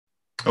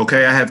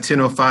Okay, I have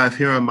 10:05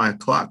 here on my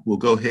clock. We'll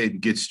go ahead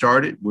and get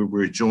started.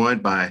 We're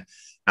joined by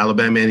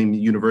Alabama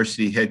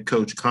University head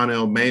coach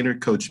Connell Maynor.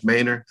 Coach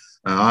Maynor,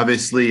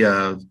 obviously,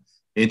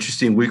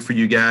 interesting week for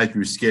you guys.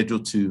 You were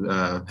scheduled to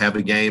have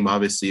a game.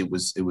 Obviously, it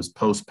was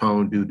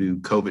postponed due to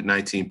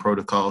COVID-19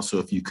 protocol. So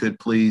if you could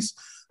please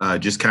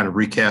just kind of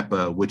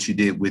recap what you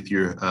did with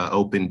your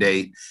open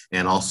date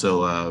and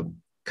also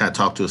kind of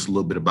talk to us a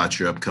little bit about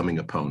your upcoming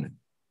opponent.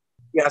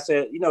 Yeah, I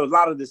said, a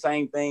lot of the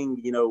same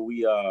thing.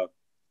 We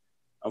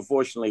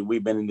unfortunately,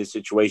 we've been in this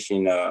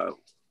situation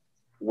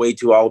way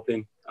too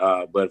often.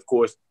 But, of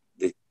course,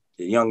 the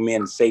young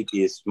men's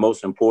safety is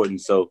most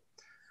important. So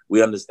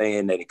we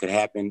understand that it could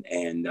happen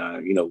and,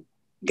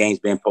 games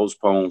being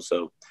postponed.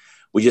 So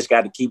we just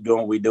got to keep doing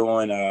what we're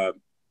doing,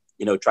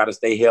 try to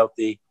stay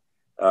healthy,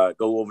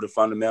 go over the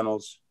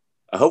fundamentals.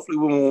 Hopefully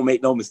we won't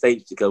make no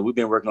mistakes because we've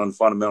been working on the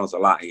fundamentals a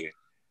lot here.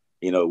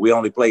 We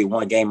only played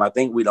one game. I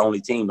think we're the only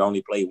team that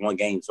only played one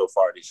game so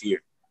far this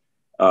year.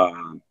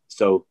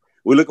 So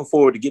we're looking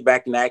forward to get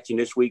back in action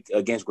this week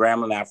against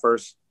Grambling, our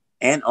first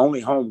and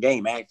only home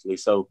game, actually.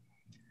 So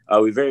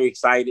we're very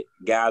excited.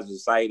 Guys are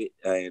excited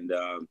and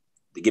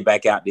to get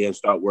back out there and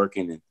start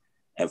working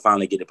and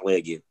finally get to play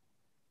again.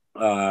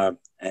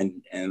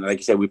 And like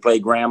you said, we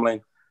played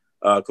Grambling.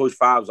 Coach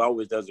Fobbs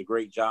always does a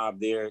great job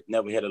there.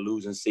 Never had a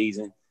losing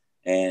season.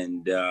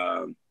 And,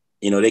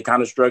 they're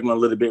kind of struggling a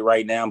little bit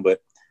right now,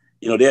 but,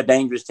 they're a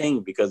dangerous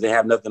team because they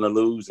have nothing to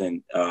lose.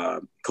 And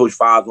Coach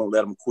Fobbs won't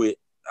let them quit.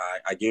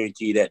 I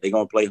guarantee you that they're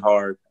going to play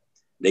hard.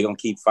 They're going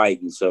to keep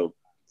fighting. So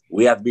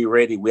we have to be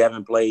ready. We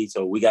haven't played,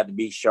 so we got to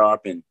be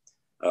sharp and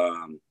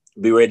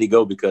be ready to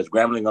go because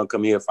Grambling going to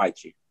come here and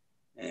fight you.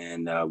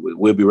 And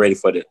we'll be ready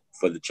for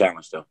the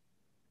challenge, though.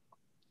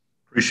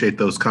 Appreciate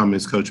those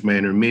comments, Coach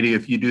Maynor. Media,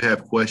 if you do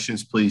have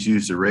questions, please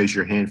use the raise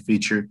your hand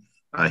feature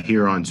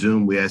here on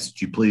Zoom. We ask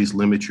that you please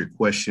limit your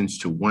questions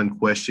to one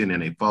question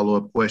and a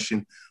follow-up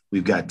question.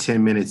 We've got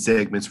 10-minute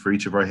segments for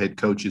each of our head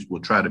coaches. We'll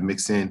try to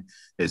mix in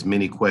as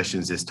many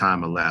questions as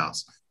time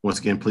allows. Once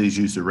again, please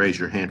use the raise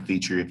your hand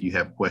feature if you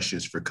have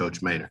questions for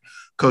Coach Maynor.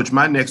 Coach,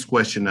 my next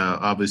question,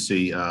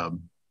 obviously, and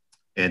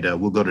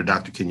we'll go to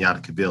Dr.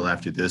 Kenyatta Cavill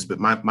after this, but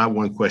my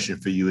one question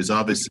for you is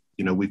obviously,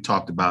 we've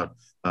talked about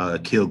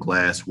Akil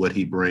Glass, what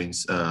he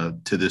brings to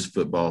this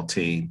football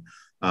team.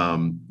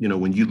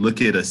 When you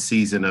look at a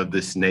season of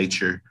this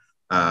nature,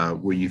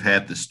 where you've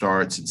had the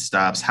starts and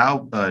stops,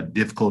 how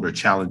difficult or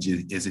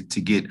challenging is it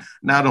to get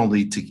not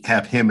only to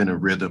have him in a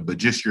rhythm, but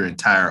just your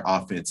entire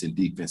offense and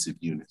defensive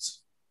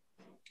units?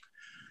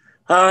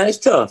 It's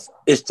tough.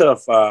 It's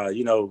tough. I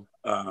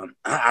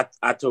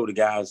told the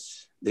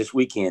guys this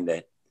weekend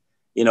that,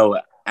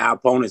 our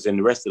opponents and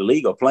the rest of the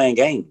league are playing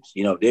games.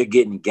 They're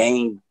getting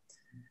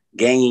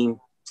game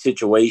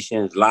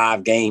situations,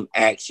 live game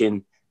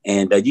action,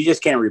 and you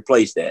just can't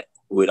replace that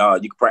with all.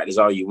 You can practice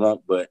all you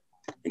want, but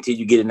until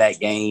you get in that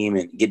game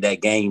and get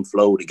that game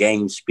flow, the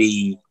game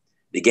speed,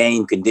 the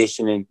game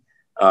conditioning,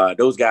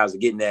 those guys are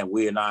getting that and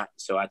we're not.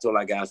 So I told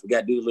our guys, we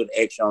got to do a little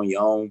extra on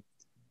your own.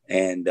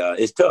 And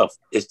it's tough.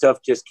 It's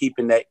tough just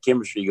keeping that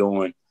chemistry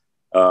going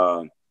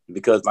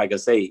because, like I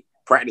say,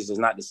 practice is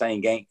not the same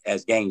game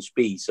as game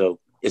speed. So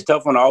it's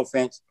tough on the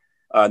offense.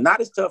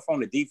 Not as tough on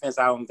the defense,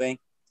 I don't think.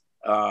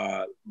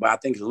 But I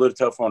think it's a little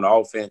tough on the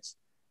offense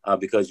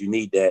because you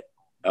need that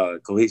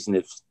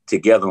cohesiveness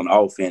together on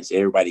offense,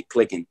 everybody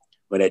clicking.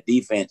 But at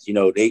defense,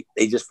 they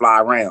just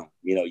fly around.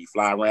 You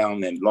fly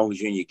around, and as long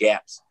as you're in your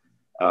gaps,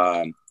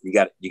 you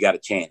got a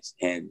chance.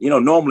 And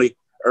normally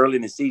early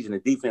in the season, the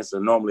defense are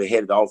normally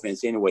ahead of the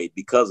offense anyway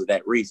because of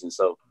that reason.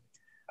 So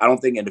I don't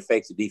think it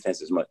affects the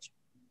defense as much.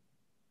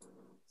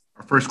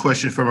 Our first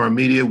question from our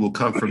media will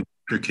come from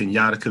Dr.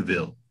 Kenyatta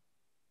Cavill.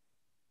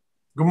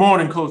 Good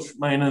morning, Coach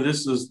Maynor.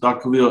 This is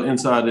Dr. Cavill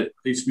inside the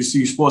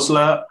HBCU Sports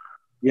Lab.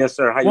 Yes,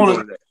 sir. How you doing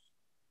today?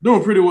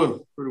 Doing pretty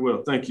well. Pretty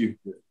well. Thank you.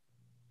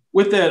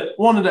 With that,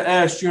 wanted to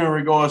ask you in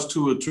regards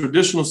to a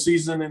traditional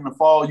season in the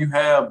fall, you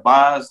have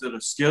buys that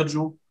are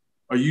scheduled.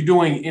 Are you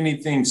doing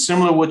anything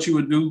similar to what you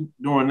would do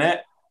during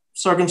that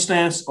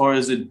circumstance, or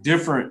is it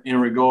different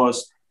in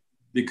regards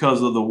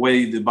because of the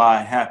way the buy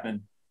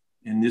happened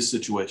in this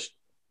situation?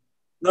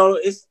 No,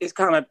 it's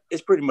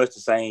pretty much the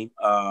same.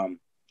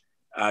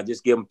 I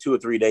just give them 2 or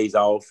 3 days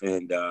off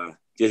and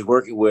just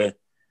work it where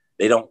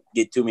they don't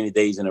get too many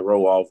days in a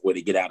row off where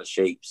they get out of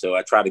shape. So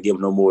I try to give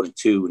them no more than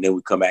 2, and then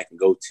we come back and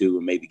go 2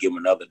 and maybe give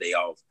them another day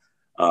off,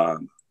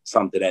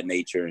 something to that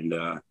nature.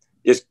 And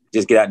just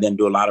get out there and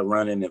do a lot of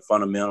running and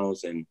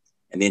fundamentals and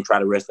then try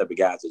to rest up the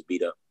guys that's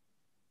beat up.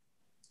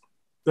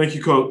 Thank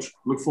you, Coach.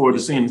 Look forward to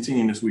seeing the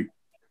team this week.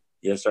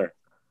 Yes, sir.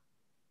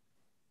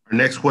 Our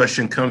next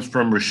question comes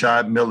from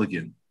Rashad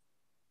Milligan.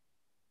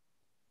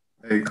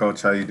 Hey,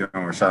 Coach, how you doing?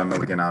 Rashad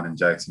Milligan out in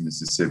Jackson,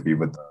 Mississippi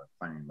with the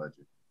Playing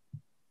Legend.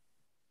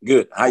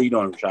 Good. How you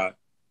doing, Rashad?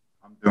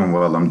 I'm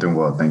doing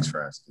well. Thanks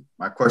for asking.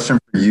 My question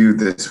for you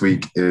this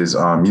week is,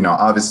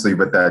 obviously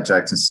with that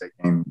Jackson State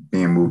game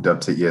being moved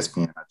up to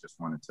ESPN, I just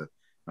wanted to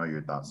know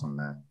your thoughts on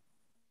that.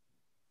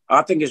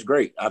 I think it's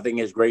great. I think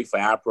it's great for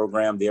our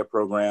program, their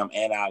program,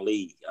 and our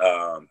league.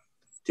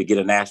 to get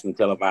a national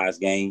televised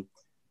game.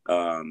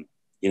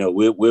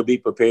 We'll be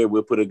prepared.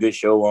 We'll put a good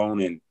show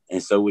on,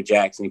 and so with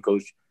Jackson,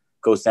 Coach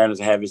Sanders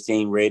will have his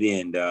team ready,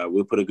 and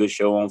we'll put a good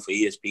show on for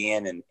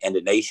ESPN and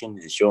the nation,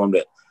 and show them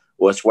that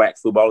what SWAC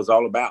football is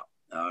all about.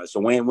 It's a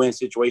win-win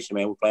situation,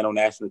 man. We're playing on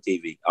national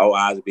TV. All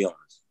eyes will be on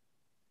us.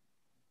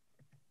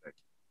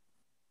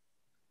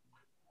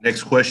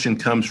 Next question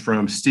comes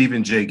from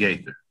Stephen J.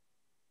 Gaither.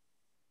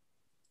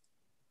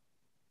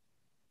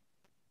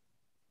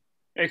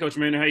 Hey, Coach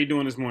Maynor, how you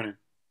doing this morning?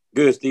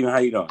 Good, Stephen. How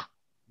you doing?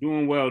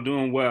 Doing well.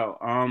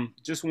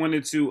 Just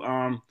wanted to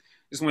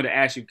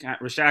ask you.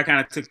 Rashad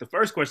kind of took the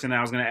first question that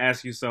I was going to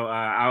ask you, so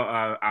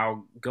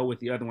I'll go with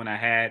the other one I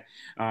had.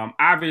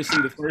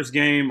 Obviously, the first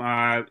game,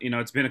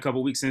 it's been a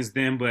couple weeks since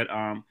then, but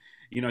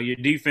your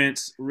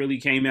defense really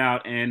came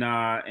out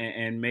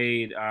and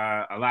made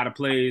a lot of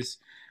plays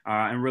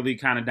and really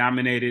kind of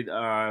dominated,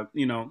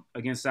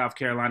 against South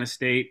Carolina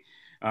State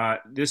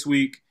this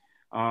week.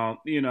 Like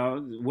you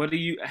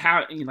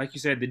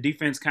said, the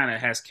defense kind of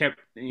has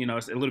kept,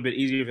 it's a little bit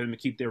easier for them to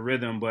keep their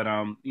rhythm, but,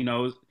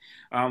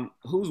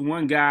 who's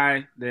one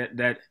guy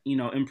that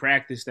in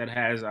practice that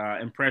has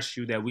impressed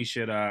you that we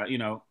should,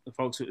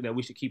 that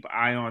we should keep an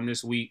eye on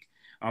this week,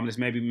 that's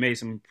maybe made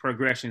some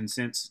progression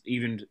since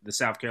even the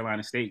South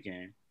Carolina State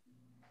game?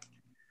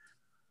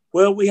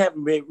 Well, we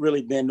haven't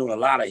really been doing a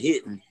lot of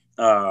hitting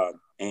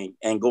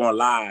and going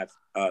live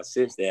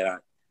since that.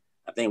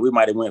 I think we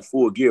might have went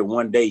full gear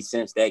one day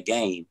since that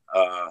game.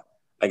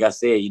 Like I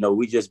said,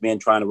 we just been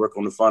trying to work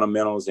on the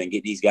fundamentals and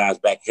get these guys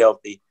back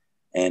healthy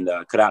and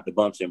cut out the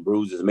bumps and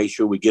bruises and make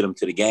sure we get them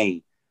to the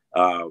game.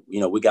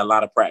 We got a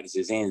lot of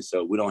practices in,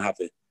 so we don't have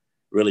to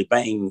really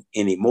bang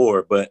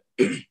anymore. But,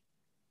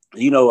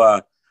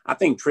 I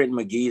think Trenton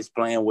McGee is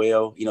playing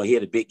well. He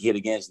had a big hit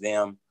against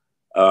them.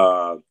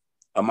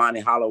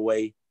 Amani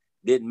Holloway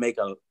didn't make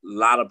a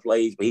lot of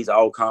plays, but he's an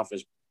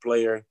all-conference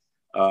player.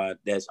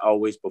 That's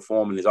always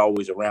performing, is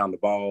always around the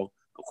ball.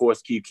 Of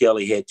course, Q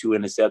Kelly had 2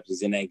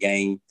 interceptions in that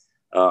game.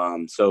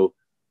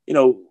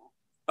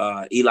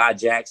 Eli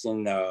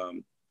Jackson,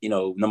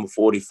 number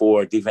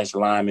 44,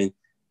 defensive lineman,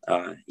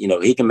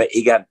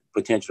 he got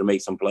potential to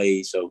make some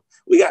plays. So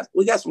we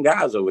got some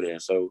guys over there.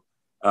 So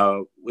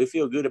we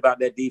feel good about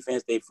that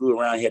defense. They flew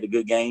around, had a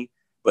good game,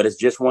 but it's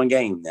just one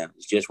game now.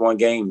 It's just one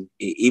game.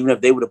 Even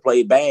if they would have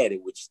played bad,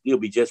 it would still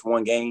be just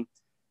one game.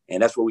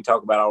 And that's what we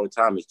talk about all the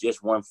time. It's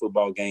just one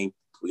football game.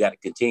 We got to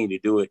continue to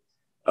do it.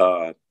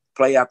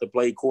 Play after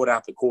play, quarter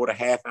after quarter,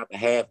 half after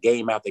half,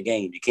 game after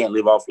game. You can't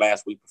live off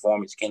last week's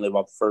performance. You can't live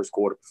off the first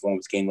quarter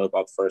performance. You can't live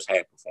off the first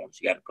half performance.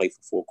 You got to play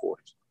for 4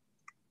 quarters.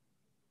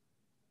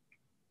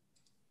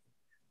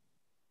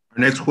 Our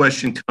next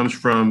question comes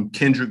from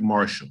Kendrick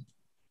Marshall.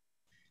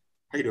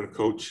 How you doing,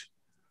 Coach?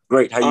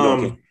 Great. How you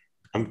doing?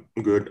 I'm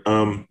good.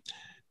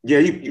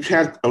 You've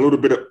had a little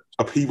bit of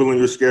upheaval in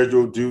your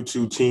schedule due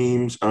to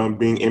teams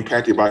being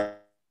impacted by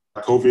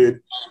COVID.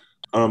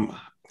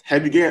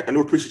 Have you gained a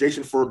new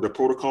appreciation for the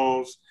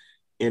protocols,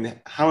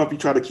 and how have you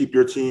tried to keep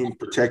your team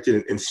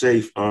protected and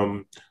safe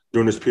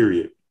during this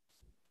period?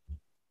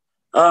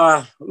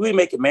 We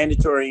make it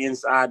mandatory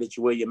inside that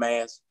you wear your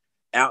mask.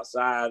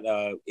 Outside,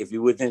 if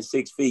you're within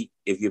 6 feet,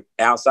 if you're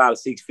outside of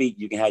 6 feet,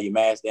 you can have your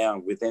mask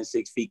down. Within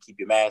 6 feet, keep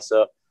your mask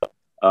up.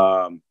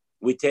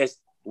 We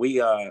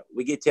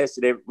get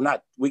tested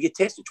we get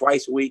tested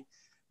twice a week,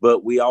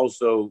 but we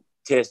also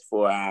test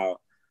for our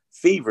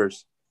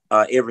fevers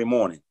every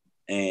morning.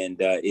 And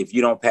if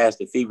you don't pass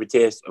the fever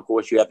test, of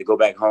course, you have to go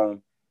back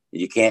home.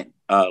 You can't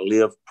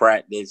live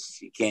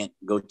practice. You can't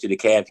go to the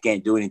caf. You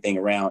can't do anything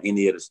around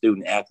any of the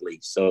student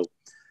athletes. So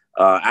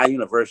our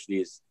university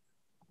has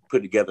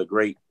put together a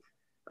great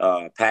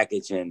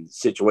package and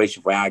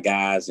situation for our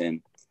guys.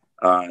 And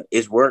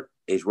it's worked.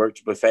 It's worked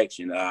to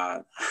perfection.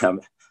 I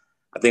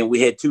think we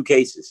had 2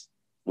 cases.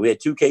 We had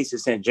 2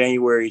 cases since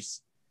January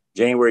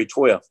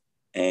 12th.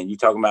 And you're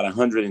talking about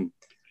 100 and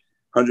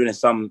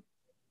some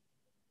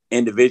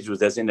individuals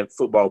that's in the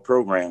football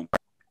program,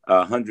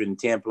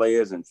 110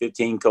 players and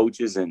 15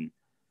 coaches and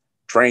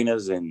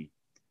trainers and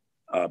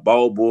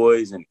ball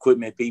boys and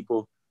equipment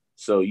people.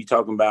 So you're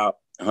talking about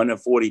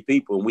 140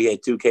 people, and we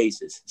had 2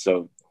 cases.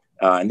 So,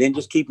 and then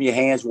just keeping your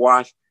hands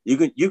washed. You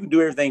can do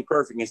everything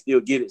perfect and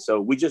still get it.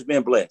 So we just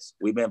been blessed.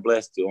 We've been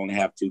blessed to only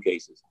have 2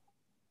 cases.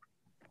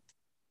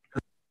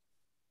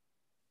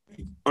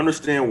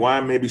 Understand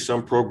why maybe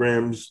some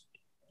programs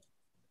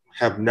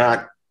have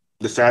not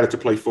decided to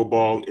play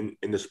football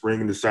in the spring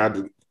and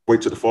decided to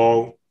wait till the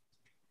fall?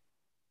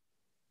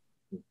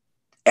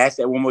 Ask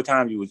that one more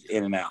time. You was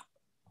in and out.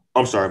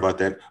 I'm sorry about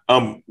that.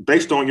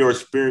 Based on your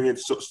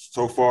experience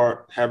so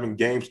far, having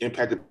games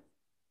impacted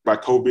by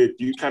COVID,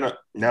 do you kind of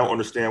now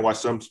understand why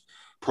some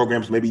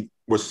programs maybe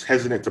was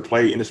hesitant to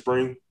play in the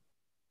spring?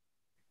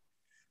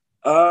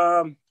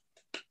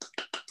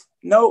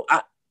 No,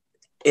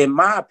 in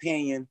my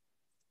opinion,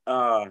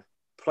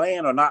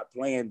 playing or not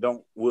playing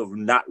will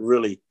not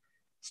really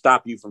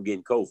stop you from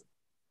getting COVID.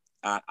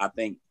 I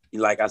think,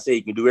 like I said,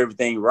 you can do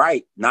everything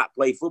right, not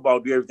play football,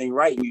 do everything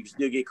right, and you can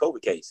still get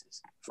COVID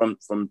cases from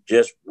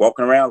just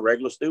walking around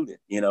regular student,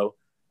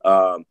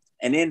 And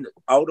And then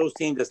all those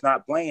teams that's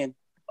not playing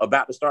are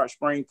about to start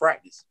spring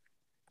practice.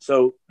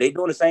 So they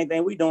doing the same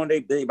thing we doing.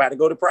 They about to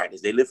go to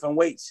practice. They lifting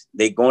weights.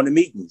 They going to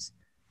meetings.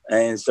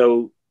 And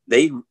so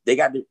they run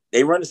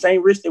the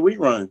same risk that we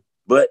run,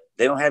 but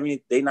they don't have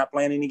any, they not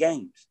playing any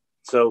games.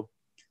 So,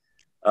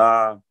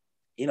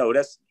 you know,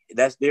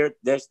 that's their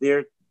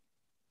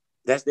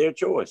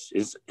choice.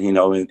 Is, you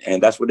know,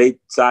 and that's what they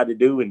decided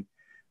to do. And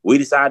we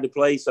decided to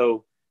play.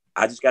 So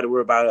I just got to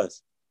worry about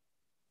us.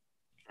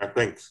 All right,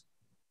 thanks.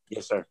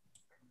 Yes, sir.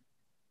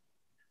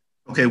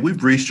 Okay,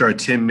 we've reached our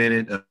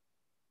 10-minute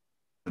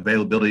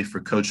availability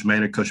for Coach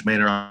Maynor. Coach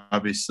Maynor,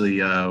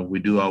 obviously, we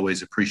do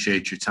always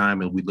appreciate your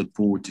time, and we look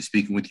forward to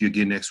speaking with you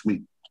again next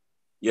week.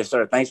 Yes,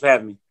 sir. Thanks for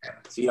having me.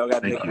 See y'all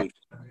guys next week.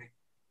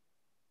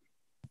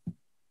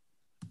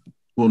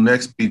 We'll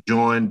next be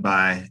joined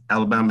by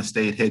Alabama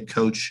State head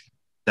coach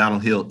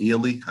Donald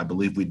Hill-Eley. I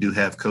believe we do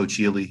have Coach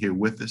Eley here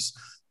with us.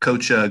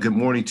 Coach, good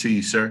morning to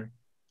you, sir.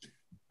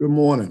 Good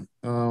morning.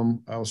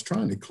 I was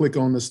trying to click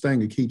on this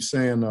thing. It keeps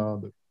saying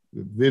the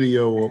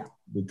video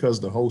because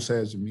the host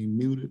has me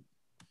muted.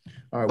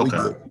 All right, we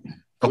good.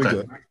 We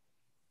good.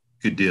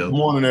 Good deal. Good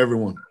morning,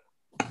 everyone.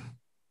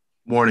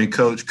 Morning,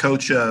 Coach.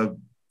 Coach,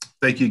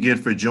 thank you again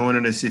for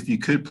joining us. If you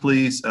could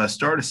please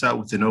start us out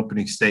with an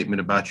opening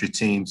statement about your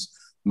team's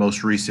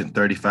most recent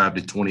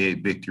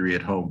 35-28 victory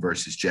at home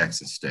versus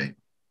Jackson State.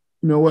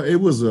 You know what? It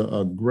was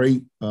a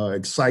great,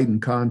 exciting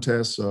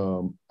contest.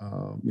 You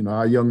know,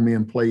 our young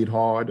men played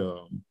hard,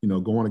 you know,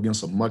 going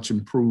against a much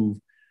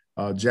improved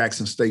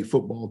Jackson State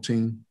football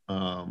team.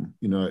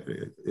 You know,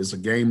 it's a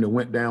game that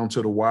went down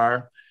to the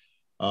wire.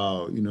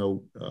 You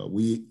know,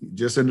 we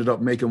just ended up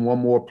making one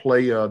more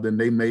play than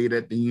they made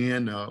at the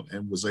end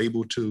and was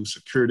able to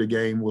secure the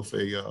game with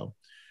a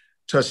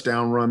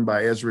touchdown run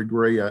by Ezra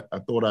Gray. I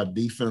thought our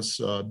defense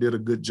did a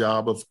good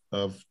job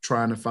of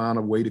trying to find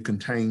a way to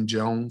contain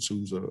Jones,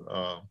 who's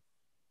a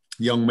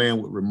young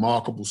man with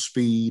remarkable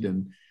speed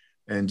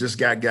and just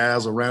got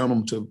guys around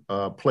him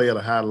to play at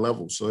a high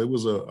level. So it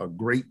was a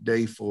great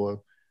day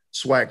for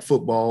SWAC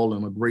football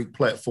and a great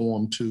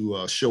platform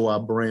to show our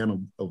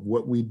brand of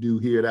what we do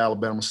here at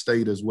Alabama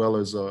State as well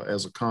as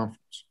a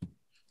conference.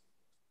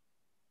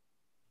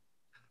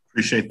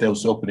 Appreciate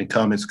those opening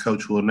comments,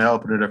 Coach. We'll now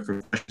open it up for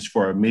questions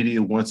for our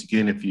media. Once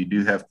again, if you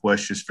do have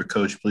questions for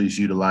Coach, please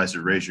utilize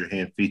the raise your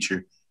hand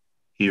feature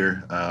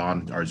here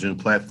on our Zoom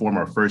platform.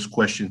 Our first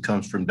question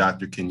comes from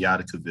Dr.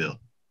 Kenyatta Cavill.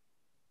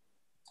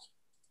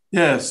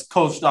 Yes,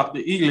 Coach Dr.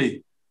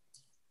 Eley.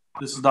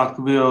 This is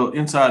Dr. Cavill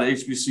inside the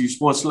HBCU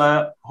Sports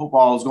Lab. Hope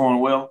all is going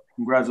well.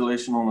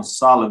 Congratulations on a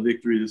solid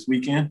victory this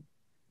weekend.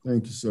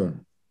 Thank you, sir.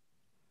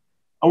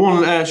 I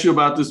wanted to ask you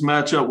about this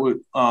matchup with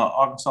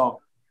Arkansas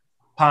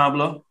Pine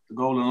Bluff. The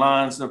Golden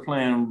Lions, they're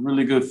playing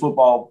really good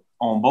football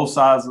on both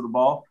sides of the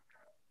ball.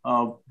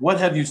 What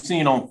have you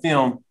seen on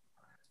film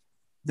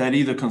that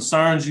either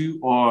concerns you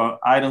or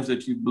items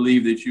that you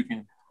believe that you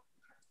can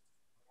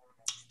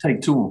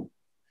take to them?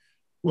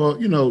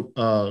 Well, you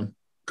know,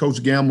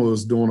 Coach Gamble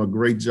is doing a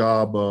great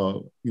job,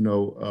 you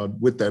know,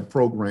 with that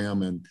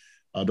program. And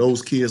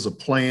those kids are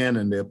playing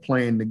and they're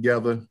playing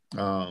together.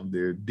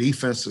 Their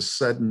defense is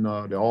setting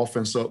their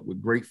offense up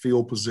with great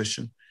field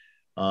position.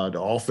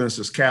 The offense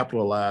is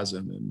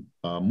capitalizing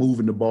and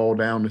moving the ball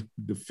down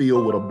the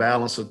field with a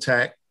balanced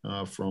attack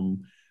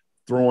from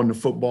throwing the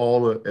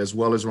football as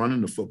well as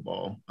running the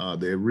football.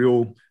 They're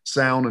real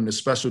sound in the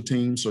special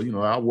teams. So, you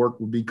know, our work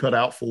will be cut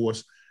out for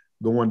us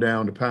going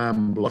down to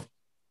Pine Bluff.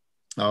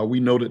 We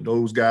know that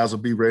those guys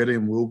will be ready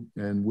and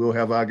we'll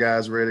have our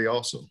guys ready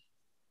also.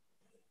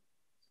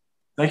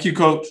 Thank you,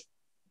 Coach.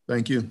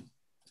 Thank you.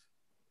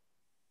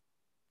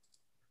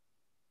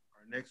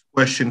 Our next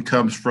question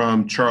comes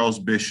from Charles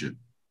Bishop.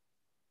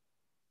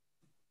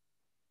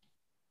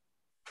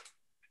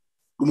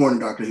 Good morning,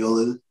 Dr.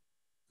 Hill.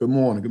 Good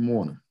morning. Good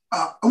morning.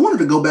 I wanted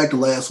to go back to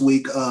last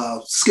week.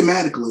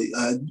 Schematically,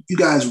 you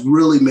guys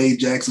really made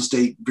Jackson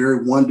State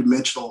very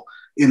one-dimensional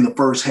in the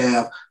first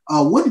half.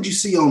 What did you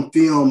see on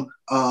film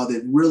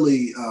that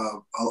really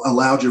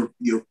allowed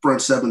your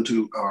front seven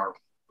to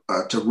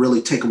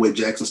really take away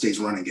Jackson State's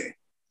running game?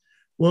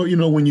 Well, you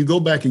know, when you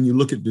go back and you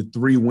look at the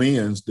three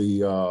wins,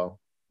 the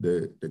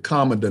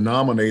common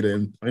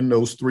denominator in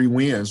those three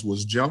wins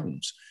was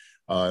Jones.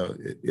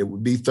 It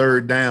would be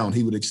third down.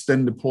 He would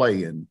extend the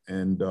play and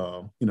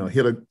you know,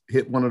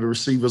 hit one of the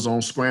receivers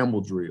on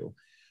scramble drill.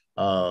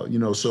 You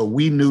know, so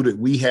we knew that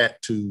we had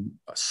to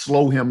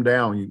slow him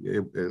down.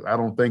 I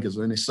don't think there's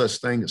any such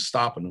thing as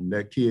stopping him.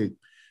 That kid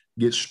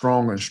gets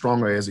stronger and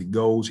stronger as he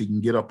goes. He can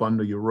get up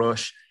under your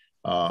rush.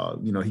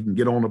 You know, he can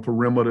get on the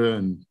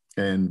perimeter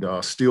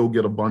and still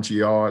get a bunch of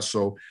yards.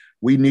 So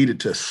we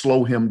needed to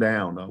slow him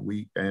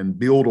down. And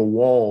build a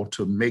wall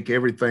to make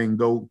everything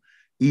go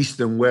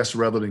east and west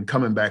rather than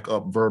coming back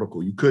up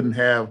vertical. You can't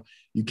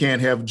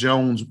have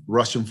Jones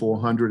rushing for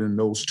 100 and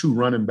those two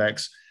running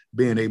backs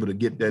being able to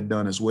get that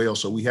done as well.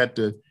 So we had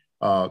to,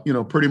 you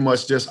know, pretty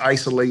much just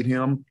isolate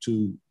him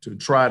to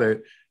try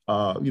to,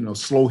 you know,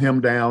 slow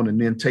him down and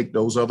then take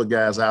those other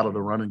guys out of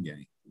the running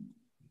game.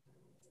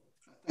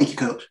 Thank you,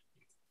 Coach.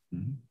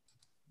 Mm-hmm.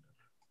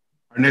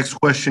 Our next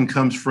question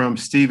comes from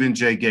Stephen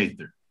J.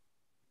 Gaither.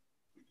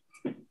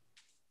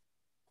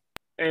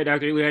 Hey,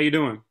 Dr. Hill-Eley, how you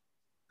doing?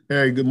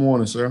 Hey, good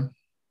morning, sir.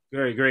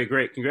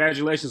 Great.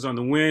 Congratulations on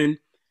the win.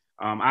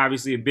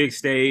 Obviously, a big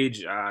stage.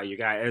 Your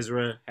guy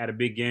Ezra had a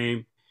big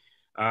game.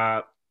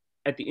 At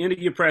the end of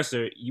your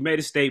presser, you made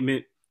a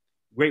statement,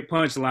 great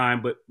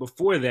punchline. But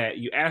before that,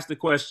 you asked the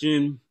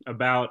question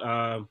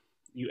about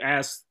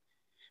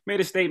made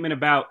a statement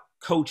about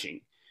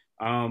coaching.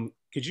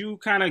 Could you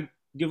kind of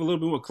give a little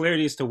bit more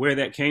clarity as to where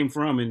that came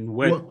from and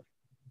what?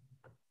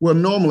 Well,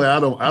 normally I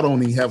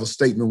don't even have a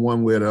statement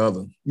one way or the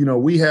other. You know,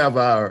 we have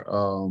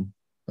our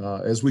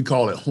as we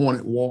call it,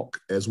 Hornet Walk,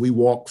 as we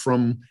walk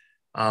from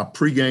our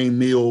pregame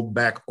meal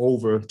back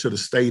over to the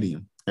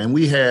stadium. And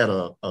we had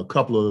a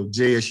couple of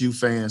JSU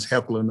fans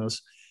heckling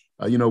us.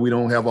 We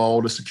don't have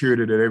all the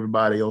security that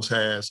everybody else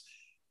has.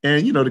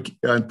 And,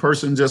 the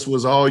person just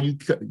was,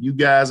 you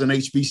guys in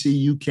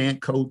HBCU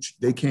can't coach.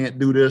 They can't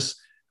do this.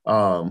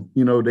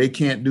 They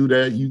can't do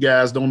that. You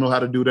guys don't know how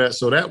to do that.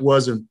 So that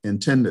wasn't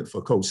intended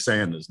for Coach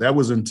Sanders. That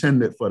was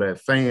intended for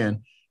that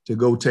fan to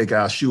go take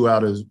our shoe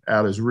out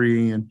his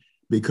rear end,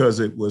 because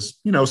it was,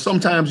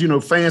 sometimes,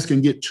 fans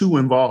can get too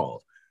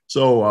involved.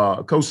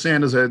 So Coach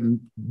Sanders hadn't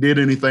did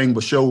anything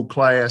but show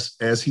class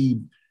as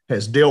he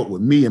has dealt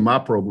with me in my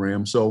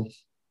program. So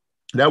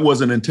that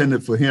wasn't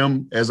intended for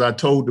him. As I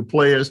told the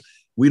players,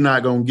 we're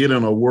not going to get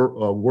in a war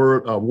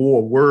of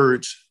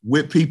words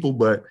with people,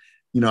 but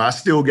I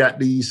still got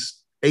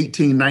these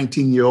 18,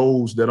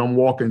 19-year-olds that I'm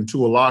walking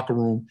to a locker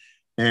room.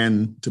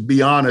 And to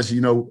be honest,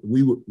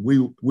 we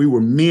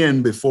were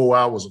men before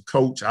I was a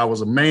coach. I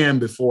was a man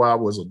before I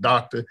was a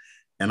doctor,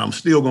 and I'm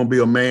still going to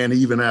be a man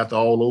even after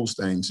all those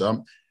things.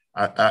 So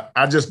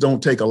I just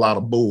don't take a lot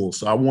of bulls.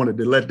 So I wanted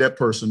to let that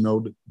person know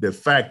that the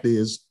fact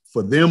is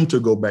for them to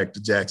go back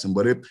to Jackson.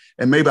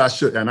 And maybe I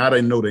should, and I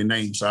didn't know their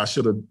name, so I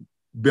should have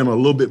been a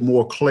little bit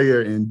more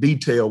clear and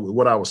detailed with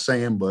what I was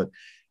saying, but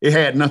it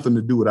had nothing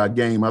to do with our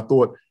game. I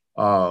thought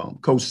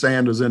Coach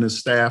Sanders and his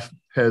staff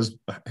has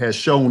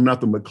shown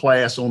nothing but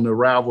class on the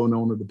arrival and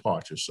on the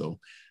departure. So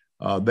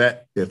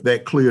if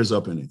that clears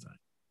up anything.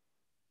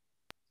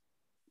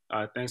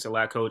 Thanks a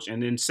lot, Coach.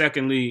 And then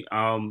secondly,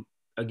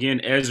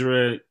 again,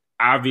 Ezra,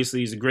 obviously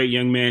he's a great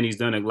young man. He's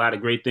done a lot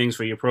of great things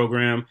for your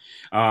program.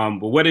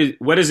 But what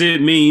does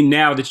it mean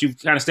now that you've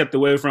kind of stepped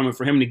away from it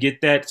for him to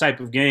get that type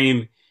of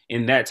game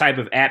in that type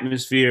of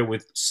atmosphere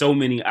with so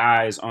many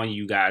eyes on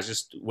you guys?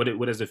 Just what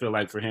does it feel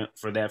like for him?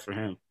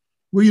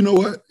 Well, you know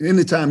what?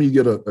 Anytime you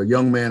get a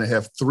young man to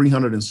have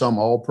 300 and some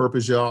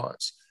all-purpose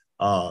yards,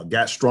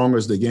 got stronger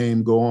as the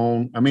game go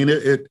on. I mean,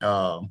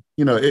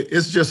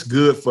 it's just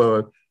good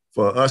for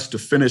us to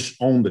finish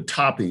on the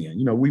top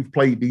end. We've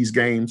played these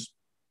games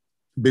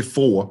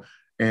before,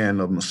 and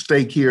a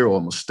mistake here or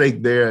a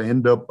mistake there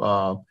end up,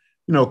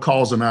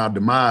 causing our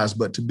demise.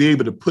 But to be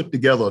able to put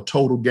together a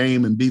total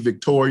game and be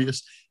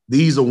victorious,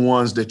 these are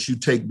ones that you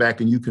take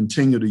back and you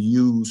continue to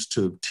use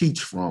to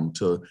teach from,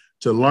 to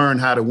learn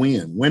how to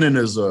win. Winning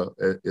is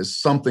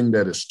something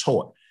that is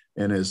taught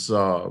and is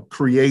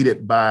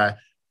created by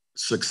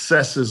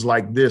successes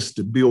like this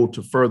to build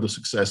to further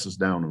successes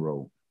down the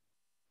road.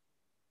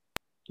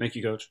 Thank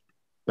you, Coach.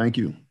 Thank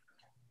you.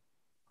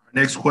 Our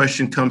next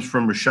question comes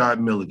from Rashad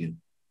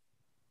Milligan.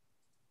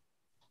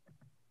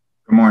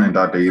 Good morning,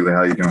 Dr. Hill-Eley. How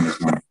are you doing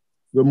this morning?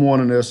 Good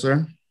morning there,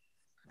 sir.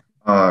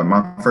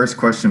 My first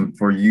question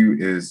for you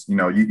is,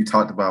 you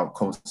talked about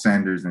Coach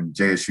Sanders and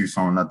JSU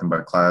showing nothing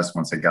but class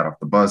once they got off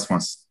the bus,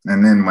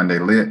 and then when they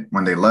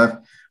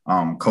left,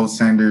 Coach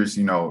Sanders,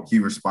 he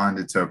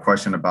responded to a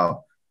question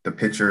about the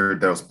picture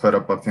that was put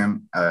up of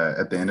him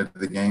at the end of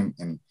the game,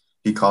 and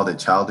he called it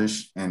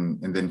childish.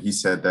 And then he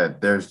said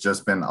that there's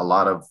just been a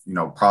lot of,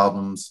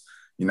 problems,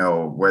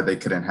 where they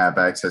couldn't have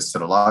access to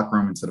the locker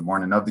room until the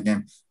morning of the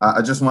game.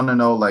 I just want to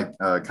know,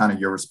 kind of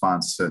your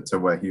response to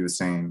what he was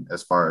saying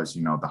as far as,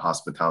 the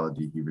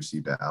hospitality he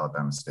received at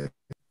Alabama State.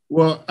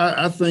 Well,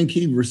 I think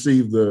he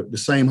received the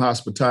same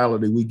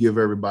hospitality we give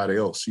everybody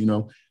else.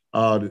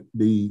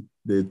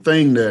 The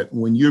thing that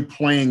when you're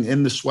playing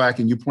in the SWAC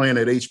and you're playing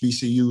at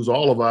HBCUs,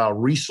 all of our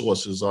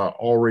resources are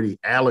already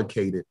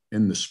allocated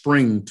in the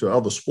spring to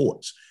other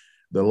sports.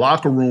 The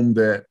locker room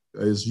that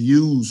is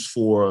used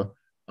for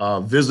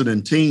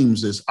visiting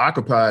teams is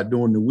occupied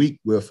during the week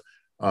with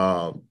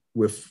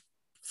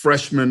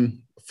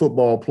freshman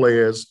football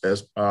players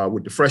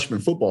with the freshman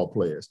football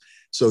players.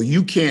 So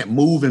you can't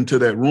move into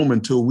that room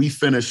until we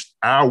finish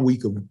our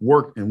week of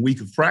work and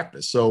week of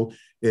practice. So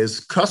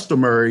it's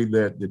customary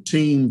that the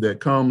team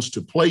that comes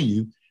to play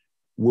you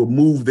will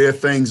move their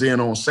things in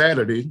on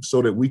Saturday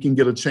so that we can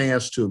get a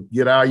chance to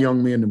get our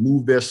young men to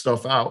move their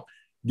stuff out,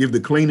 give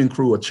the cleaning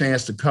crew a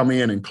chance to come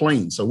in and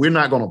clean. So we're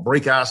not going to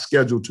break our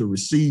schedule to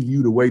receive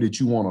you the way that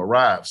you want to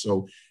arrive.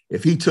 So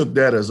if he took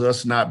that as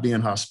us not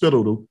being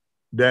hospitable,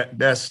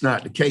 that's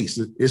not the case.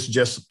 It's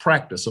just a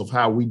practice of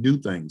how we do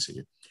things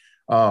here.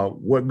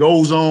 What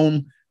goes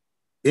on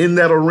in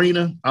that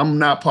arena, I'm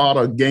not part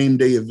of game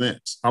day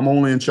events. I'm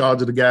only in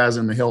charge of the guys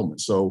in the helmet.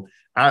 So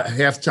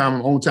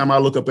only time I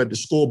look up at the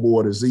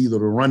scoreboard is either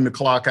to run the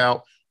clock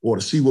out or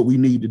to see what we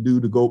need to do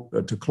to go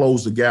to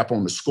close the gap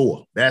on the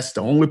score. That's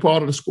the only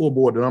part of the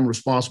scoreboard that I'm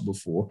responsible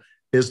for,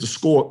 is the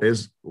score,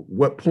 is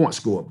what points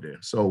go up there.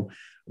 So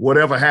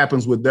whatever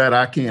happens with that,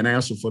 I can't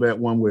answer for that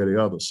one way or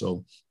the other.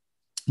 So,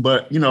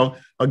 but,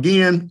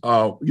 again,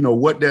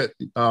 what that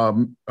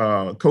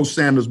Coach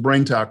Sanders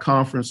bring to our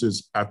conference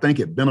is, I think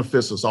it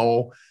benefits us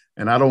all.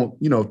 And I don't,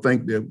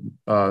 think that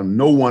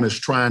no one is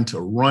trying to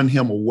run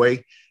him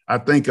away. I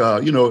think,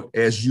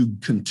 as you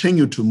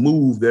continue to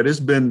move, that it's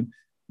been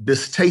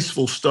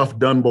distasteful stuff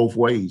done both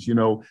ways.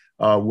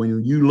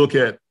 When you look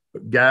at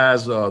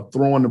guys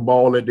throwing the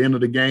ball at the end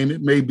of the game,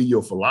 it may be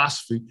your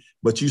philosophy,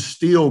 but you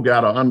still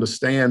got to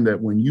understand that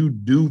when you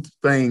do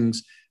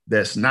things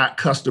that's not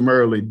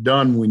customarily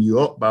done when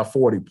you're up by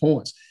 40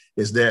 points,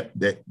 is that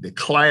the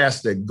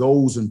class that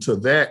goes into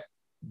that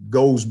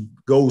goes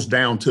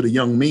down to the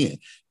young men.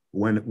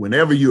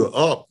 Whenever you're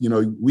up,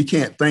 we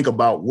can't think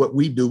about what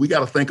we do. We got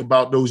to think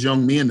about those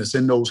young men that's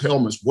in those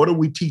helmets. What are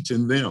we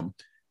teaching them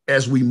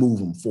as we move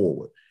them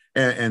forward?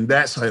 And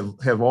that's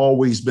have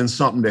always been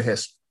something that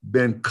has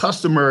been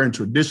customary and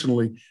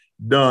traditionally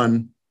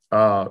done,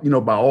 by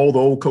all the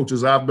old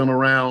coaches I've been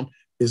around,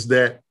 is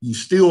that you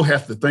still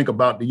have to think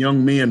about the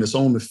young men that's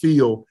on the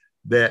field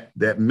that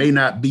may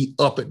not be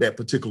up at that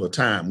particular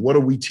time. What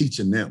are we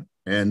teaching them?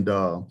 And,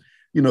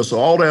 so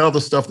all the other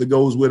stuff that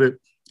goes with it,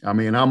 I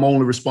mean, I'm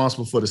only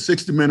responsible for the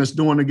 60 minutes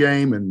during the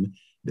game and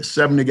the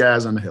 70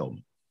 guys on the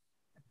helmet.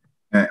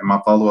 And my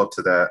follow-up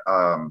to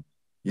that,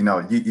 you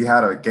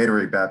had a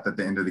Gatorade bath at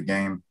the end of the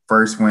game.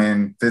 First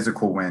win,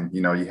 physical win.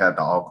 You had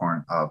the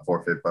Alcorn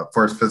forfeit, but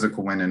first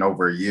physical win in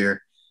over a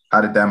year. How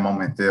did that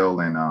moment feel?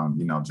 And,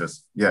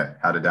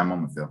 how did that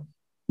moment feel?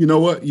 You know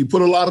what? You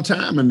put a lot of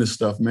time in this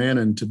stuff, man.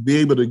 And to be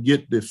able to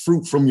get the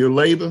fruit from your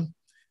labor,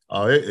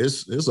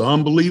 it's an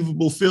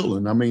unbelievable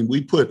feeling. I mean,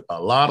 we put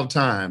a lot of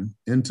time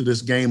into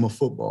this game of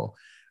football,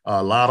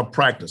 a lot of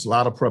practice, a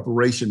lot of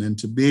preparation, and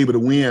to be able to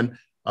win,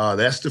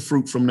 that's the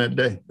fruit from that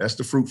day. That's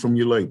the fruit from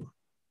your labor.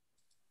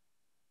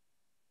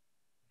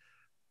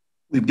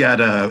 We've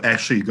got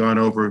actually gone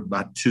over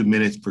about 2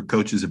 minutes for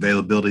coaches'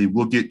 availability.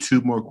 We'll get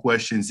 2 more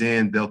questions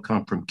in. They'll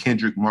come from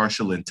Kendrick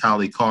Marshall and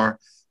Tolly Carr.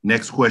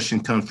 Next question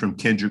comes from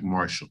Kendrick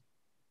Marshall.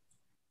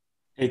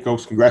 Hey,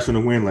 Coach, congrats on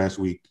the win last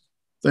week.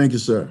 Thank you,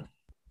 sir.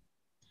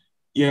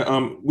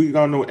 Yeah, we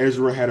all know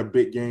Ezra had a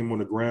big game on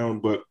the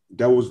ground, but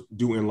that was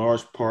due in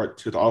large part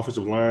to the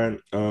offensive line.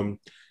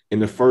 In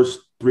the first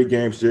 3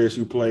 games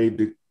JSU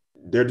played,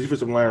 their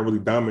defensive line really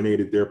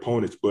dominated their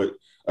opponents, but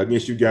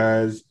against you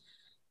guys,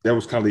 that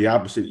was kind of the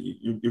opposite.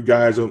 You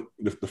guys on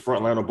the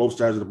front line on both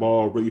sides of the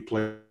ball really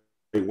played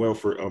well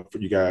for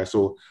you guys.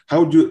 So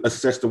how would you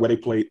assess the way they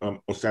played on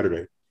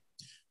Saturday?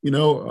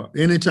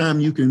 Anytime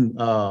you can,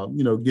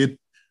 get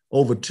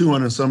over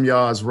 200 some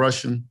yards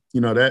rushing,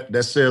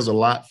 that says a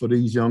lot for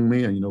these young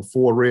men,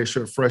 4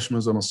 redshirt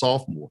freshmen and a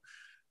sophomore.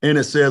 And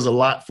it says a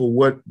lot for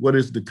what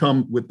is to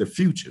come with the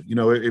future.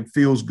 It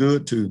feels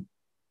good to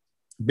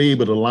be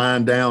able to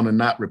line down and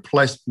not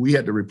replace. We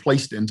had to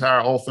replace the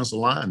entire offensive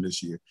line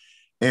this year.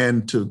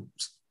 And to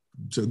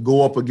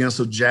go up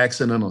against a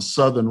Jackson and a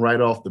Southern right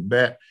off the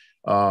bat,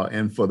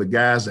 and for the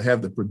guys to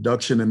have the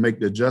production and make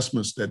the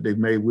adjustments that they've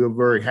made, we're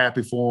very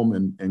happy for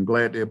them and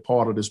glad they're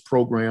part of this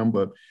program.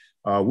 But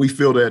we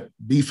feel that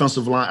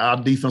our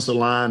defensive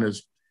line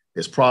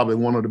is probably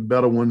one of the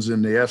better ones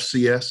in the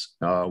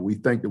FCS. We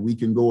think that we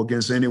can go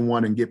against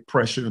anyone and get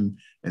pressure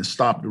and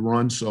stop the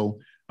run. So,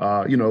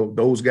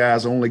 those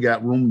guys only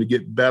got room to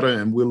get better,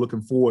 and we're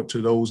looking forward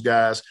to those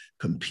guys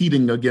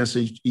competing against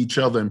each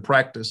other in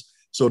practice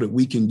so that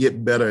we can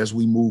get better as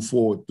we move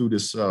forward through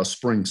this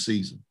spring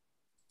season.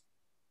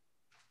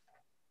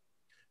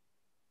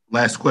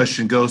 Last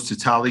question goes to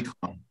Tolly.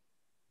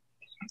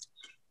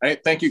 Hey,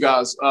 thank you,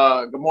 guys.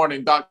 Good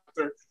morning,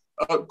 Doctor.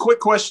 Quick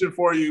question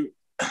for you.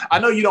 I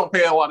know you don't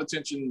pay a lot of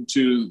attention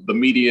to the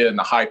media and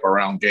the hype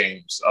around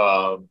games,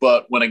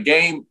 but when a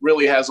game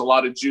really has a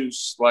lot of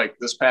juice, like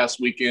this past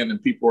weekend,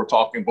 and people were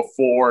talking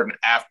before and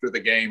after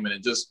the game, and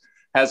it just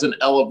has an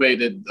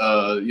elevated,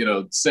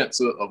 sense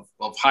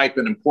of hype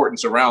and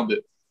importance around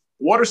it.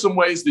 What are some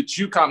ways that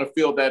you kind of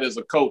feel that as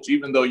a coach,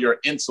 even though you're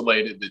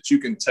insulated, that you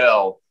can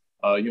tell,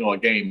 a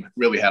game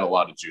really had a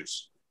lot of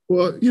juice?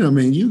 Well,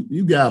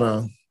 you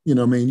gotta.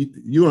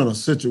 You're in a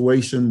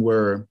situation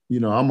where,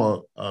 I'm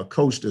a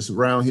coach that's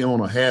around here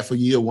on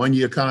a 1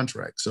 year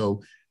contract.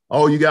 So,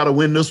 you got to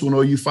win this one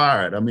or you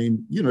fired.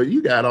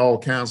 You got all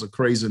kinds of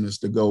craziness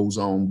that goes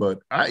on. But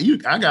I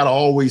got to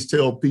always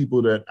tell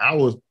people that I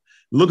was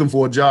looking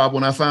for a job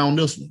when I found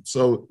this one.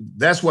 So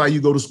that's why you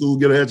go to school,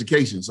 get an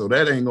education. So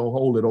that ain't going to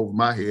hold it over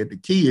my head. The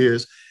key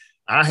is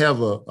I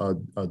have a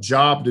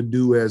job to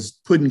do as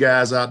putting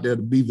guys out there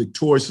to be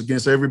victorious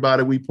against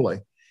everybody we play.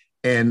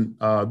 And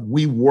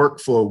we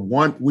work for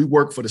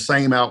the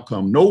same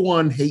outcome. No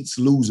one hates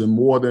losing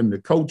more than the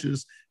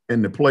coaches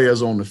and the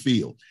players on the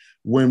field.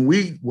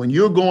 When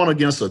you're going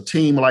against a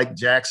team like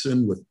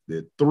Jackson with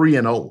the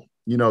 3-0,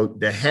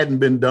 that hadn't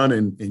been done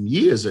in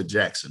years at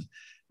Jackson,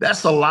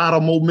 that's a lot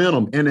of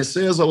momentum. And it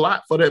says a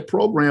lot for that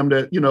program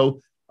that,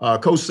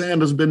 Coach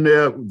Sanders been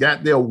there,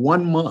 got there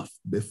 1 month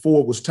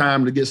before it was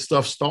time to get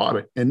stuff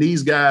started. And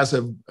these guys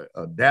have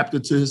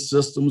adapted to his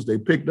systems. They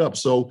picked up.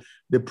 So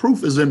the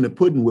proof is in the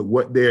pudding with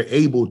what they're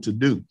able to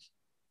do.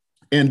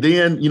 And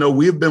then,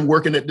 we've been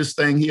working at this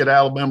thing here at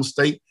Alabama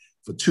State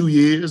for 2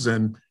 years,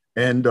 and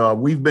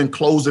we've been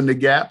closing the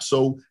gap.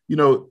 So,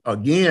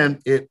 again,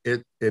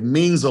 it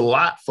means a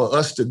lot for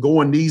us to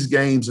go in these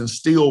games and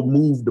still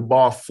move the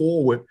bar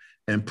forward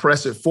and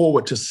press it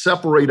forward to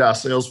separate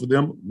ourselves from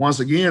them. Once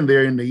again,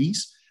 they're in the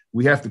East.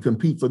 We have to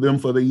compete for them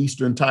for the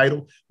Eastern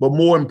title. But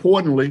more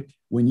importantly,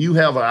 when you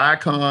have an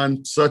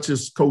icon such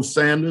as Coach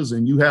Sanders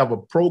and you have a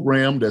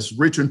program that's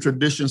rich in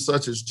tradition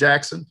such as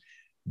Jackson,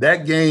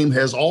 that game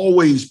has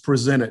always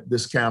presented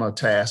this kind of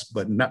task,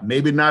 but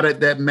maybe not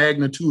at that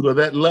magnitude or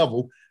that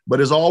level, but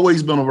it's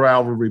always been a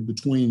rivalry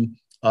between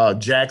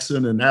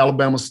Jackson and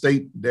Alabama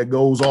State that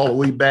goes all the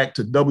way back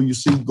to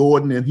W.C.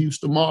 Gordon and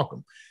Houston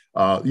Markham.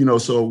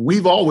 So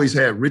we've always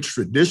had rich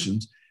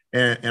traditions.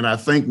 And I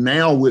think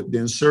now with the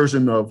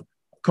insertion of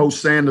Coach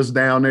Sanders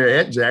down there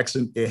at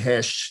Jackson, it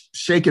has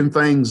shaken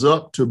things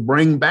up to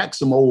bring back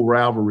some old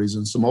rivalries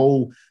and some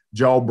old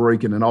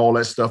jawbreaking and all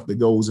that stuff that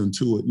goes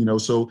into it.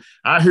 So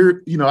I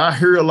hear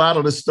a lot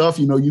of the stuff,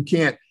 you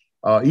can't,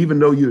 even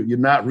though you're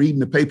not reading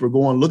the paper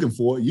going looking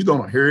for it, you're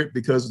going to hear it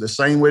because the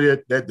same way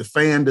that the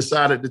fan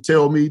decided to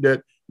tell me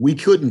that we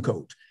couldn't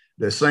coach.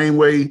 The same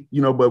way,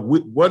 but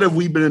what have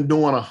we been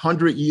doing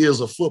 100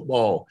 years of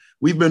football?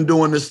 We've been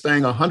doing this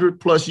thing 100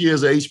 plus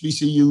years of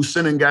HBCU,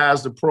 sending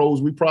guys to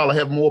pros. We probably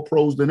have more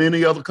pros than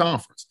any other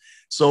conference.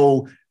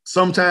 So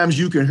sometimes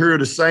you can hear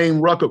the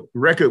same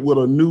record with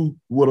a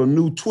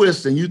new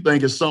twist and you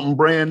think it's something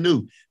brand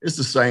new. It's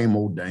the same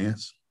old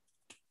dance.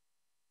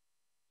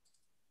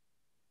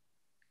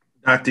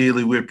 Dr.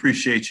 Hill-Eley, we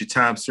appreciate your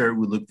time, sir.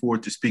 We look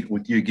forward to speaking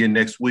with you again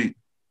next week.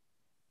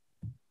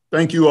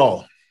 Thank you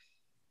all.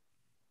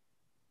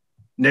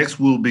 Next,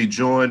 we'll be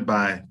joined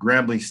by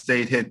Grambling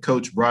State head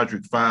coach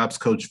Broderick Fobbs.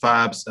 Coach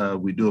Fobbs,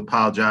 we do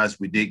apologize.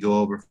 We did go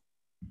over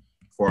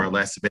for our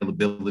last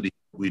availability.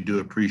 We do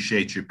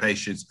appreciate your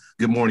patience.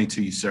 Good morning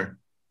to you, sir.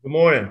 Good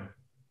morning.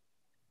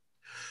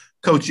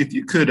 Coach, if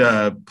you could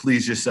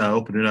please just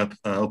open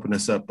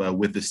us up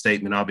with a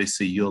statement.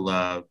 Obviously,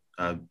 you'll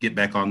get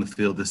back on the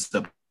field this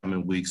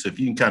upcoming week. So if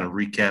you can kind of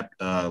recap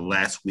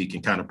last week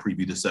and kind of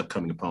preview this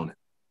upcoming opponent.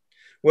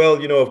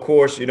 Well, of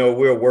course,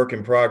 we're a work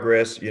in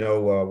progress.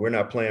 We're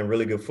not playing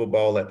really good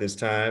football at this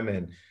time.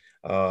 And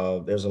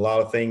there's a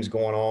lot of things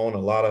going on, a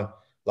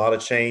lot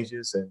of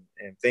changes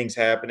and things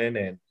happening.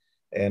 And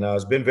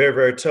it's been very,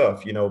 very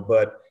tough,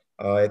 but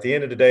at the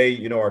end of the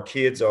day, our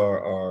kids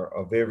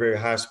are very, very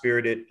high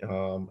spirited.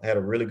 Had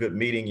a really good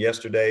meeting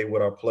yesterday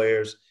with our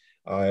players.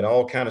 It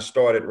all kind of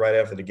started right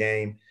after the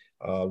game.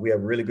 We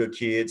have really good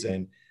kids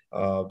and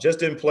just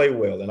didn't play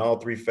well in all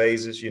three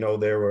phases.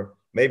 There were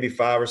maybe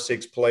 5 or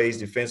 6 plays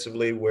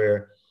defensively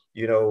where,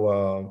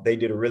 they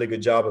did a really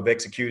good job of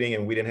executing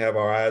and we didn't have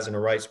our eyes in the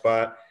right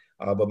spot.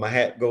 But my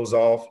hat goes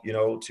off,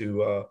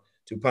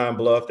 to Pine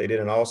Bluff. They did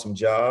an awesome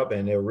job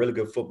and they're a really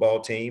good football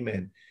team.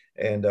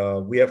 And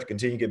we have to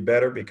continue to get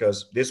better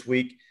because this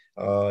week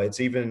it's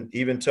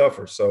even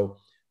tougher. So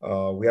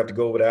we have to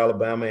go with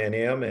Alabama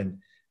A&M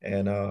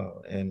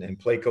and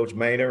play Coach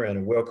Maynor and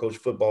a well-coached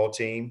football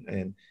team.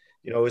 And,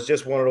 it's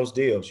just one of those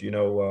deals,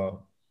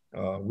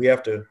 we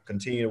have to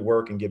continue to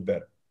work and get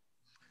better.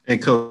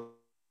 And Coach,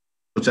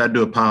 I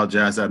do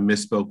apologize. I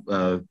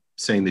misspoke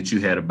saying that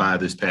you had a bye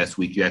this past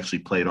week. You actually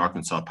played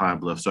Arkansas Pine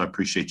Bluff, so I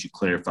appreciate you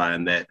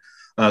clarifying that.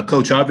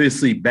 Coach,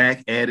 obviously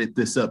back at it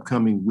this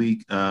upcoming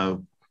week,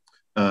 and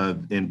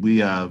we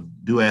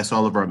do ask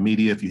all of our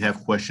media, if you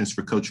have questions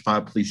for Coach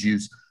Fobbs, please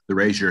use the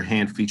raise your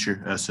hand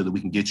feature so that we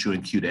can get you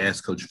in queue to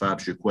ask Coach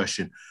Fobbs your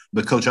question.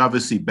 But Coach,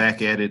 obviously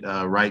back at it,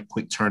 right,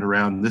 quick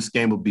turnaround. This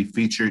game will be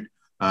featured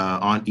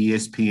on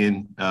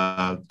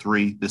ESPN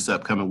 3 this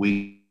upcoming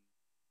week.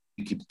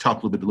 You can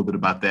talk a little bit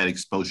about that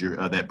exposure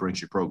that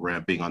brings your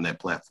program being on that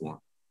platform.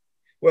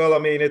 Well, I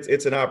mean,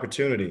 it's an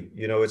opportunity.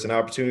 It's an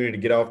opportunity to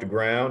get off the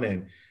ground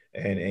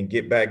and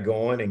get back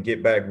going and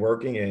get back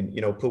working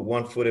and, put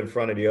one foot in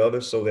front of the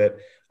other so that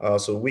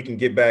so we can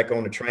get back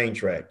on the train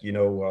track. I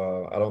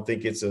don't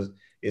think it's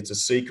a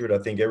secret. I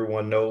think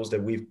everyone knows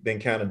that we've been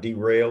kind of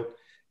derailed,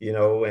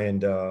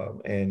 and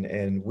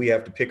we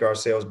have to pick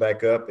ourselves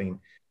back up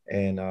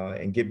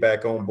and get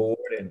back on board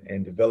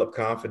and develop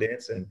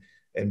confidence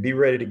and be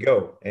ready to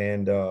go.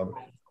 And,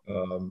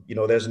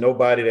 there's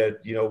nobody that,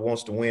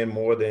 wants to win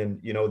more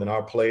than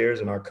our players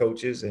and our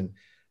coaches and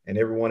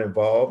everyone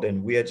involved.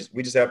 And we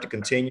just have to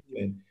continue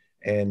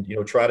and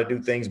try to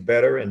do things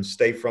better and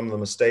stay from the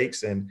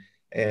mistakes and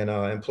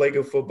play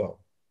good football.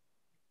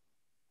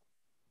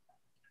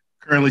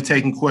 Currently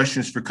taking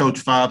questions for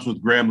Coach Fobbs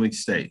with Grambling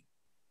State.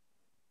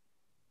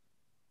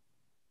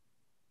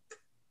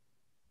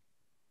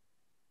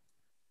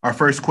 Our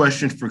first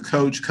question for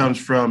Coach comes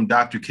from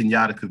Dr.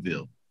 Kenyatta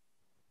Cavill.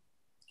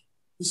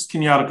 This is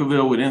Kenyatta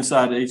Cavill with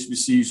Inside the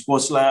HBCU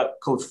Sports Lab.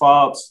 Coach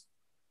Fobbs,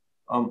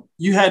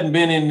 you hadn't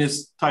been in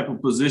this type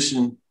of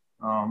position,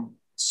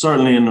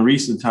 certainly in the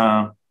recent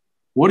time.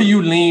 What do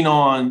you lean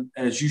on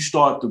as you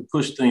start to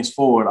push things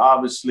forward?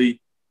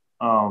 Obviously,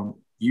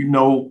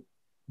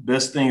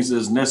 best things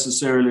is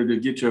necessarily to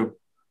get your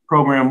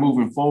program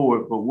moving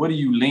forward, but what do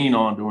you lean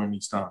on during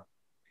these times?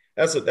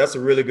 That's a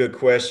really good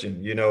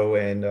question,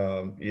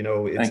 and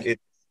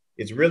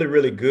it's really,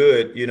 really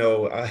good.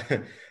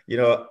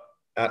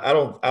 I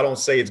don't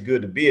say it's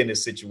good to be in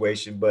this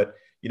situation, but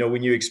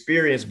when you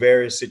experience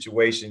various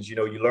situations,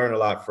 you learn a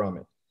lot from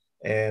it.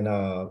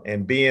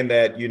 And being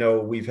that,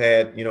 we've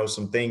had,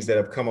 some things that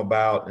have come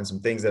about and some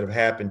things that have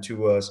happened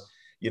to us,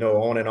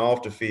 on and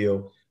off the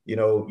field,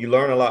 you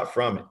learn a lot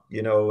from it,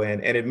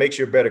 and it makes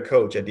you a better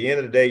coach. At the end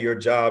of the day, your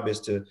job is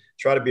to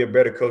try to be a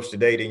better coach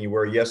today than you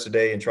were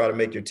yesterday and try to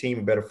make your team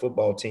a better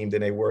football team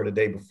than they were the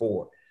day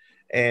before.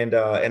 And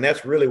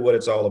that's really what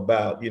it's all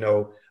about.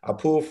 I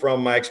pull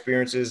from my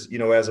experiences,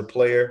 as a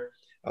player,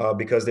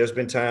 because there's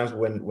been times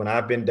when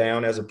I've been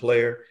down as a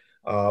player.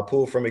 I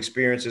pull from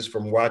experiences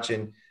from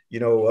watching,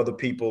 other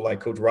people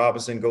like Coach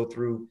Robinson go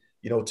through,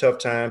 tough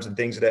times and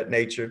things of that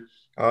nature.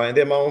 And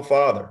then my own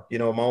father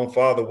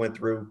went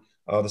through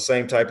the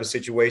same type of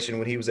situation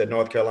when he was at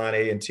North Carolina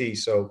A&T.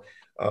 So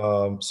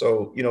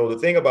the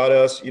thing about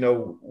us,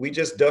 we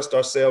just dust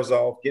ourselves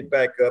off, get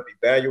back up,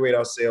 evaluate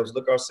ourselves,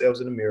 look ourselves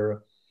in the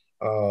mirror,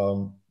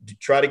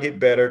 try to get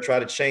better, try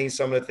to change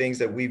some of the things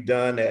that we've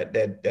done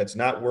that's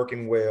not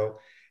working well,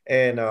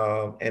 and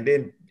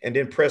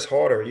then press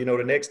harder,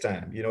 the next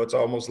time. It's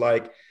almost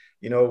like,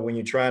 when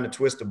you're trying to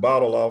twist a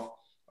bottle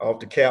off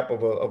the cap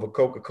of a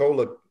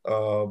Coca-Cola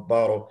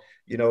bottle,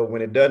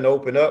 when it doesn't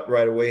open up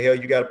right away,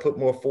 you got to put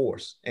more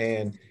force.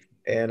 And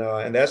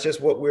that's just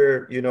what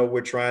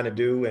we're trying to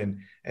do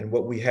and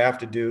what we have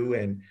to do.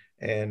 And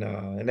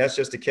that's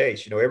just the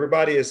case.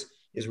 Everybody is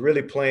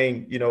really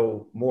playing,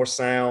 more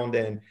sound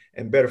and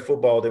better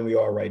football than we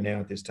are right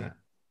now at this time.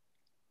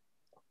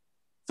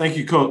 Thank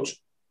you, Coach.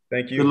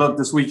 Thank you. Good luck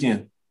this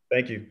weekend.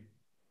 Thank you.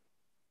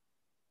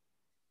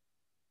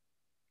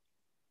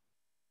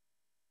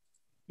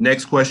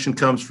 Next question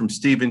comes from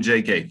Stephen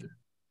J. Gaither.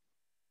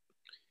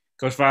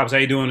 Coach Fobbs, how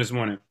you doing this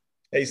morning?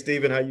 Hey,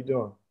 Stephen, how you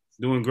doing?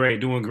 Doing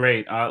great.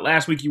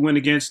 Last week you went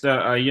against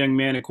a young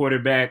man at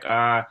quarterback,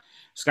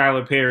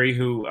 Skylar Perry,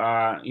 who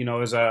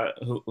is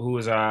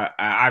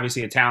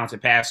obviously a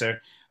talented passer.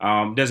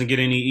 Doesn't get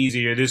any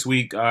easier this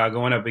week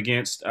going up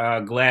against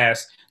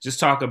Glass.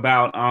 Just talk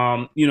about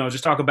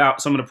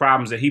some of the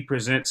problems that he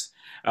presents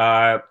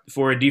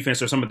for a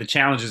defense, or some of the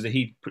challenges that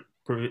he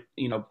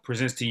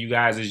presents to you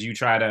guys as you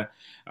try to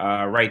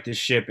right this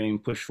ship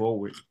and push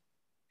forward.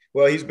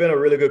 Well, he's been a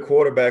really good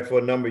quarterback for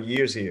a number of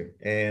years here,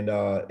 and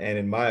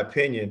in my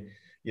opinion,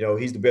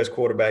 he's the best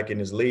quarterback in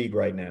this league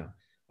right now.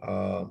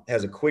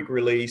 Has a quick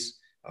release.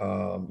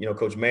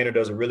 Coach Maynor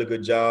does a really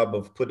good job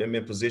of putting him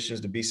in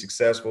positions to be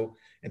successful.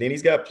 And then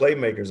he's got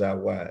playmakers out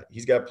wide.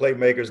 He's got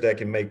playmakers that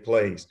can make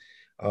plays.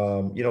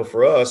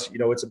 For us,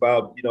 it's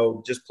about,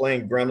 just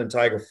playing ground and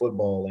tiger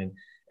football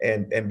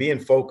and being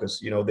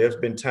focused. There's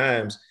been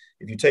times,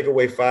 if you take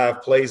away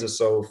 5 plays or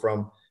so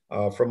from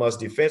us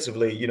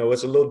defensively,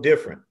 it's a little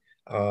different.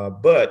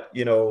 But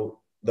the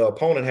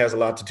opponent has a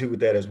lot to do with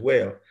that as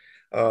well.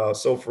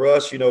 So for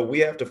us, we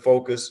have to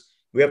focus.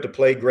 We have to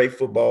play great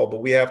football,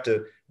 but we have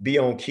to be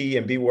on key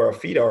and be where our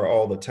feet are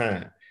all the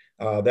time.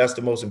 That's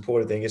the most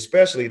important thing,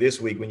 especially this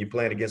week when you're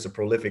playing against a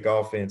prolific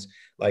offense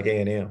like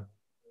A&M.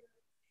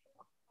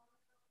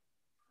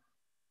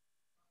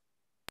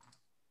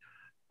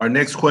 Our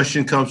next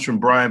question comes from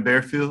Brian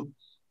Bearfield.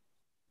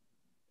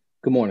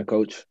 Good morning,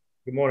 Coach.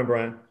 Good morning,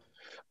 Brian.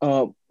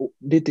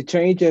 Did the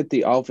change at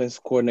the offense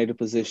coordinator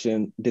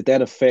position, did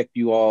that affect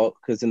you all?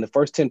 Because in the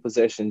first 10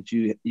 possessions,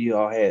 you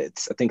all had,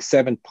 I think,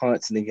 7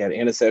 punts, and then you had an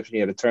interception,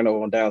 you had a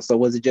turnover on down. So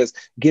was it just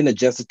getting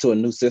adjusted to a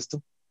new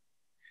system?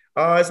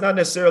 It's not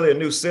necessarily a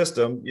new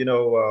system,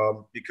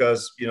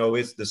 because,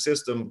 it's the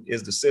system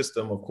is the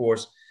system, of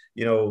course.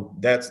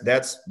 That's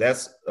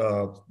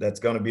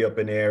going to be up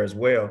in the air as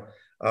well.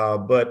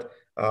 But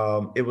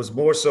it was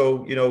more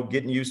so,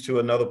 getting used to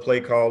another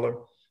play caller.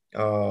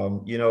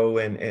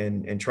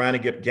 And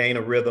trying to gain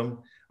a rhythm,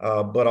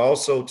 but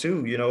also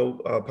too,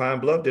 Pine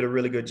Bluff did a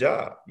really good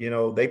job.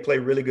 They play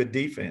really good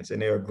defense and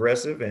they're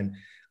aggressive, and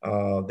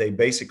they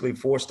basically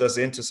forced us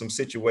into some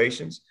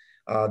situations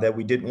that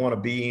we didn't want to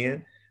be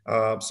in.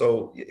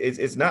 So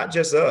it's not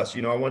just us.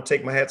 I want to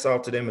take my hats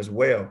off to them as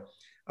well.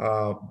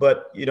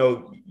 But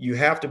you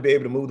have to be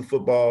able to move the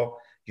football.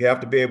 You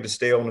have to be able to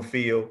stay on the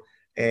field.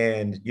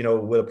 And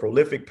with a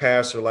prolific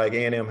passer like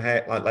A&M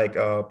like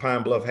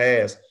Pine Bluff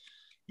has,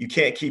 you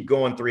can't keep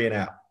going 3 and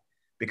out,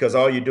 because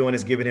all you're doing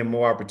is giving him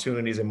more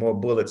opportunities and more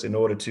bullets in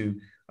order to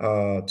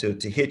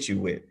hit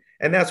you with.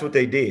 And that's what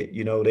they did.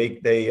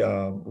 They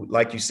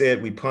like you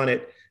said, we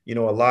punted, a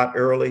lot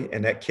early,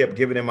 and that kept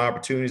giving them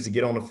opportunities to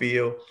get on the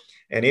field.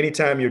 And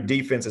anytime your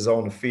defense is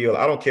on the field,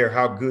 I don't care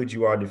how good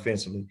you are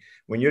defensively,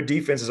 when your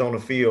defense is on the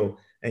field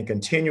and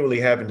continually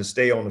having to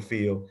stay on the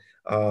field,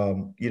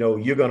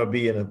 you're going to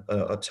be in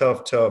a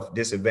tough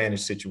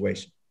disadvantaged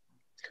situation.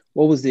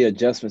 What was the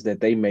adjustments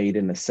that they made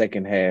in the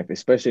second half,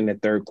 especially in the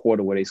third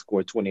quarter where they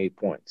scored 28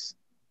 points?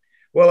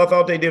 Well, I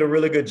thought they did a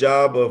really good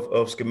job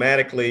of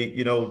schematically,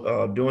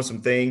 doing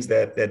some things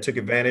that took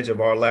advantage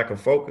of our lack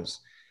of focus.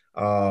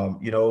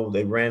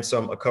 They ran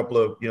a couple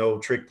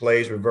of, trick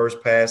plays, reverse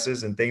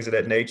passes and things of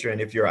that nature.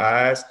 And if your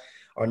eyes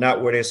are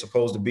not where they're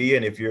supposed to be,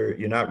 and if you're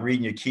not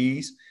reading your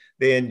keys,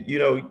 then,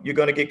 you're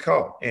going to get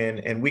caught.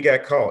 And we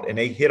got caught, and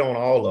they hit on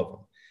all of them.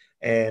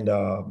 And,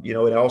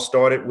 it all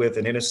started with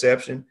an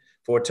interception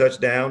for a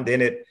touchdown.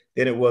 Then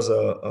it was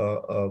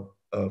a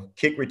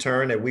kick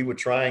return that we were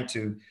trying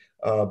to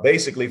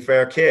basically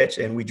fair catch,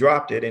 and we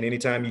dropped it. And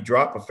anytime you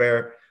drop a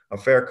fair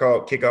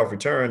call kickoff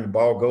return, the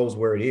ball goes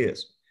where it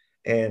is.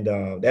 And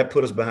that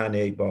put us behind the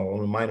 8 ball on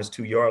the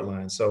 -2 yard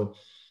line. So,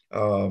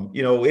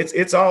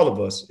 it's all of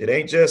us. It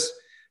ain't just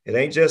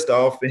the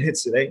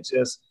offense. It ain't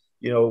just,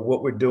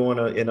 what we're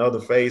doing in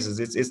other phases.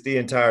 It's the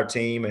entire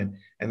team.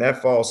 And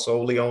that falls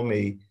solely on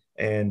me.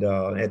 And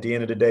at the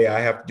end of the day,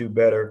 I have to do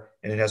better,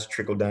 and it has to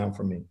trickle down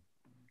from me.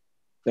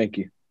 Thank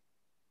you.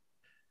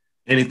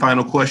 Any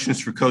final questions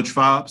for Coach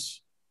Fobbs?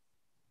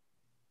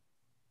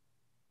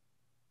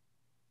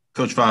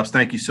 Coach Fobbs,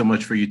 thank you so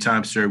much for your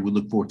time, sir. We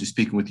look forward to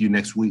speaking with you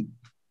next week.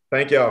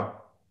 Thank y'all.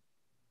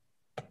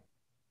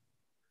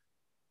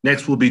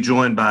 Next, we'll be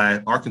joined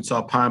by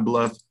Arkansas Pine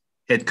Bluff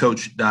head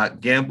coach Doc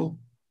Gamble.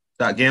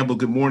 Doc Gamble,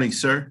 good morning,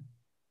 sir.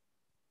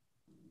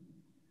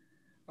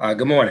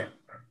 Good morning.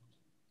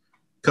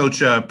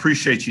 Coach,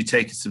 appreciate you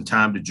taking some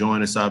time to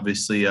join us,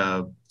 obviously,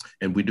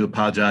 and we do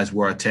apologize.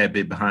 We're a tad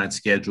bit behind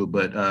schedule.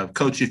 But,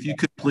 Coach, if you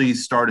could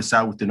please start us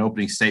out with an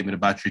opening statement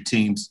about your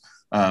team's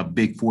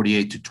big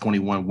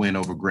 48-21 win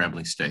over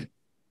Grambling State.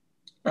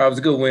 It was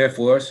a good win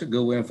for us, a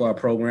good win for our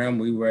program.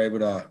 We were able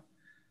to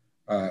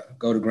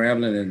go to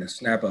Grambling and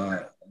snap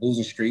a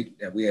losing streak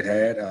that we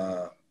had.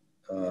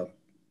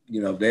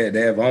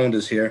 They have owned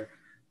us here,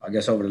 I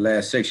guess, over the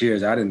last 6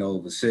 years. I didn't know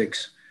it was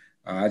 6.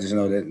 I just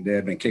know that they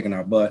have been kicking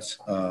our butts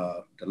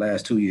the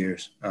last 2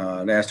 years,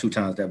 last 2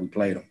 times that we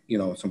played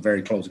them, some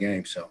very close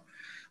games. So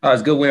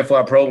it's a good win for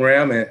our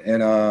program,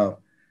 and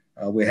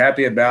we're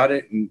happy about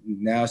it. And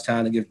now it's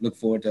time to look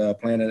forward to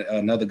playing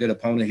another good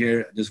opponent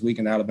here this week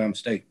in Alabama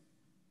State.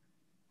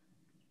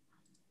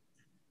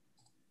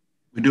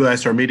 We do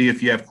ask our media,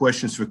 if you have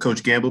questions for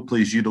Coach Gamble,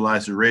 please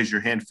utilize the raise your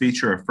hand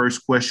feature. Our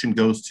first question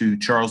goes to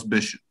Charles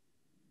Bishop.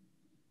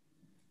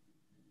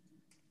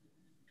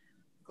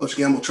 Coach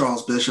Gamble,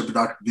 Charles Bishop,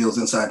 Dr. Beals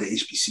inside the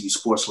HBCU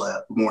Sports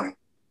Lab. Good morning.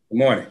 Good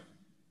morning.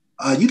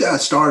 You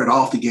guys started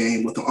off the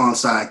game with an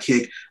onside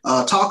kick.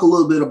 Talk a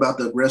little bit about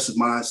the aggressive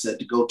mindset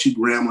to go to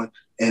Grambling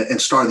and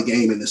start the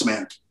game in this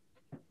manner.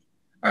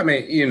 I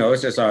mean,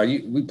 it's just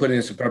we put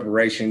in some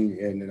preparation,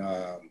 and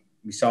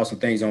we saw some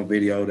things on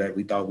video that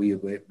we thought we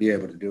would be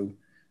able to do.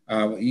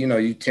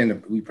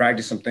 We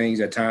practice some things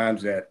at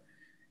times that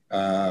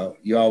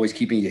you always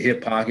keep in your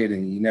hip pocket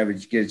and you never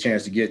get a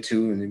chance to get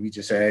to. And then we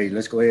just say, hey,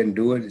 let's go ahead and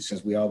do it.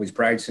 Since we always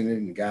practicing it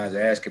and the guys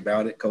ask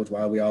about it, Coach,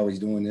 why are we always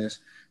doing this?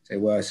 Say,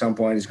 well, at some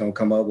point it's going to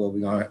come up where we're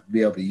going to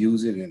be able to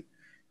use it. And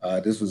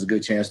this was a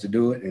good chance to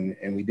do it.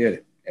 And we did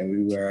it. And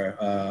we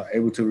were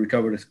able to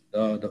recover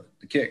the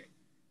kick.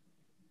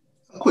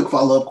 A quick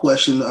follow-up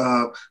question.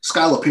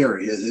 Skylar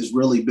Prairie has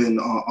really been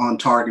on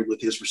target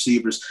with his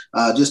receivers.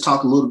 Just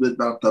talk a little bit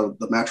about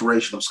the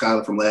maturation of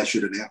Skylar from last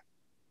year to now.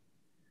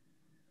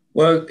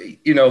 Well,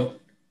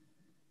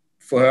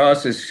 for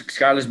us,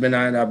 Skylar's been,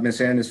 I've been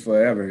saying this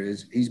forever,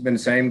 he's been the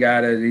same guy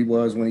that he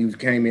was when he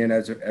came in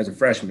as a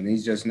freshman.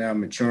 He's just now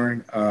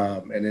maturing,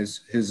 and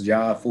it's his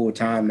job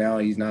full-time now.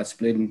 He's not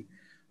splitting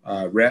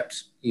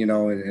reps, and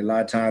a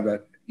lot of times,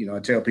 I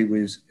tell people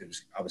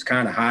I was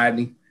kind of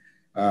hiding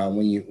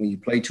when you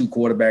play 2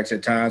 quarterbacks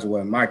at times.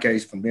 Well, in my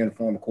case, from being a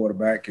former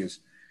quarterback, is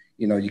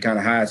you kind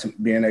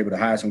of being able to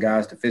hide some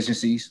guys'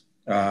 deficiencies,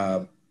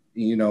 and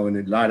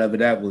a lot of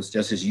that was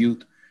just his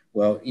youth.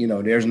 Well,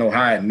 there's no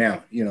hiding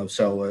now,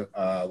 so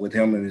with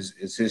him,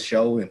 it's his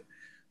show,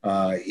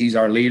 and he's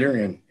our leader,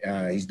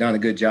 and he's done a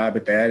good job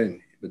at that. And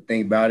the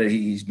thing about it,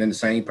 he's been the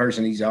same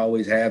person he's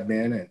always have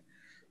been.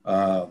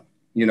 And,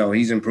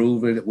 he's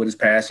improved with his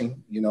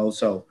passing,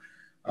 so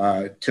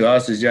to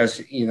us, it's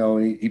just,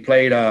 he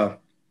played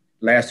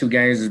last 2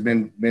 games has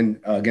been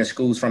against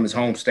schools from his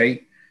home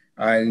state.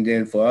 And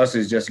then for us,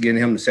 it's just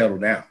getting him to settle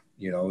down,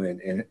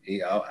 and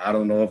I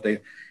don't know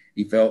if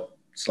he felt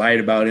slight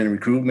about in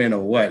recruitment or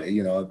what,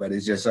 but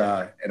it's just,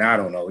 and I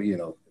don't know,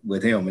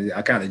 with him,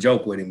 I kind of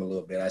joke with him a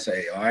little bit. I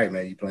say, all right,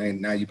 man,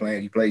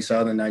 you play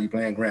Southern, now you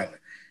playing Grambling.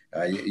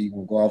 You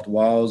gonna go off the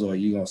walls or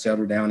you gonna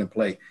settle down and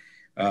play?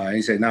 And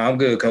he said, no, I'm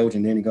good, coach.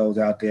 And then he goes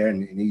out there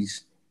and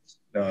he's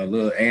a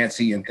little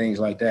antsy and things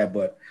like that.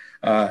 But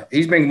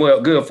he's been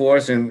good for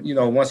us. And,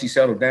 once he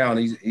settled down,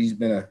 he's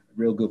been a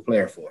real good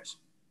player for us.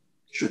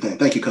 Sure thing.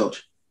 Thank you,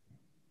 Coach.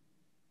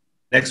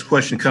 Next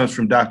question comes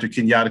from Dr.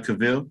 Kenyatta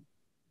Cavill.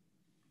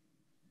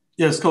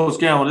 Yes, Coach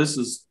Gamble, this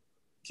is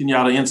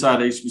Kenyatta inside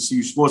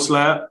HBCU Sports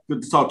Lab.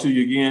 Good to talk to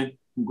you again.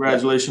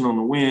 Congratulations on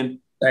the win.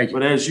 Thank you.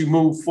 But as you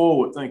move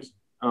forward, thank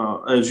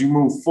you. As you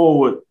move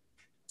forward,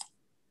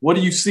 what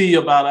do you see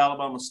about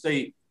Alabama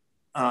State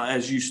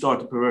as you start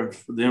to prepare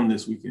for them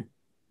this weekend?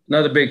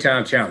 Another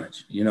big-time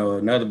challenge.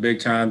 Another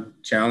big-time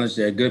challenge.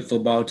 They're a good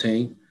football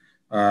team.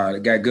 They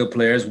got good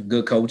players,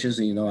 good coaches.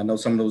 I know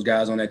some of those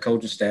guys on that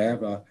coaching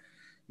staff.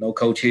 Know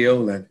Coach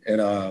Hill, and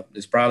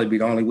it's probably be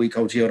the only week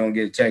Coach Hill don't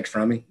get a text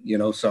from me.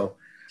 So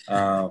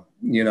and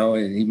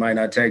he might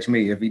not text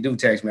me. If he do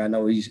text me, I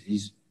know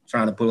he's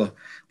trying to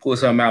pull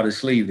something out of his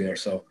sleeve there.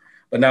 So,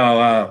 but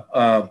no,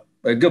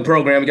 a good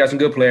program. We got some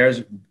good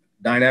players.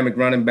 Dynamic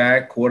running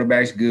back,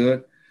 quarterback's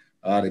good.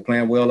 They're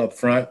playing well up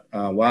front.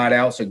 Wide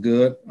outs are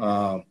good.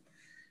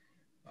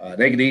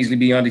 They could easily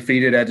be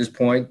undefeated at this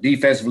point.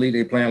 Defensively,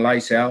 they're playing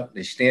lights out.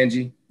 They're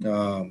stingy.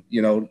 Outstanding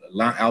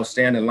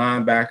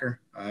linebacker.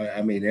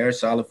 They're a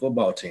solid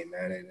football team,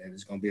 man, and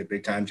it's going to be a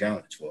big-time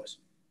challenge for us.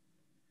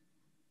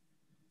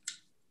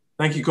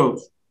 Thank you, Coach.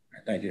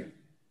 Thank you.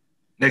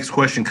 Next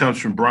question comes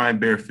from Brian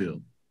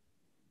Bearfield.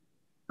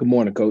 Good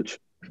morning, Coach.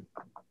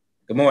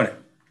 Good morning.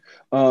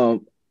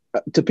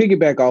 To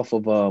piggyback off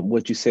of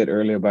what you said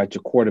earlier about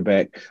your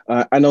quarterback,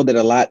 I know that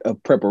a lot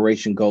of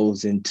preparation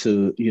goes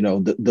into,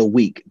 the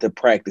week, the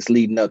practice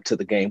leading up to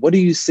the game. What do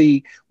you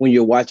see when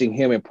you're watching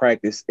him in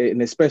practice,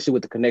 and especially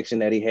with the connection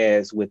that he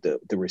has with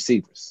the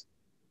receivers?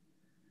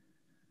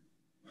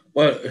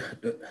 Well,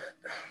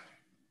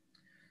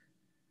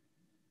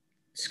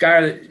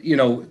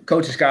 Skyler,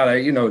 Coach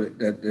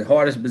Skyler, the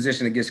hardest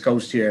position that gets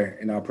coached here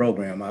in our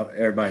program,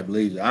 everybody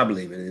believes, I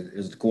believe it,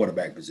 is the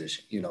quarterback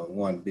position.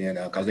 One being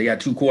because they got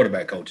two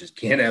quarterback coaches,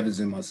 Ken Evans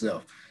and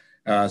myself.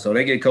 So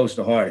they get coached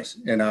the hardest.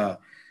 And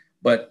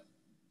but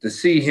to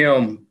see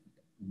him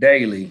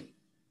daily,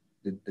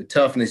 the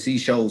toughness he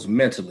shows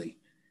mentally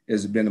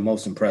has been the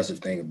most impressive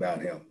thing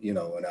about him,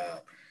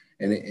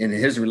 and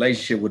his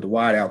relationship with the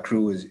wideout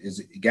crew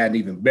is gotten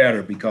even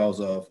better because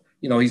of,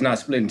 he's not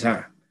splitting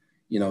time.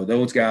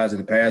 Those guys in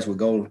the past would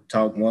go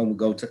talk.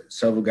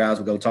 Several guys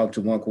would go talk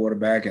to one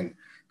quarterback, and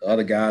the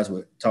other guys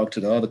would talk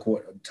to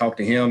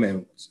him,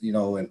 and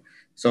and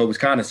so it was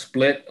kind of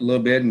split a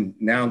little bit. And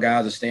now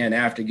guys are staying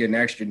after, getting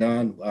extra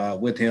done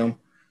with him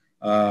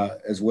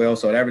as well.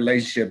 So that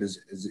relationship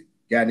is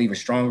gotten even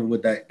stronger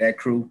with that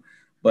crew.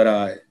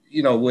 But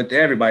with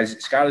everybody,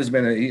 Skyler's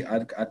been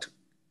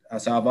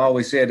I've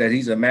always said that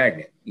he's a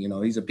magnet.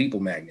 He's a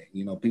people magnet.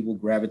 People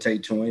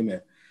gravitate to him,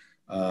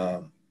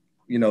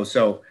 and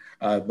so.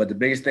 But the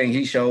biggest thing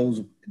he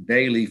shows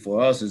daily for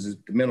us is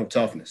the mental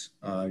toughness.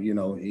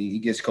 He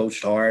gets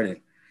coached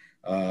hard,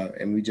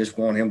 and we just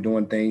want him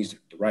doing things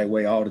the right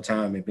way all the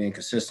time and being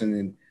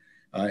consistent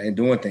and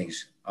doing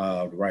things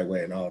the right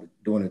way and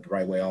doing it the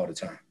right way all the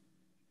time.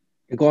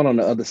 And going on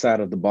the other side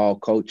of the ball,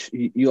 Coach,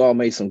 you all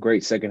made some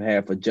great second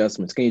half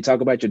adjustments. Can you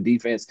talk about your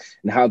defense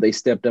and how they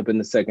stepped up in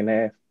the second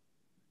half?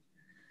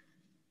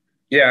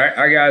 Yeah,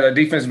 our guys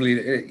defensively,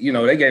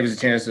 they gave us a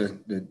chance to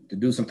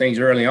do some things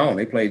early on.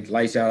 They played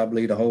lights out, I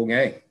believe, the whole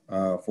game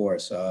for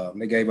us.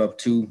 They gave up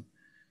two,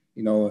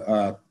 in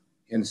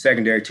the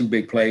secondary, two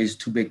big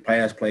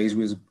pass plays.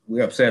 We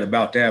were upset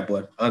about that,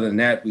 but other than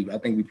that, I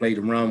think we played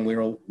the run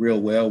real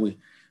well. We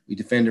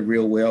defended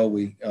real well.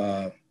 They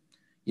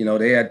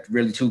had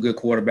really two good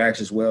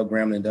quarterbacks as well,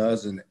 Grambling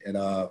does, and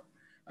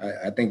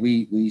I think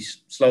we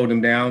slowed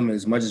them down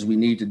as much as we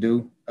need to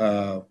do.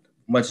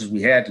 Much as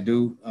we had to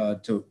do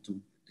to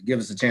give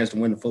us a chance to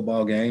win the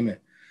football game.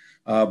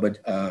 But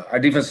our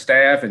defensive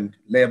staff, and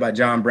led by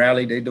John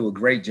Bradley, they do a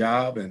great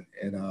job. And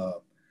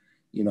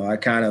I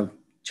kind of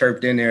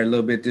chirped in there a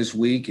little bit this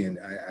week, and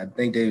I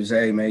think they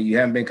say, hey, man, you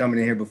haven't been coming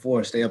in here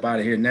before. Stay up out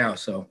of here now.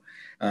 So,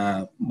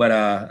 but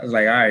I was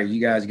like, all right, you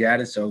guys got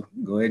it. So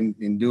go ahead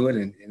and do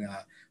it.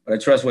 But I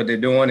trust what they're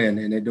doing,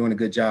 and they're doing a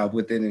good job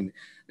with it. And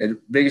the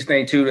biggest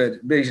thing too,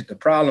 the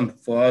problem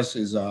for us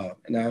is, and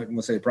I'm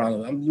gonna say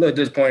problem. I'm a little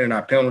disappointed in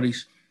our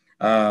penalties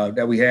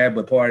that we had,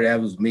 but part of that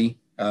was me.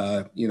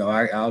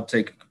 I'll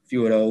take a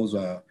few of those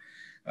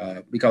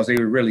because they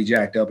were really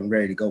jacked up and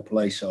ready to go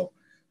play. So,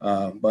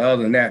 but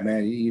other than that,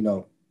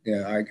 man,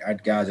 our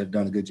guys have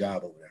done a good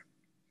job over there.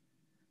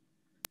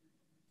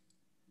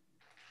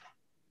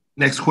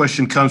 Next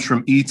question comes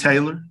from E.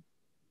 Taylor.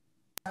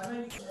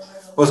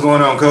 What's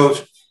going on,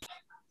 Coach?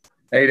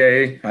 Hey,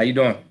 Dave. How you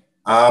doing?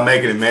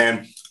 Making it,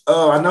 man.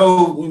 I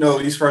know,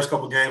 these first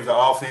couple of games, the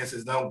offense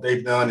is done what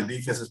they've done. The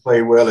defense has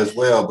played well as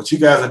well. But you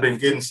guys have been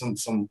getting some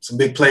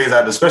big plays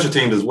out of the special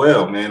teams as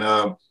well, man.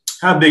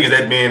 How big has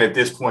that been at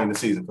this point in the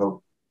season,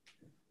 Coach?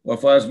 Well,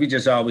 for us, we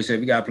just always say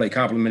we got to play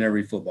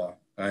complementary football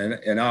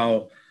and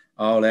all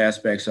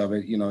aspects of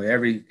it.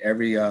 Every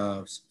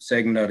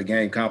segment of the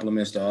game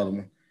complements the other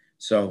one.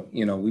 So,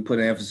 we put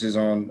an emphasis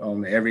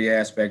on every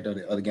aspect of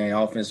the game,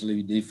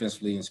 offensively,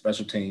 defensively, and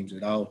special teams.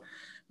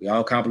 We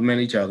all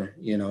complement each other,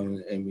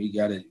 and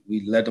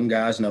we let them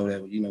guys know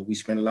that, we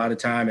spend a lot of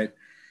time at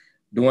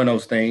doing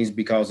those things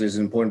because it's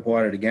an important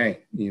part of the game,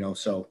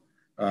 so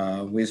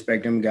we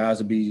expect them guys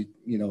to be,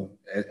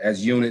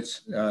 as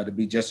units, to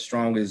be just as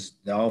strong as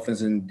the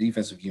offensive and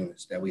defensive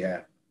units that we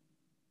have.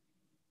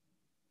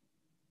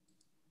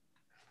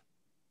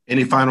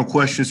 Any final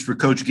questions for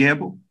Coach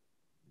Gamble?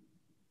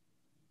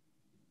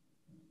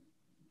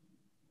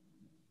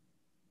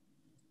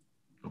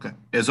 Okay.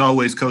 As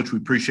always, Coach, we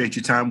appreciate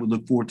your time. We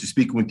look forward to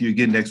speaking with you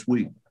again next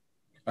week.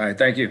 All right.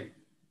 Thank you.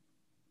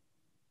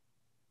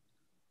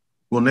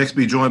 We'll next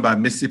be joined by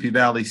Mississippi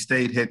Valley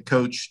State head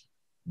coach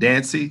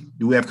Dancy.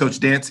 Do we have Coach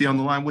Dancy on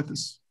the line with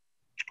us?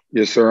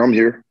 Yes, sir. I'm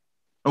here.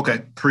 Okay.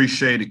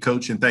 Appreciate it,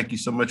 Coach, and thank you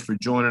so much for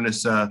joining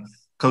us.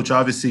 Coach,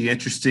 obviously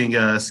interesting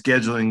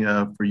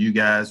scheduling for you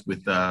guys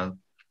with a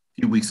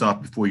few weeks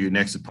off before your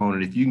next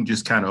opponent. If you can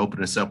just kind of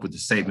open us up with a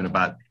statement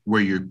about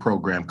where your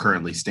program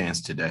currently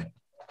stands today.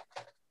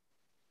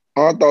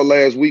 I thought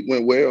last week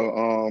went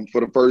well. For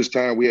the first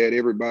time, we had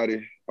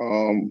everybody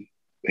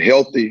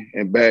healthy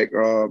and back,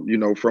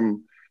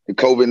 from the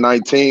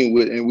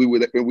COVID-19, and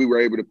we were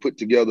able to put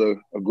together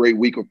a great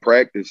week of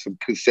practice, some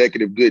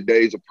consecutive good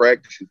days of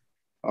practice.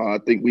 I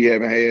think we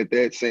haven't had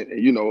that since,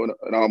 in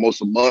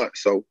almost a month.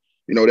 So,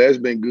 that's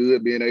been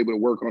good, being able to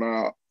work on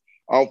our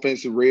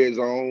offensive red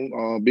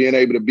zone, being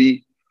able to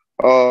be,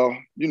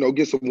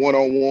 get some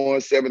one-on-one,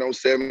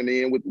 7-on-7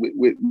 in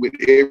with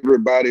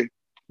everybody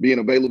being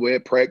available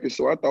at practice.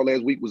 So I thought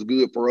last week was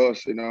good for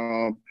us,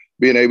 and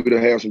being able to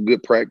have some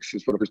good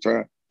practices for the first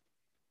time.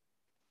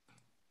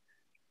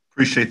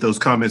 Appreciate those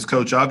comments,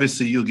 Coach.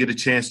 Obviously, you'll get a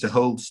chance to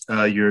host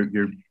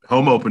your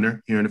home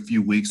opener here in a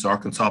few weeks.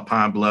 Arkansas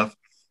Pine Bluff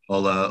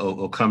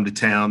will come to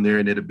town there,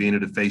 and it'll be in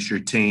to face your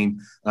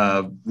team.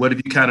 What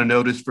have you kind of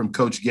noticed from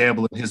Coach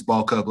Gamble and his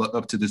ball club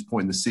up to this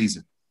point in the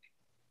season?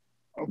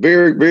 A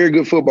very, very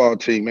good football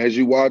team. As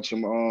you watch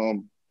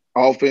them,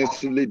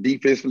 offensively,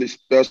 defensively,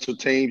 special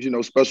teams.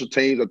 Special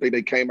teams, I think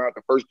they came out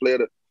the first play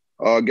of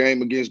the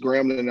game against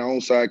Grambling and the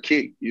onside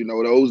kick.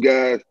 Those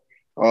guys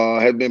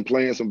have been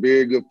playing some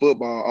very good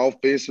football.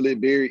 Offensively,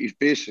 very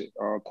efficient.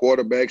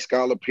 Quarterback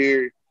Skylar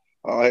Perry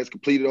has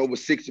completed over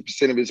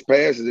 60% of his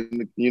passes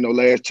in the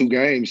last two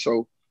games.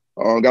 So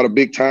got a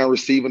big time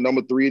receiver,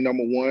 number 3,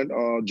 number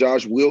 1,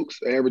 Josh Wilkes,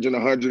 averaging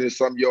 100 and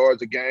some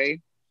yards a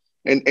game.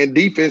 And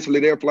defensively,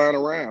 they're flying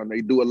around.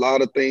 They do a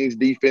lot of things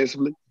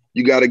defensively.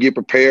 You got to get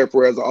prepared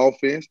for as an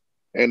offense.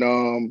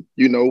 And,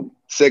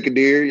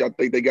 secondary, I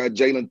think they got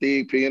Jalen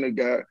Thigpen,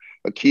 got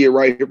a kid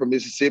right here from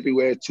Mississippi who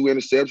has 2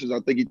 interceptions.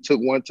 I think he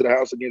took one to the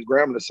house against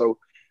Grambling. So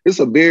it's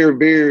a very,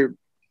 very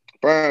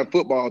fine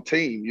football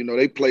team.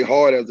 They play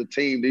hard as a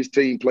team. This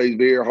team plays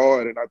very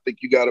hard, and I think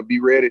you got to be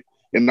ready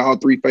in all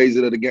 3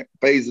 phases of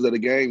the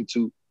game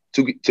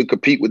to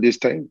compete with this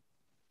team.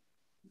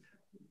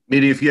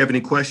 Media, if you have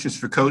any questions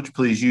for Coach,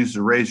 please use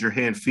the raise your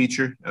hand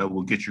feature.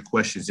 We'll get your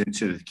questions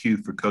into the queue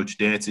for Coach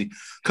Dancy.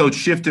 Coach,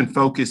 shifting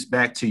focus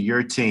back to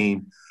your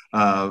team.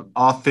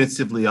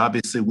 Offensively,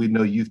 obviously, we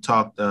know you've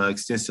talked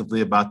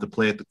extensively about the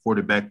play at the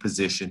quarterback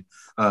position.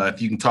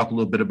 If you can talk a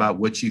little bit about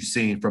what you've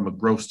seen from a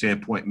growth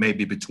standpoint,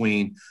 maybe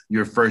between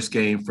your first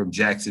game from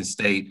Jackson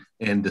State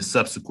and the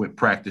subsequent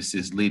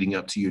practices leading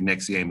up to your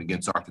next game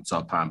against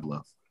Arkansas Pine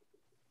Bluff.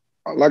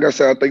 Like I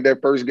said, I think that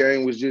first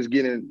game was just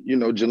getting,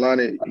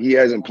 Jelani, he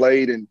hasn't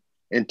played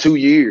in 2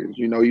 years.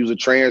 He was a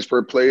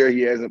transfer player.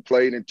 He hasn't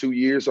played in 2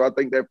 years. So I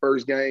think that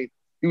first game,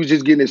 he was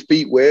just getting his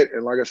feet wet.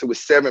 And like I said, with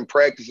 7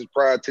 practices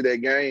prior to that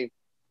game,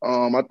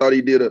 I thought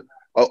he did a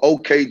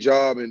okay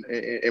job in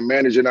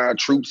managing our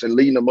troops and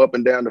leading them up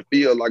and down the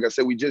field. Like I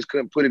said, we just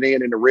couldn't put it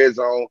in the red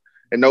zone.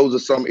 And those are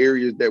some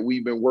areas that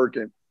we've been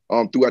working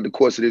throughout the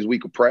course of this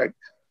week of practice.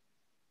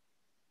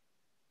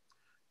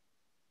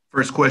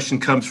 First question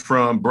comes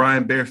from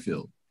Brian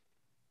Bearfield.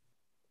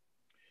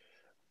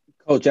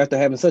 Coach, after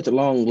having such a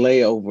long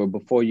layover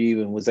before you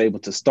even was able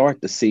to start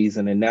the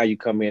season, and now you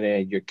come in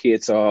and your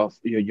kids off,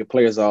 your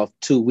players off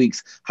 2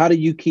 weeks, how do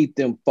you keep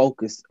them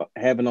focused,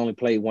 having only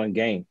played 1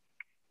 game?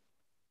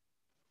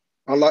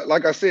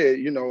 Like I said,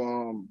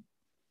 and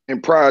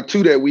prior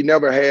to that, we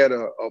never had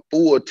a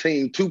full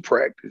team to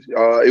practice.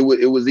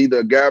 It was either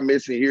a guy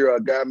missing here or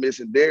a guy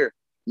missing there.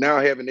 Now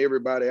having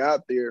everybody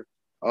out there,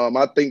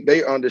 I think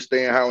they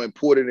understand how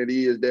important it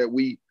is that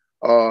we,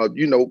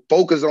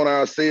 focus on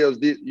ourselves,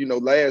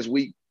 last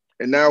week.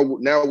 And now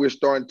we're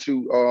starting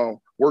to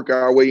work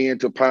our way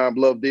into Pine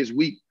Bluff this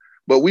week.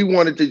 But we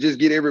wanted to just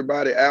get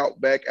everybody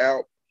back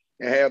out,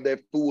 and have that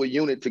full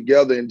unit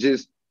together and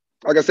just,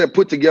 like I said,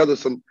 put together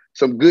some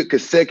good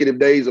consecutive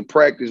days of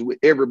practice with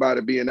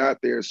everybody being out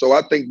there. So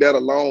I think that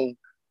alone,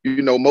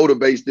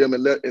 motivates them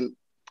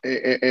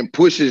and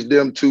pushes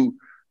them to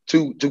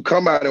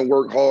come out and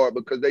work hard,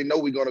 because they know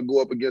we're going to go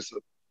up against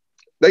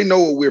they know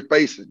what we're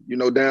facing,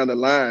 down the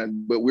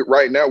line. But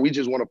right now, we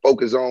just want to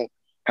focus on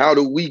how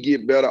do we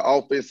get better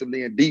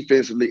offensively and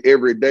defensively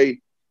every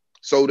day,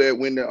 so that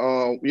when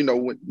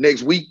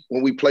next week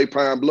when we play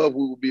Pine Bluff,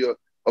 we will be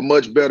a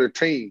much better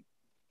team.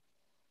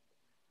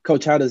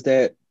 Coach,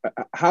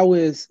 how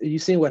is you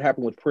seen what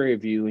happened with Prairie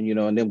View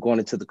and them going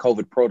into the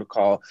COVID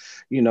protocol,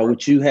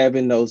 with you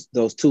having those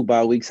 2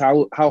 bye weeks,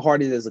 how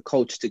hard is it as a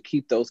coach to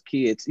keep those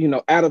kids,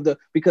 out of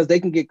because they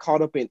can get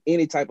caught up in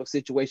any type of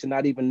situation,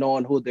 not even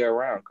knowing who they're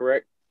around,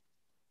 correct?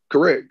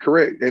 Correct.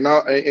 And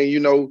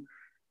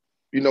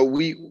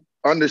we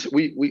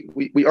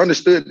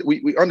understood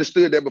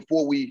that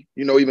before we,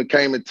 even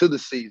came into the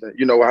season,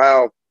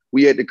 how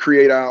we had to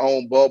create our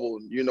own bubble,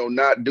 you know,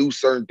 not do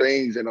certain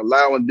things and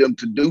allowing them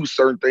to do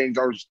certain things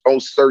on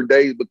certain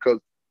days because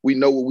we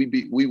know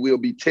we will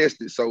be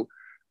tested. So,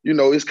 you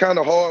know, it's kind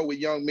of hard with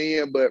young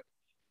men, but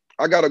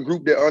I got a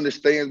group that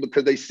understands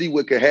because they see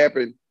what could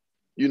happen,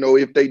 you know,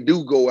 if they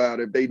do go out,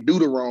 if they do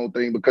the wrong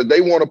thing, because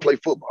they want to play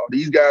football.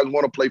 These guys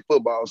want to play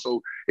football.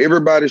 So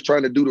everybody's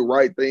trying to do the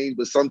right thing,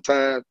 but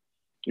sometimes,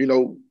 you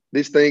know,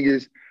 this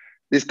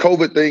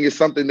COVID thing is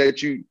something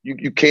that you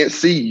can't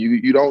see.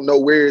 You don't know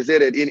where it's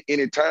at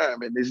any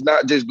time. And it's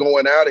not just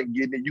going out and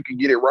getting it. You can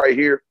get it right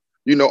here,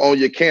 you know, on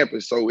your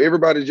campus. So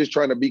everybody's just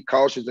trying to be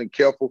cautious and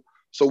careful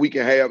so we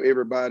can have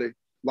everybody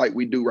like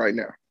we do right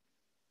now.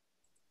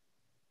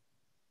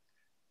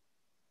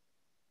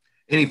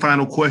 Any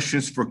final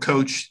questions for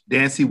Coach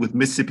Dancy with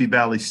Mississippi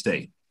Valley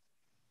State?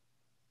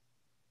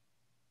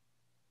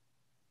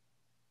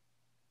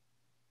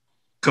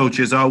 Coach,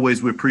 as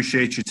always, we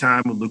appreciate your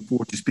time. We look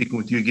forward to speaking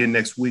with you again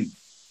next week.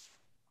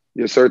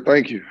 Yes, sir.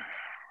 Thank you.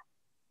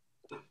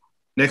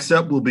 Next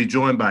up, we'll be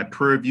joined by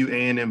Prairie View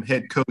A&M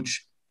head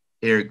coach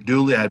Eric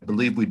Dooley. I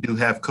believe we do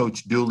have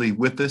Coach Dooley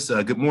with us.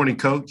 Good morning,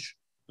 Coach.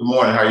 Good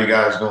morning. How are you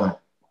guys doing?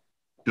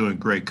 Doing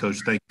great, Coach.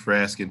 Thank you for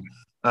asking.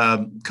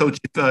 Coach,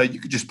 if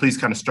you could just please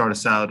kind of start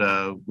us out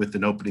with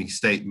an opening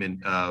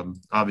statement.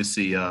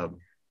 Obviously,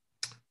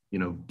 you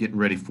know, getting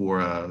ready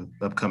for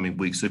upcoming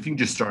week. So if you can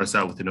just start us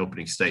out with an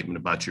opening statement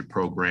about your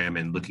program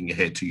and looking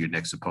ahead to your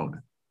next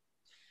opponent.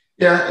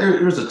 Yeah,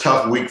 it was a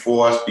tough week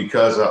for us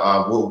because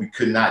of what we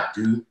could not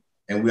do.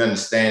 And we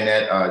understand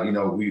that, you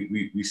know,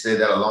 we said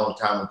that a long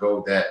time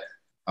ago that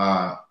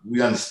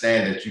we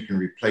understand that you can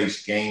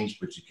replace games,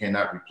 but you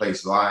cannot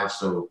replace lives.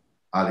 So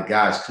the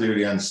guys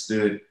clearly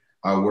understood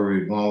where we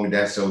were going with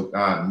that. So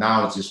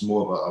now it's just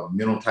more of a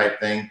mental type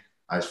thing.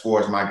 As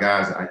far as my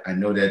guys, I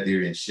know that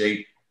they're in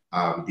shape.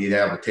 We did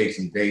have to take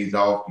some days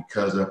off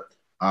because of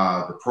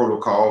the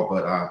protocol,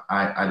 but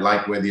I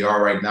like where they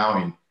are right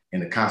now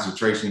and the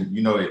concentration.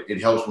 You know,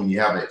 it helps when you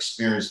have an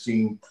experienced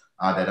team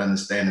that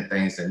understand the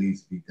things that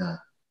needs to be done.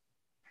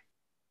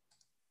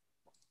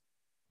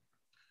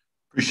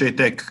 Appreciate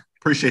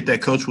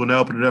that, Coach. We'll now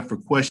open it up for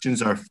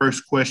questions. Our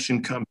first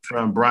question comes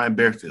from Brian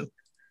Bearfield.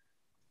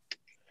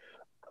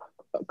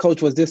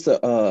 Coach, was this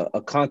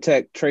a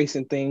contact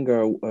tracing thing,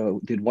 or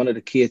did one of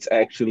the kids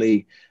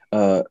actually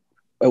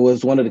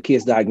was one of the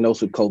kids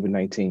diagnosed with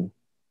COVID-19?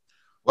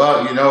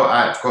 Well, you know,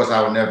 of course,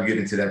 I would never get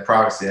into that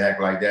Privacy Act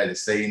like that to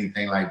say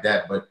anything like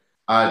that. But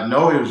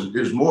no, it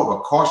was more of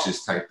a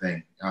cautious type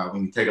thing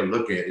when you take a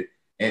look at it.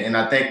 And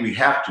I think we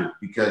have to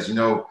because, you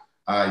know,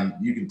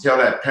 you can tell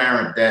that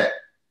parent that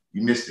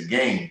you missed the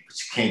game, but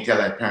you can't tell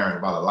that parent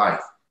about a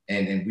life.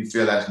 And we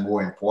feel that's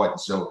more important.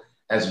 So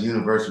as a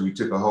university, we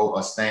took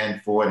a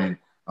stand for it. And,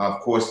 of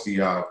course,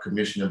 the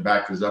commissioner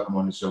backed us up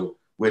on it. So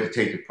we had to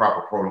take the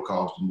proper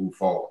protocols to move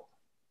forward.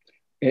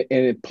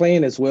 And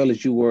playing as well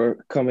as you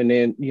were coming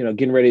in, you know,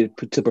 getting ready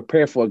to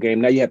prepare for a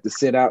game. Now you have to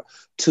sit out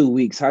 2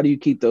 weeks. How do you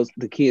keep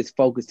the kids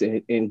focused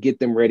and get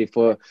them ready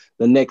for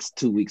the next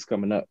 2 weeks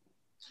coming up?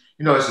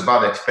 You know, it's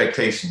about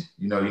expectation.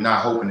 You know, you're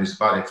not hoping, it's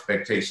about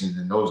expectations.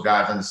 And those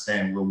guys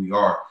understand where we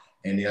are.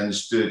 And they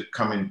understood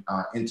coming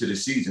into the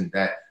season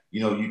that,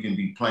 you know, you can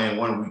be playing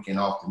 1 week and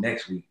off the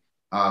next week.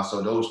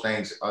 So those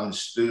things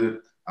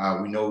understood.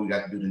 We know we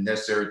got to do the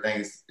necessary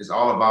things. It's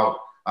all about,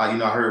 you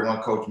know, I heard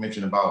one coach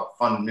mention about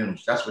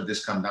fundamentals. That's what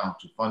this comes down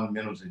to,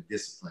 fundamentals and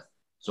discipline.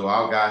 So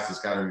our guys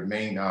just got to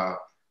remain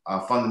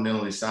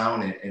fundamentally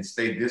sound and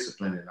stay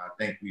disciplined. And I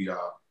think we, you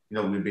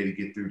know, we'll be able to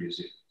get through this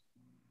year.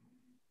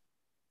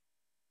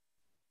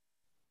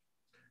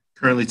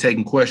 Currently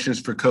taking questions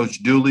for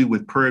Coach Dooley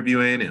with Prairie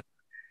View A&M.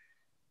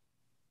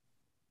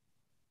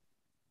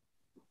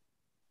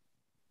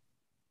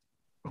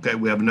 Okay,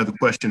 we have another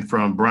question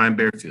from Brian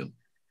Bearfield.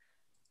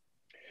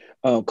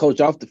 Coach,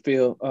 off the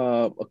field,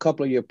 a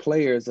couple of your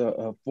players,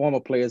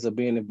 former players, are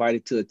being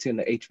invited to attend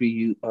the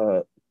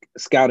HBCU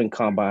scouting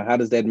combine. How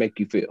does that make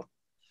you feel?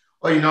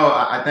 Well, you know,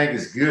 I think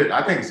it's good.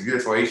 I think it's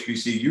good for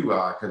HBCU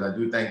because I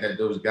do think that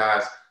those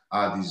guys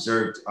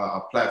deserved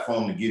a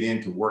platform to get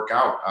in to work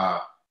out.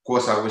 Of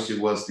course, I wish it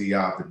was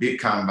the big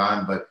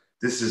combine, but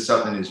this is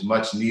something that's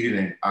much needed,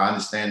 and I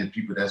understand the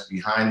people that's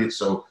behind it.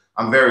 So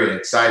I'm very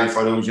excited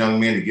for those young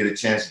men to get a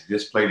chance to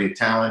display their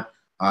talent,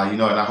 you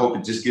know, and I hope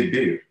it just get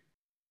bigger.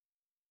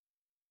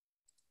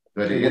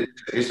 But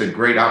it's a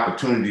great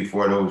opportunity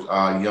for those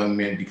young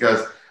men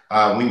because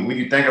when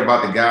you think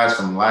about the guys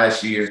from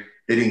last year,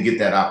 they didn't get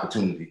that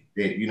opportunity.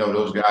 You know,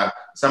 those guys,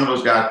 some of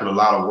those guys put a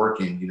lot of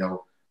work in, you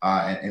know,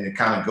 and it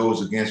kind of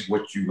goes against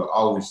what you were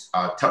always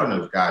telling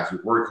those guys. You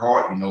work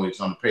hard, you know, it's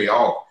going to pay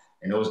off.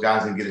 And those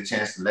guys didn't get a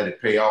chance to let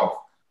it pay off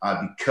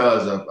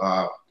because of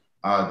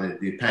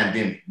the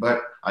pandemic.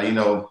 But, you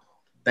know,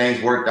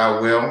 things worked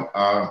out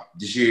well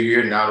this year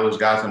here. Now those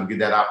guys are going to get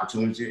that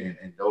opportunity,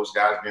 and those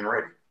guys been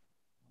ready.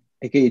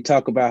 And can you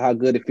talk about how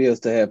good it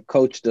feels to have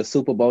coached the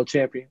Super Bowl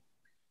champion?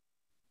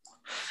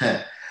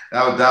 that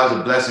was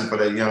a blessing for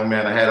that young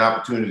man. I had an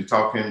opportunity to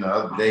talk to him the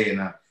other day,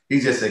 and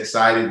he's just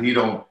excited. I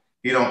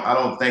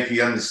don't think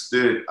he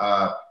understood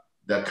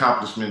the the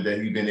accomplishment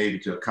that he's been able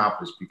to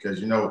accomplish,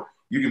 because, you know,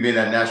 you can be in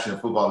that National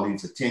Football League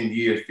for 10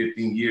 years,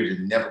 15 years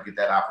and never get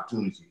that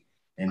opportunity.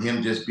 And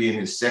him just being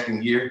his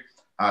second year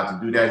to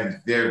do that, he's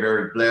very,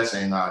 very blessed,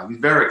 and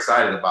he's very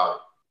excited about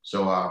it.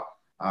 So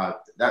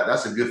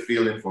that's a good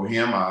feeling for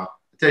him. I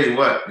tell you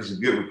what, it's a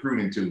good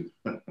recruiting tool.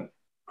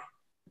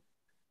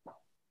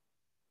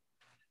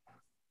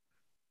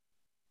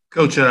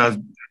 Coach,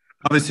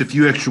 obviously a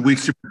few extra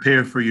weeks to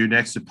prepare for your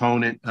next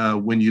opponent.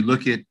 When you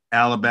look at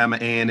Alabama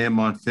A&M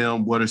on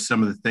film, what are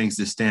some of the things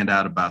that stand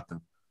out about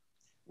them?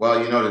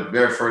 Well, you know, the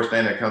very first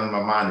thing that comes to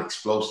my mind,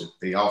 explosive.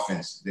 The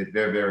offense, they're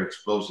very, very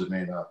explosive.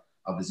 And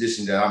a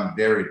position that I'm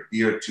very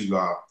dear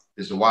to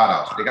is the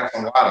wideouts. They got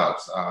some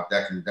wideouts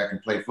that can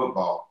play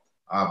football,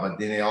 but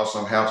then they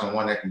also have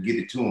someone that can get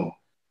it to them.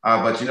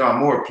 But, you know, I'm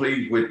more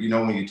pleased with, you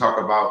know, when you talk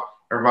about,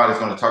 everybody's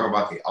going to talk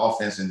about the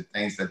offense and the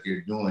things that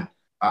they're doing.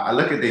 I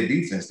look at their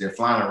defense. They're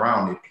flying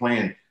around. They're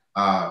playing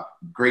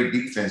great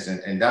defense,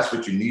 and that's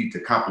what you need to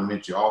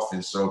complement your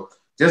offense. So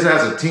just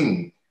as a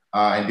team,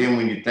 and then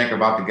when you think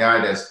about the guy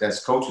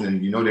that's coaching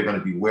them, you know they're going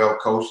to be well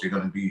coached. They're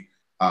going to be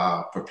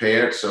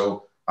prepared.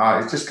 So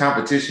it's just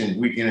competition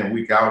week in and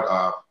week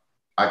out.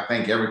 I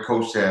think every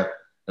coach have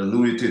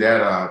alluded to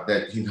that,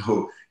 that, you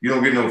know, you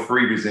don't get no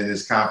freebies in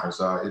this conference.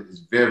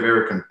 It's very,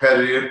 very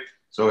competitive.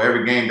 So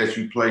every game that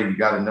you play, you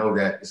got to know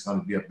that it's going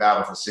to be a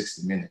battle for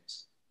 60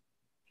 minutes.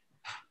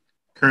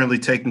 Currently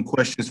taking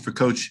questions for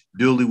Coach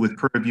Dooley with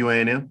Prairie View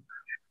A&M.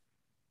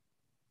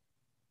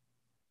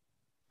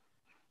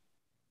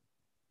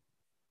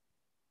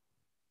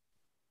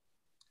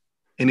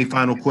 Any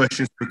final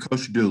questions for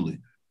Coach Dooley?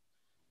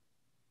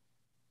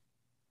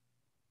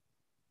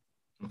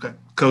 Okay.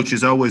 Coach,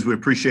 as always, we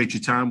appreciate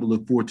your time. We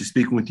look forward to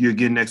speaking with you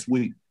again next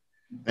week.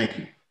 Thank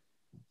you.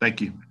 Thank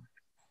you.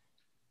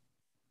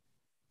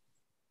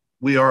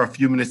 We are a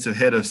few minutes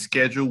ahead of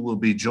schedule. We'll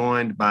be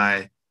joined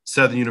by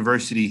Southern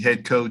University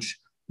head coach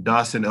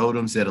Dawson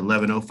Odums at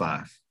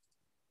 11:05.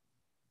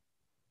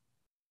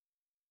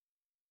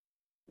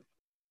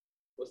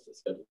 What's the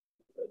schedule?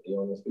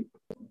 Deion this week?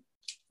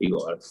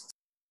 Eagle Eyes.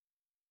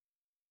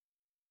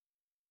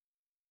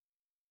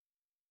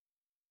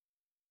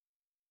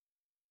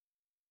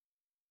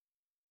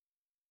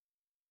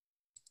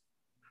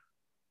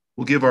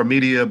 We'll give our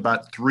media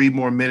about 3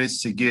 more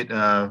minutes to get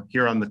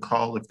here on the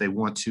call if they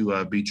want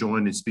to be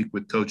joined and speak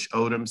with Coach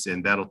Odums,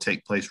 and that'll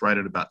take place right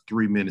at about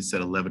 3 minutes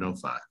at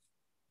 11:05.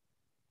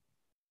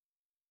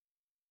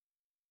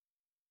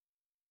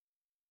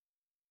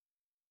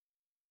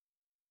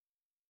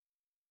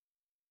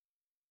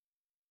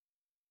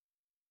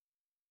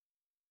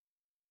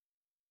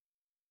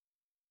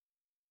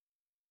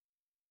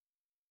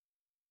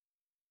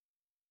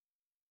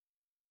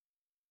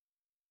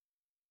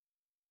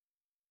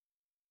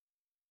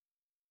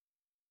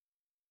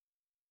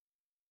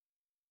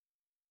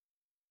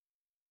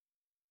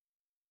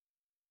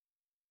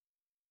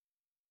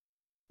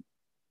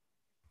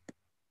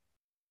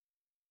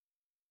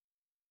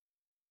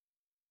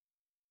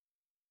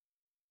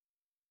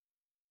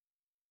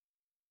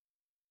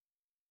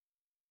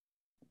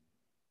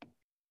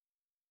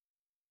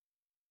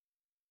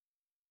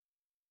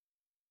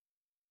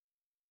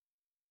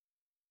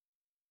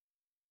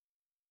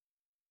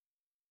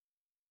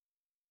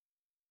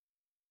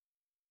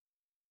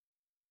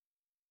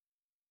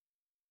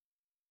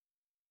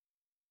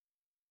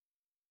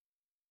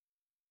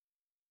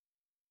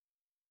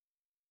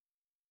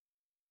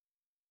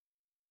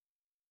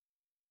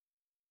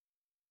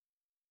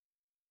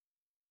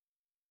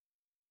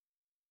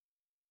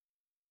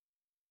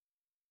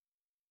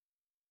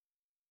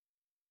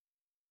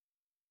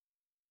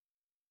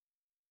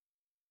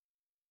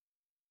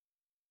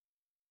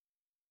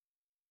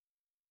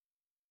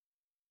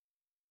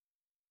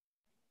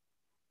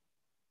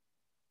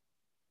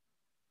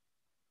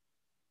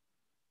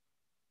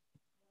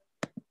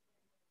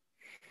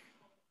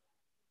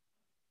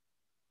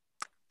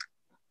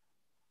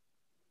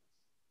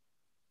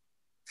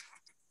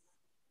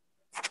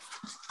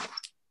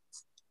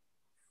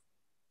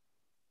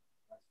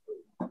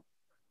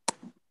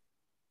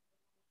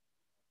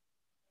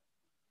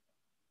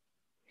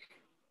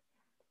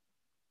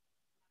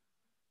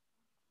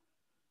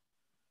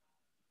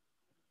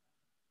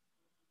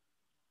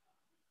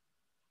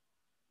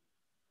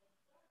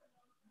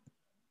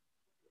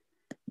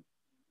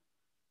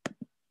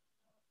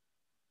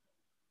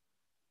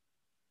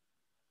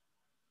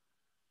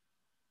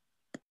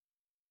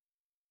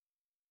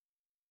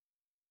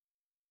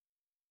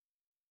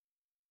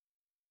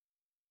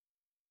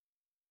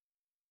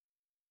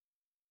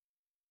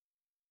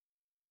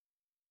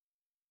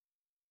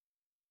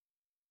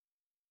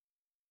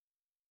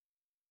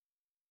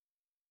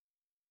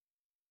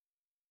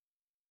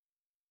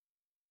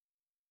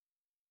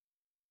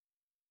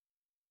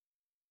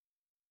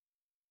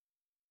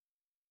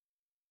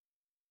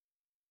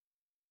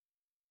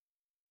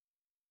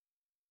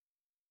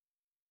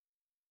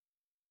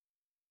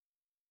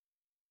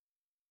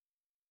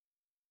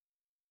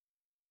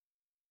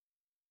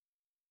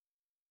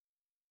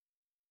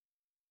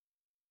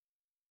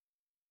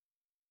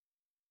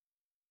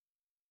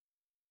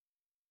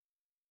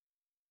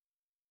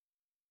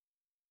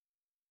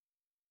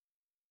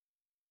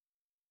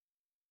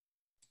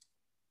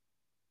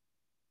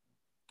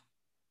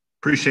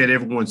 Appreciate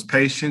everyone's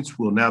patience.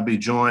 We'll now be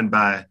joined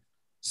by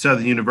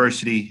Southern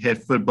University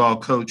head football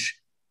coach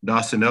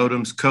Dawson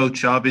Odums.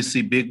 Coach,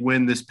 obviously big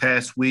win this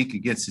past week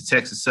against the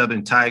Texas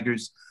Southern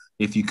Tigers.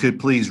 If you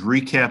could please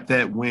recap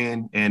that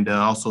win and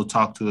also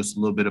talk to us a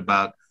little bit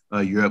about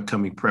your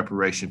upcoming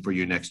preparation for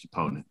your next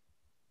opponent.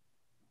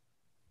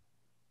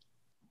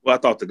 Well, I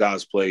thought the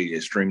guys played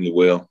extremely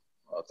well.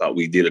 I thought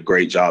we did a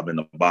great job in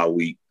the bye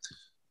week,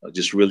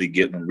 just really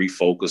getting them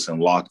refocused and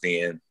locked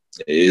in.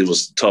 It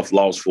was a tough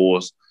loss for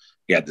us.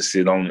 You had to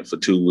sit on it for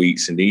 2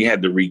 weeks, and then you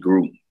had to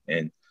regroup.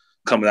 And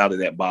coming out of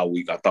that bye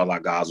week, I thought our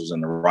guys was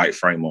in the right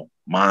frame of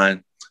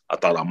mind. I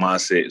thought our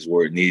mindset is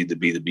where it needed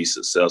to be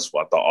successful.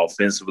 I thought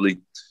offensively,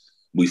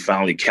 we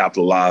finally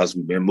capitalized.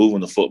 We've been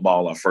moving the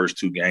football our first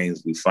 2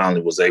 games. We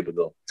finally was able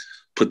to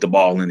put the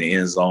ball in the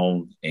end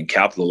zone and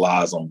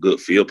capitalize on good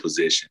field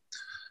position.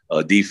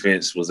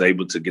 Defense was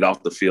able to get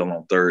off the field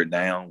on 3rd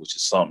down, which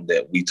is something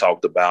that we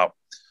talked about.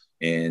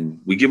 And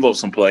we give up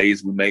some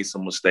plays. We made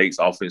some mistakes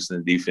offensively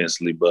and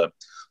defensively, but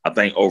I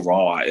think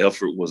overall our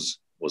effort was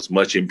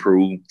much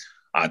improved.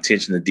 Our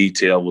attention to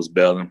detail was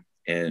better,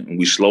 and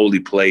we slowly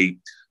played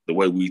the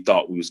way we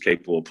thought we was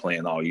capable of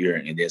playing all year.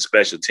 And then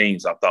special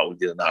teams, I thought we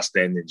did an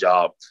outstanding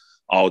job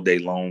all day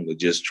long of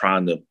just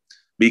trying to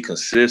be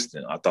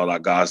consistent. I thought our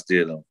guys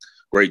did a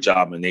great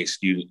job in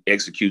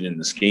executing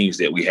the schemes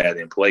that we had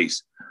in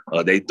place.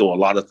 They throw a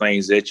lot of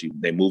things at you.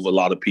 They move a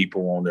lot of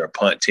people on their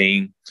punt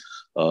team,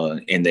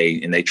 and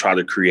they try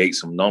to create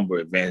some number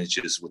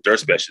advantages with their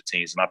special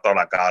teams. And I thought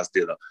our guys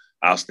did an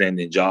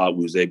outstanding job.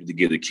 We was able to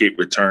get a kick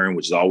return,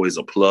 which is always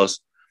a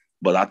plus.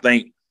 But I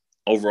think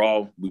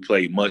overall we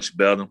played much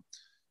better,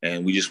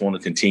 and we just want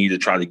to continue to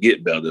try to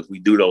get better. If we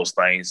do those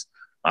things,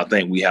 I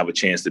think we have a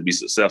chance to be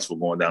successful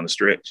going down the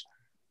stretch.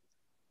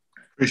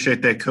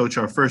 Appreciate that, Coach.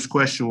 Our first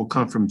question will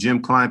come from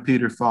Jim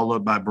Kleinpeter,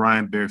 followed by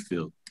Brian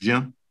Bearfield.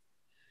 Jim?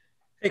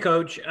 Hey,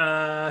 Coach.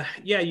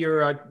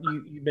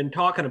 You've been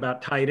talking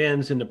about tight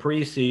ends in the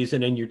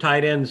preseason, and your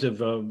tight ends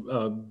have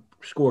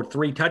scored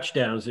 3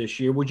 touchdowns this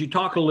year. Would you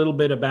talk a little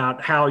bit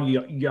about how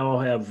y'all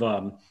have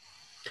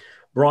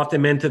brought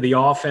them into the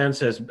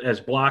offense as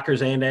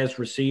blockers and as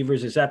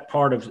receivers? Is that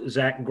part of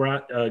Zach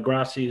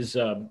Grassi's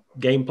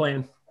game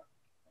plan?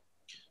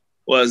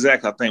 Well,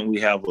 Zach, I think we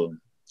have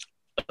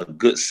a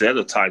good set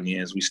of tight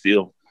ends. We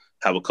still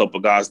have a couple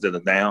of guys that are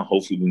down.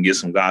 Hopefully we can get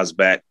some guys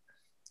back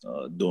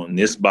during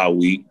this bye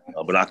week.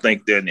 But I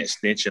think they're an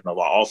extension of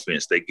our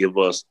offense. They give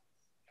us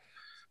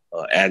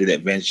added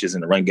advantages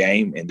in the run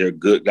game, and they're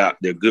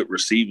good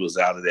receivers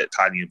out of that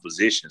tight end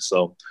position.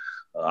 So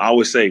I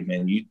always say,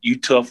 man, you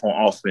tough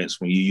on offense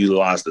when you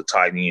utilize the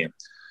tight end.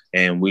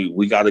 And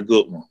we got a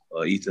good one.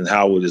 Ethan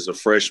Howard is a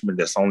freshman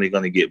that's only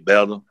going to get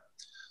better.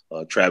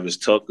 Travis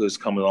Tucker is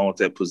coming on with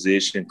that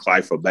position,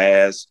 Clyde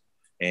Bass,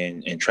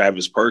 and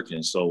Travis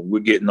Perkins. So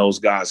we're getting those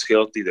guys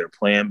healthy. They're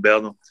playing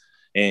better.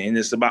 And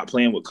it's about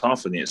playing with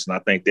confidence, and I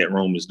think that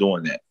room is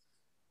doing that.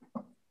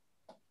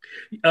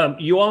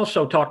 You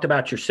also talked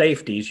about your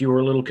safeties. You were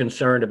a little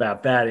concerned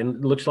about that, and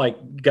it looks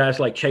like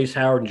guys like Chase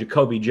Howard and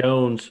Jacoby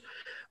Jones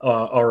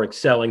are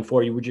excelling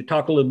for you. Would you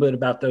talk a little bit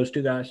about those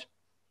 2 guys?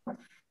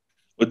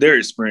 Well, they're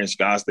experienced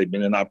guys. They've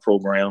been in our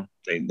program.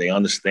 They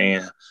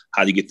understand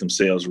how to get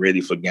themselves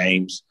ready for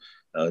games.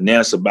 Now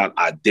it's about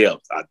our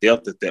depth. Our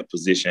depth at that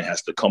position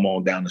has to come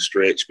on down the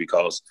stretch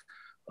because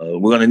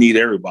we're going to need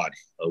everybody.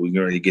 We're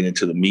going to get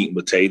into the meat and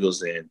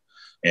potatoes, and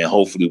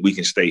hopefully we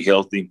can stay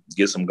healthy,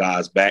 get some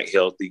guys back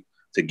healthy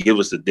to give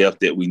us the depth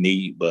that we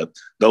need. But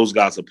those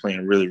guys are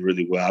playing really,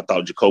 really well. I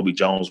thought Jacoby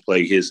Jones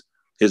played his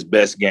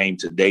best game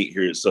to date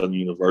here at Southern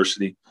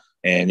University,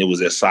 and it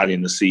was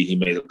exciting to see. He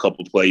made a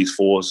couple plays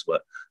for us,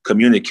 but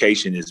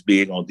communication is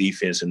big on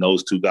defense, and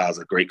those 2 guys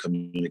are great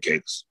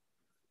communicators.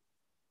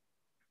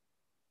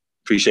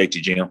 Appreciate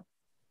you, Jim.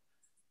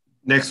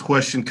 Next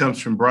question comes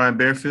from Brian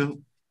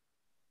Bearfield.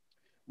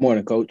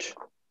 Morning, Coach.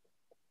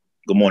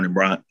 Good morning,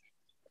 Brian.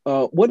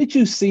 What did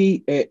you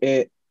see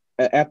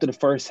after the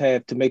first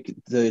half to make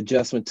the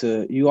adjustment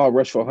to you all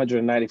rushed for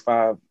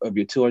 195 of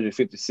your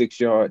 256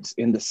 yards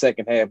in the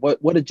second half?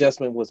 What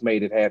adjustment was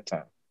made at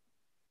halftime?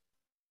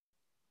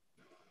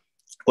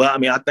 Well, I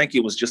mean, I think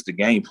it was just a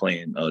game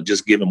plan,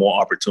 just giving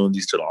more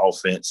opportunities to the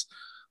offense.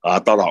 I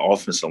thought our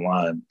offensive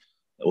line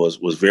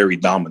was very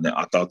dominant.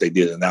 I thought they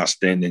did an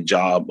outstanding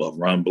job of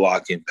run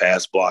blocking,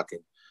 pass blocking.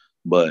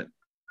 But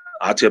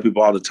I tell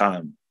people all the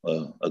time,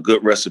 a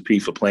good recipe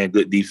for playing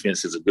good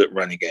defense is a good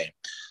running game.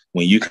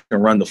 When you can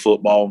run the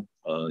football,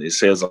 it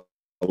says a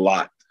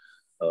lot.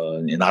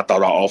 And I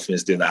thought our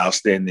offense did an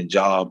outstanding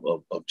job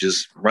of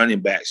just running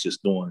backs,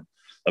 just doing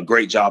a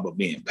great job of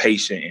being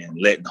patient and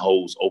letting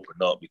holes open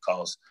up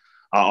because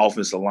our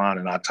offensive line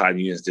and our tight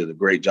ends did a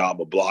great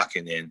job of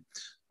blocking. And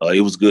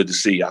it was good to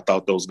see. I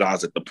thought those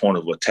guys at the point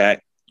of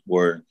attack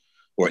were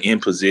in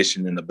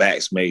position, and the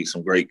backs made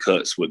some great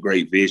cuts with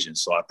great vision.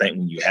 So I think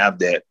when you have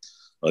that,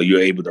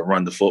 you're able to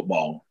run the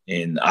football.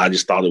 And I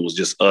just thought it was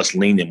just us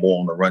leaning more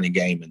on the running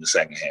game in the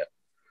second half.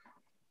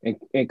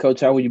 And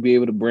Coach, how will you be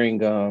able to bring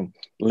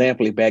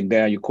Lampley back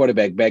down, your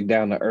quarterback back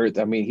down to earth?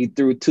 I mean, he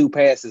threw 2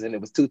 passes and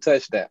it was 2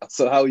 touchdowns.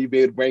 So how will you be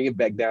able to bring him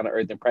back down to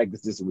earth in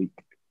practice this week?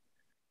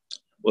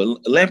 Well,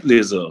 Lampley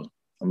is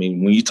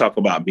when you talk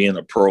about being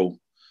a pro,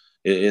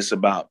 it's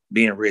about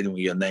being ready when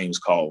your name's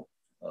called.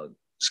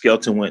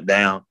 Skelton went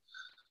down.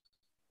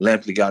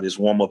 Lampley got his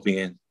warm-up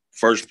in.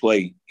 First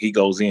play, he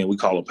goes in, we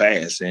call a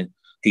pass, and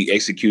he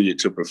executed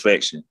to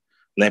perfection.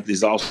 Lampley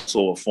is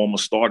also a former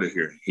starter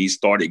here. He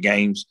started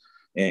games,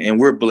 and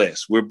we're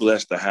blessed. We're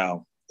blessed to have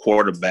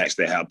quarterbacks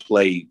that have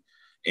played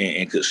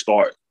and could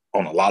start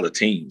on a lot of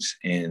teams.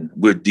 And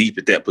we're deep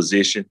at that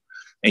position.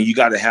 And you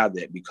got to have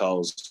that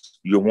because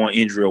you're one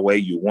injury away,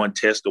 you're one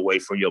test away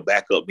from your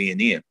backup being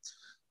in.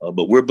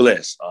 But we're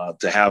blessed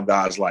to have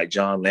guys like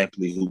John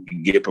Lampley who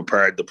can get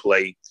prepared to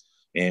play.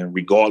 And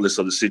regardless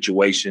of the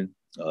situation,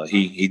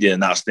 he did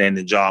an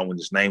outstanding job when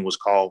his name was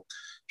called.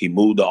 He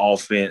moved the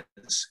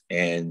offense,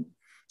 and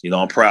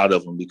I'm proud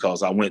of him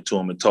because I went to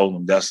him and told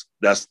him that's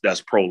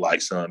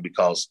pro-like, son,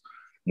 because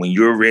when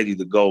you're ready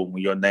to go,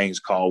 when your name's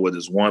called, whether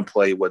it's one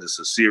play, whether it's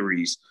a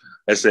series,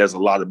 that says a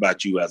lot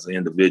about you as an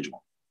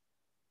individual.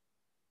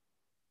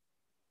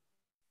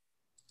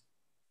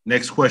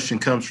 Next question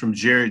comes from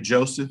Jared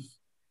Joseph.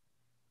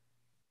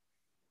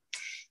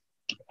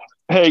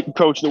 Hey,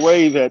 Coach, the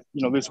way that,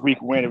 this week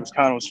went, it was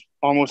kind of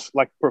almost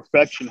like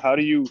perfection. How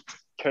do you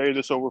carry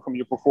this over from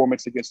your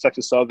performance against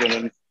Texas Southern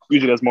and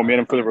use it as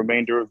momentum for the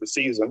remainder of the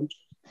season?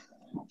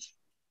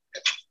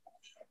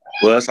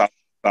 Well, it's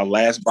our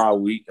last bye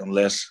week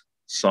unless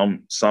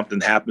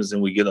something happens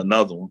and we get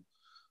another one.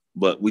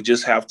 But we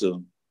just have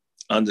to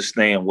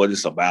understand what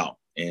it's about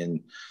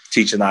and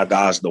teaching our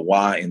guys the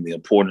why and the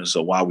importance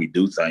of why we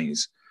do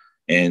things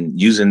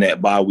and using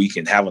that bye week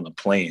and having a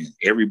plan.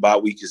 Every bye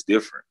week is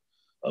different.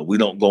 We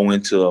don't go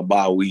into a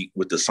bye week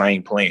with the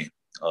same plan.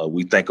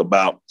 We think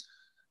about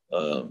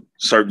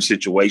certain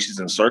situations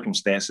and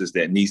circumstances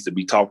that needs to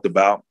be talked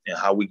about and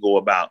how we go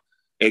about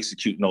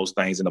executing those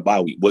things in the bye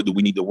week. What do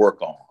we need to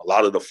work on? A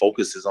lot of the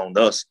focus is on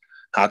us.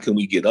 How can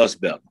we get us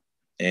better?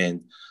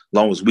 And as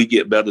long as we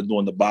get better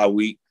during the bye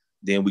week,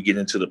 then we get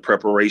into the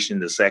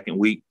preparation the second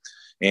week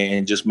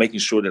and just making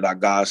sure that our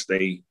guys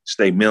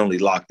stay mentally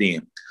locked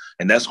in.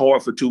 And that's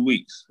hard for 2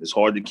 weeks. It's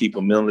hard to keep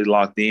them mentally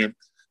locked in.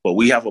 But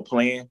we have a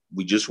plan.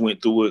 We just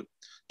went through it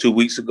 2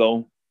 weeks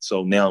ago.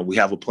 So now we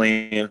have a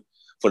plan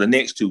for the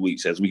next 2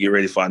 weeks as we get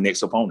ready for our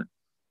next opponent.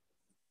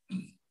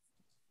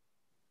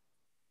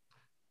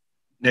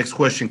 Next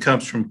question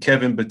comes from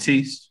Kevin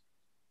Batiste.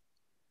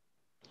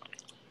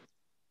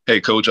 Hey,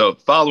 Coach,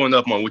 following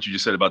up on what you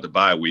just said about the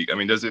bye week, I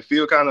mean, does it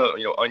feel kind of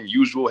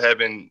unusual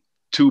having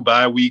 2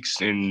 bye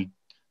weeks in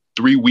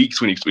 3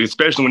 weeks,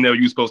 especially when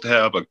you're supposed to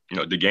have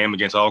the game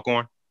against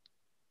Alcorn?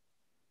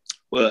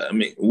 Well, I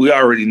mean, we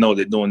already know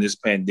that during this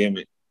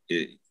pandemic,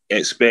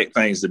 expect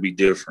things to be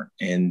different.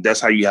 And that's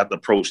how you have to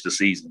approach the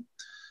season.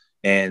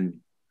 And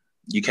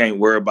you can't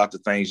worry about the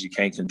things you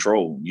can't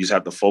control. You just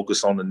have to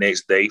focus on the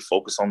next day,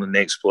 focus on the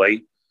next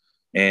play.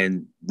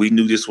 And we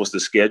knew this was the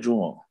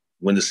schedule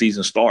when the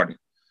season started.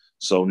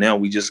 So now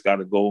we just got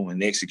to go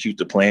and execute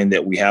the plan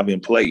that we have in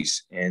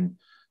place. And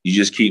you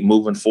just keep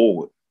moving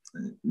forward.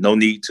 No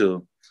need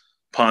to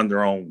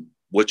ponder on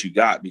what you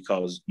got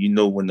because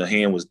when the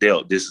hand was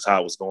dealt, this is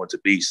how it's going to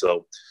be.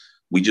 So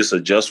we just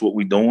adjust what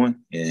we're doing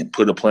and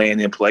put a plan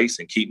in place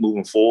and keep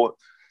moving forward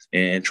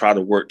and try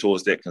to work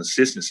towards that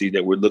consistency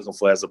that we're looking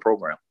for as a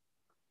program.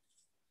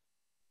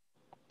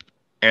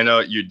 And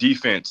your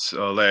defense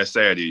last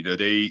Saturday,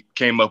 they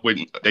came up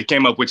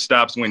with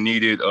stops when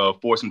needed,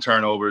 forced some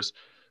turnovers,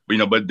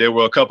 but there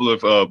were a couple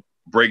of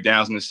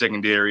breakdowns in the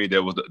secondary.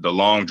 There was the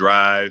long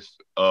drive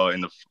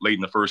late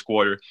in the first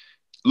quarter.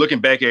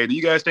 Looking back at it, do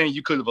you guys think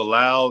you could have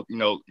allowed,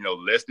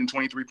 less than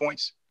 23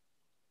 points?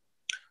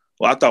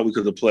 Well, I thought we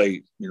could have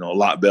played, a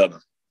lot better.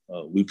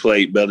 We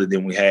played better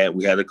than we had.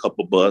 We had a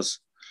couple busts,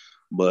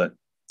 but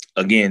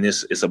again,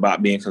 it's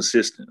about being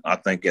consistent. I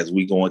think as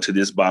we go into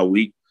this bye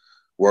week,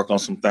 work on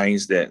some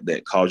things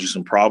that cause you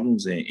some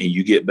problems and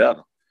you get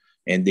better.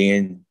 And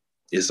then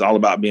it's all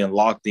about being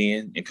locked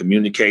in and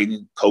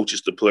communicating,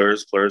 coaches to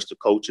players, players to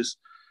coaches,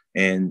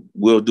 and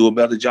we'll do a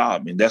better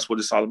job. And that's what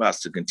it's all about,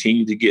 is to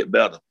continue to get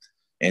better.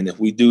 And if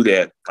we do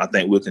that, I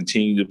think we'll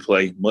continue to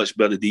play much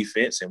better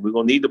defense, and we're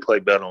going to need to play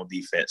better on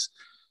defense.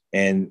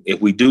 And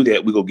if we do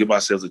that, we're going to give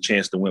ourselves a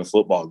chance to win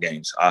football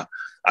games. I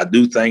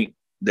do think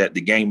that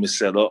the game is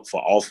set up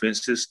for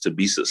offenses to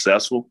be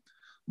successful,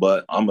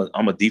 but I'm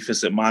a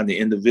defensive-minded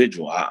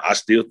individual. I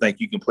still think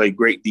you can play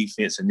great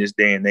defense in this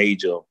day and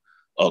age of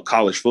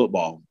college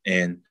football.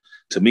 And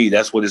to me,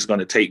 that's what it's going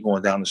to take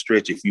going down the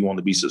stretch if you want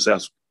to be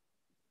successful.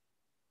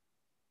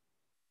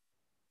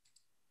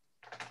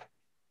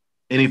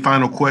 Any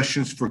final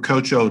questions for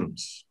Coach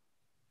Odums?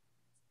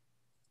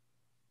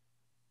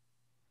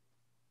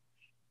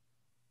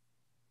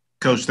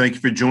 Coach, thank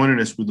you for joining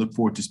us. We look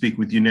forward to speaking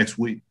with you next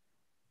week.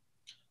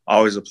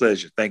 Always a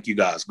pleasure. Thank you,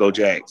 guys. Go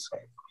Jags.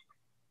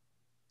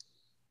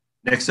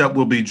 Next up,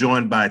 we'll be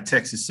joined by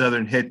Texas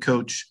Southern head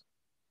coach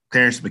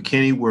Clarence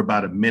McKinney. We're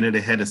about a minute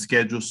ahead of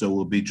schedule, so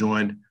we'll be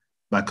joined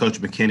by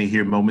Coach McKinney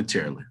here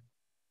momentarily.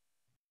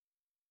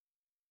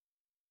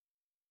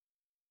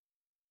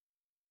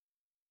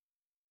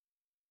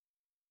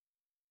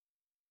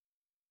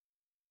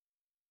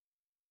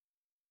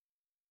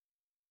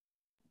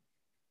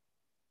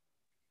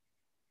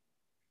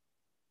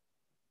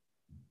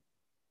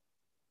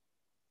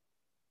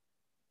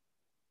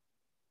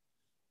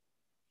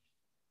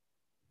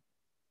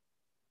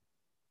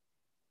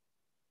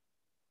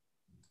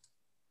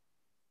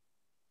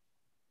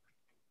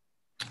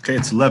 Okay,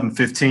 it's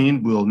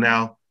 11:15. We'll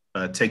now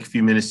take a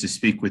few minutes to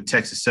speak with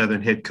Texas Southern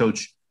head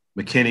coach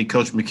McKinney.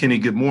 Coach McKinney,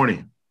 good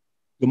morning.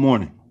 Good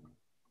morning.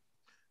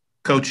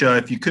 Coach,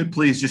 if you could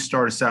please just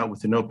start us out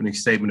with an opening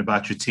statement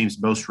about your team's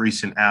most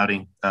recent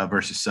outing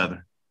versus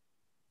Southern.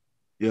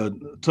 Yeah,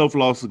 tough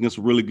loss against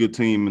a really good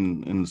team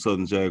in the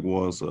Southern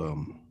Jaguars.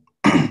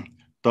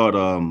 Thought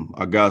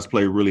our guys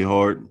played really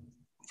hard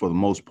for the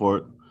most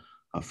part.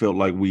 I felt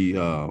like we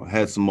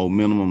had some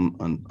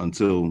momentum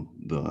until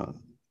the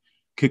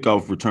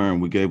kickoff return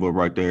we gave up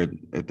right there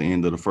at the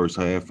end of the first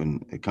half,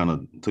 and it kind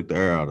of took the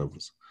air out of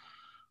us.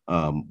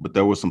 But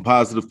there were some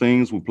positive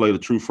things. We played a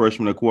true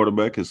freshman at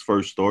quarterback, his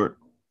first start,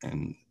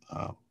 and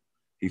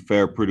he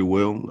fared pretty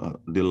well,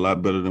 did a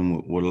lot better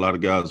than what a lot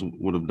of guys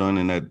would have done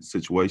in that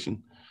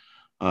situation.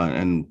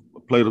 And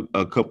played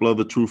a couple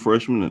other true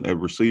freshmen at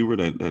receiver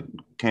that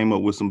came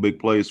up with some big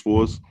plays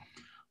for us.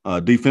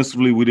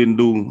 Defensively, we didn't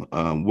do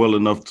well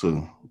enough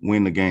to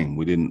win the game.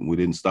 We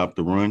didn't stop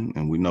the run,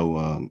 and we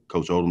know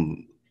Coach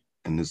Odums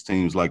and his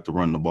teams like to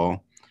run the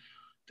ball.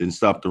 Didn't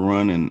stop the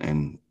run,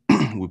 and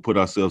we put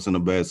ourselves in a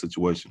bad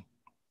situation.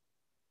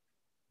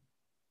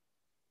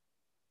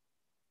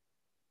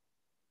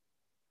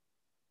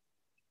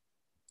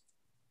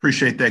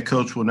 Appreciate that,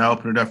 Coach. We'll now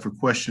open it up for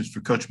questions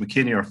for Coach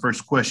McKinney. Our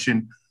first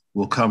question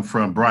will come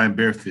from Brian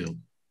Bearfield.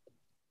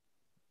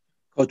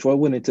 Coach, what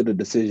went into the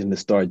decision to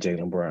start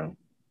Jaylen Brown?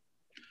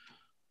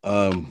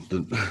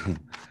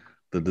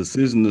 The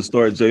decision to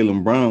start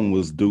Jaylen Brown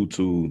was due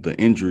to the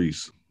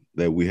injuries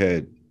that we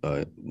had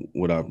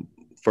with our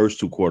first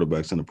two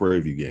quarterbacks in the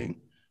Prairie View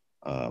game.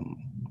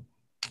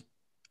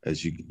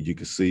 As you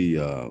can see,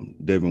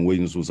 Devin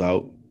Williams was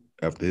out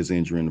after his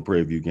injury in the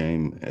Prairie View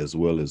game, as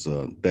well as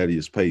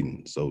Thaddeus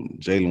Payton. So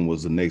Jaylen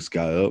was the next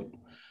guy up.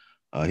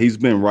 He's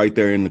been right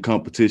there in the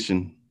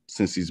competition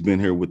since he's been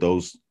here with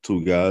those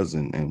two guys,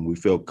 and we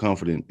felt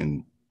confident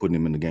in putting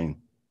him in the game.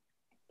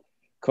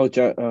 Coach,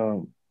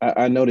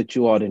 I know that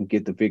you all didn't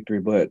get the victory,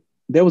 but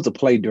there was a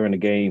play during the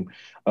game.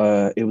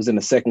 It was in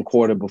the second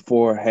quarter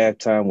before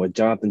halftime where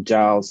Jonathan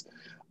Giles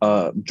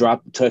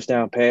dropped the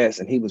touchdown pass,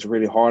 and he was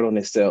really hard on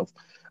himself.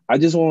 I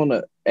just want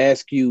to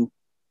ask you,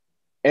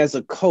 as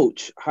a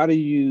coach, how do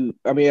you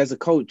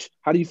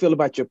feel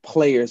about your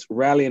players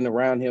rallying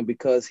around him?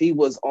 Because he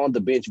was on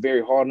the bench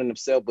very hard on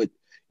himself, but,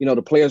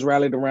 the players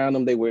rallied around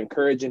him. They were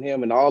encouraging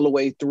him, and all the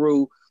way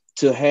through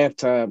to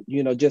halftime,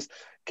 just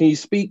can you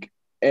speak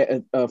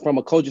from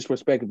a coach's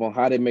perspective on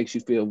how that makes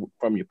you feel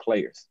from your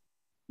players?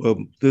 Well,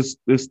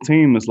 this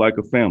team is like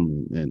a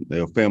family, and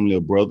they're a family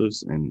of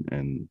brothers,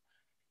 and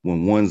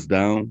when one's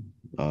down,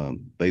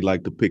 they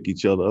like to pick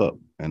each other up,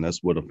 and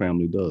that's what a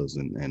family does.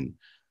 And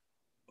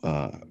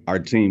our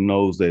team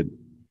knows that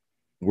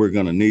we're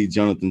going to need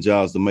Jonathan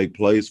Giles to make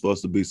plays for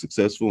us to be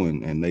successful,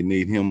 and they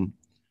need him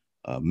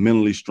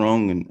mentally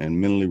strong and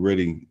mentally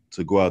ready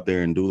to go out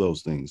there and do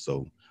those things.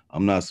 So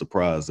I'm not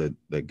surprised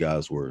that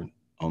guys were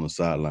on the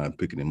sideline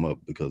picking him up,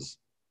 because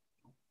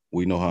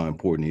we know how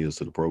important he is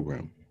to the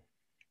program.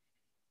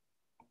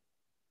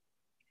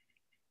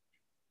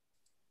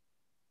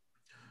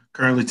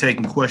 Currently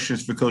taking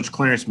questions for Coach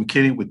Clarence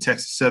McKinney with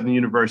Texas Southern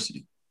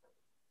University.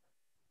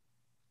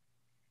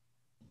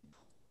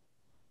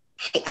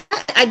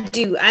 I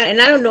do.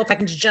 And I don't know if I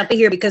can just jump in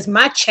here because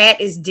my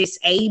chat is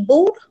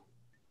disabled.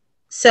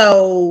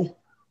 So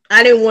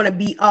I didn't want to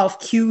be off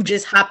cue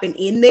just hopping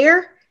in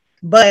there.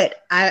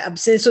 But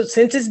since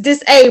it's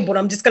disabled,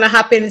 I'm just going to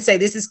hop in and say,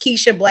 this is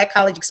Keisha, Black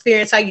College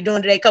Experience. How you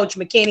doing today, Coach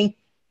McKinney?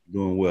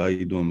 Doing well. How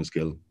you doing, Ms.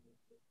 Kelly?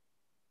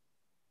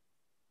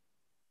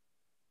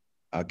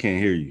 I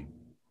can't hear you.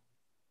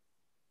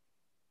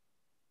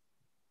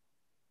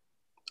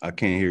 I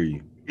can't hear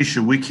you.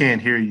 Keisha, we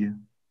can't hear you.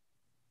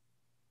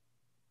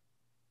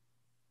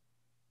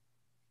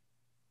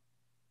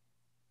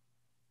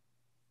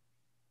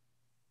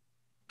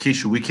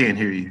 Keisha, we can't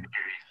hear you.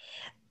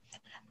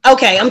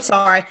 Okay, I'm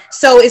sorry.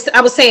 So I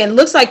was saying,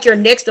 looks like your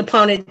next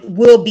opponent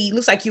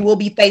looks like you will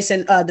be facing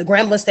the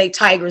Grambling State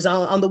Tigers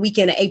on the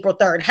weekend of April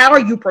 3rd. How are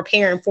you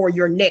preparing for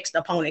your next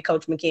opponent,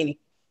 Coach McKinney?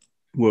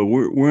 Well,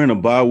 we're in a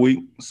bye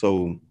week,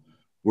 so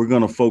we're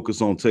going to focus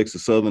on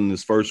Texas Southern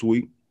this first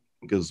week,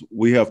 because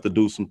we have to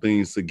do some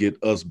things to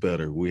get us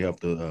better. We have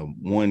to,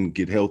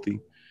 get healthy,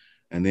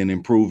 and then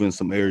improve in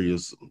some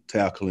areas,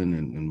 tackling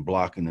and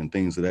blocking and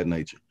things of that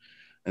nature.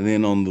 And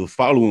then on the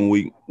following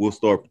week, we'll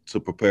start to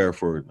prepare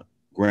for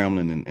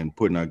Grambling and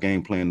putting our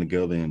game plan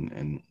together,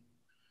 and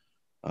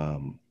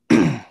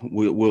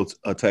we'll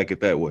attack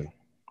it that way.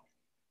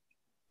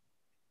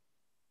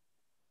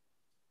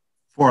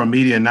 For our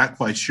media, not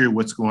quite sure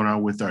what's going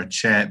on with our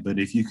chat, but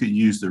if you could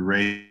use the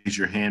raise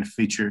your hand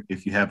feature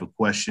if you have a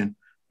question,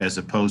 as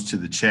opposed to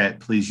the chat,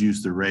 please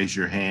use the raise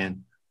your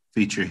hand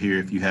feature here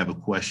if you have a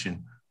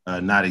question.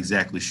 Not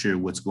exactly sure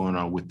what's going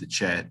on with the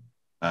chat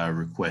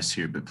requests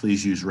here, but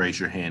please use raise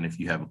your hand if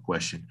you have a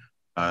question.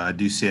 I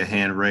do see a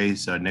hand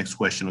raised. Next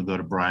question will go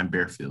to Brian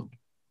Bearfield.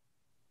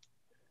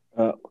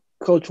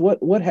 Coach,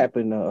 what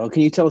happened?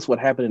 Can you tell us what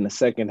happened in the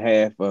second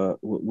half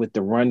with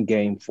the run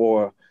game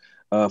for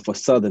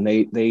Southern?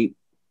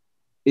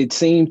 It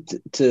seems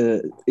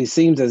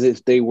as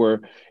if they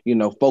were,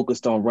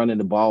 focused on running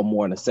the ball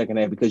more in the second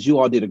half, because you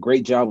all did a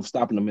great job of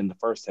stopping them in the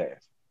first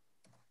half.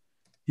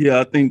 Yeah,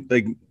 I think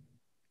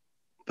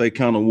they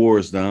kind of wore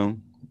us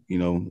down.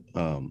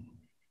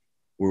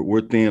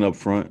 We're thin up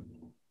front.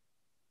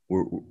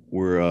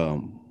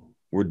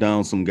 We're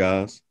down some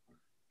guys,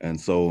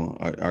 and so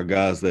our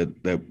guys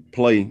that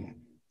play,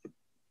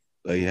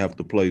 they have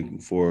to play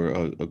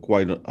for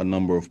quite a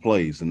number of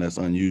plays, and that's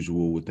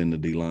unusual within the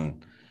D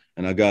line.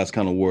 And our guys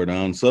kind of wore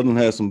down. Southern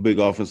has some big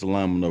offensive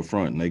linemen up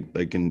front, and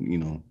they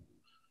can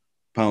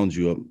pound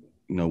you up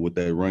with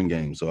that run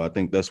game. So I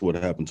think that's what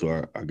happened to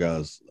our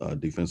guys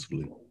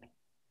defensively.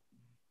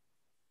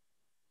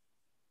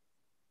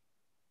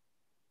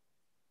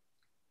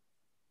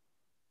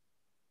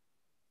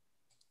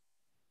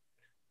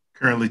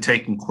 Currently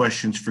taking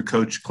questions for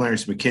Coach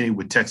Clarence McKinney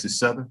with Texas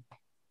Southern.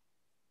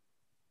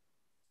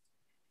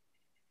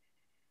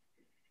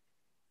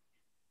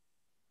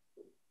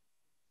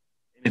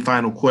 Any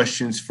final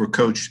questions for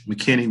Coach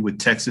McKinney with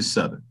Texas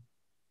Southern?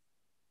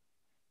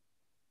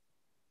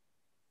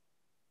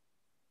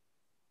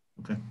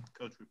 Okay.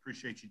 Coach, we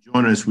appreciate you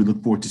joining us. We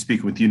look forward to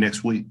speaking with you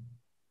next week.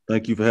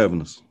 Thank you for having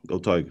us. Go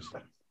Tigers.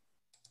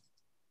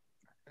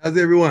 How's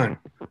everyone?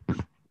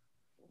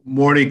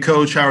 Morning,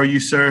 Coach. How are you,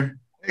 sir?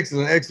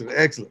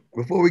 Excellent.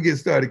 Before we get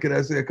started, can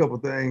I say a couple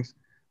things?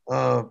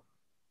 Can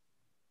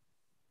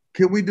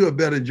we do a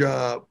better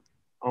job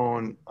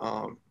on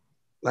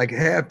like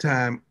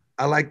halftime?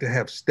 I like to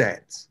have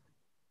stats.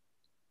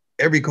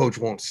 Every coach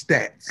wants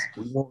stats.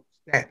 We want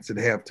stats at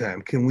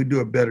halftime. Can we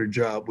do a better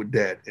job with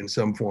that in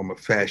some form of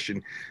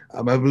fashion?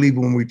 I believe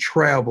when we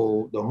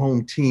travel, the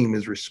home team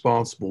is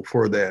responsible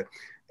for that,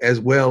 as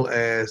well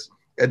as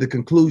at the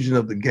conclusion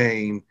of the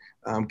game.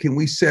 Can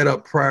we set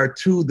up prior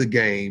to the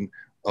game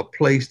a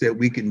place that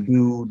we can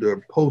do the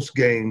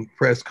post-game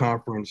press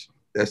conference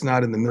that's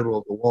not in the middle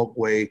of the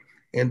walkway,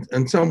 and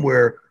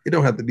somewhere, it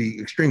don't have to be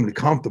extremely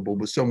comfortable,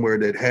 but somewhere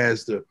that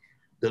has the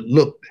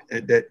look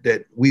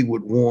that we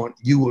would want,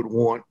 you would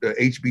want, the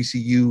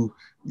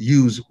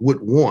HBCUs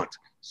would want.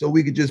 So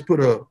we could just put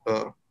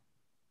a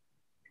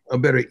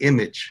better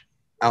image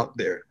out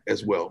there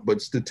as well. But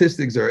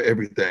statistics are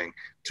everything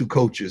to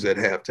coaches at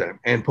halftime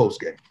and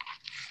post-game.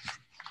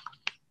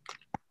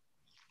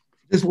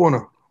 Just want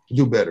to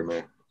do better,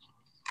 man.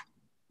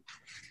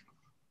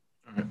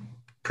 All right.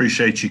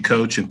 Appreciate you,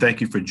 Coach, and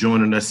thank you for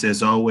joining us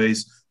as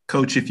always.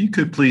 Coach, if you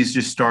could please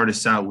just start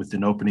us out with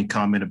an opening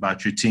comment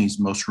about your team's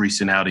most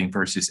recent outing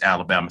versus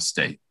Alabama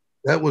State.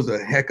 That was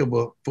a heck of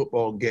a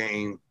football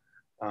game.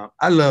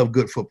 I love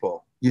good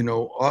football.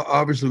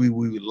 Obviously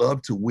we would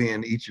love to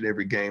win each and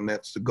every game.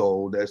 That's the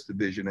goal. That's the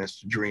vision.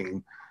 That's the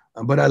dream.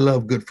 But I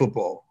love good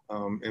football.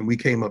 And we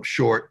came up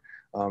short.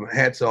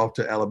 Hats off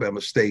to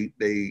Alabama State.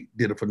 They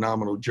did a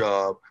phenomenal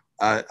job.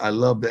 I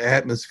love the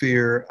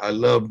atmosphere. I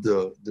love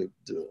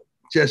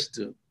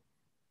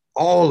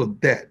all of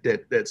that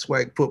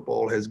SWAC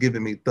football has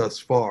given me thus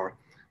far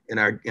in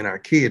our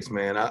kids,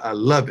 man. I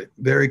love it.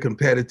 Very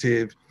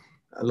competitive.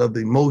 I love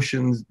the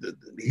emotions,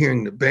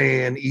 hearing the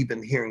band,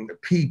 even hearing the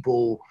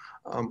people.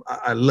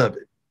 I love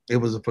it. It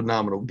was a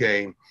phenomenal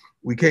game.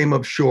 We came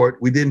up short.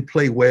 We didn't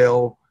play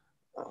well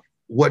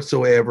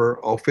whatsoever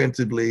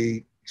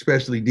offensively,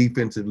 especially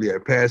defensively. Our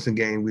passing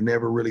game, we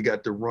never really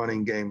got the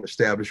running game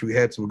established. We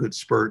had some good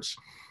spurts.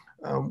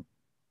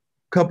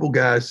 Couple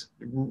guys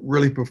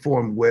really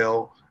performed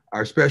well.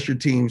 Our special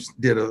teams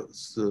did a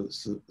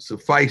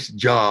suffice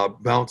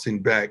job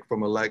bouncing back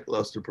from a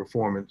lackluster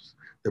performance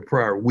the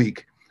prior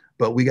week.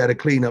 But we got to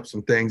clean up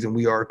some things, and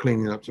we are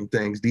cleaning up some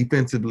things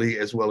defensively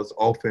as well as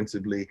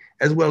offensively,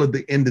 as well as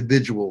the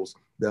individuals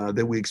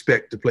that we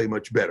expect to play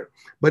much better.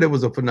 But it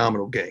was a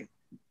phenomenal game.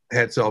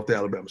 Hats off to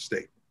Alabama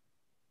State.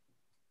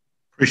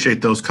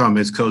 Appreciate those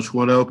comments, Coach.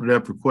 Want to open it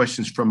up for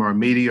questions from our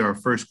media. Our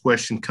first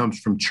question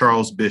comes from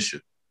Charles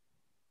Bishop.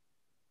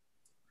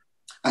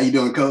 How you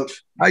doing,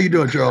 Coach? How you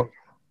doing, Charles?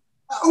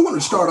 I want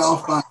to start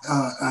off by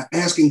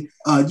asking,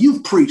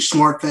 you've preached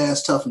smart,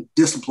 fast, tough, and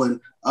disciplined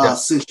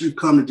since you've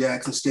come to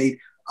Jackson State.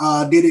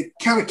 Did it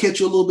kind of catch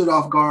you a little bit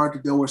off guard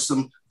that there were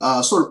some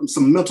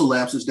some mental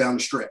lapses down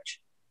the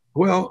stretch?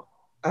 Well,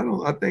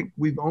 I think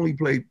we've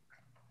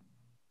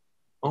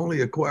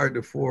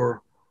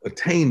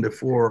attained the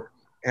four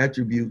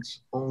attributes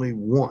only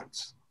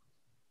once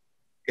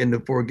in the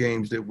 4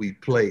 games that we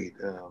played.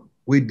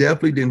 We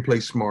definitely didn't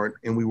play smart,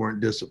 and we weren't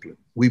disciplined.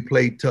 We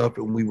played tough,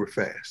 and we were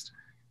fast.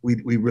 We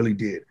really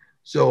did.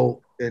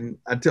 So, and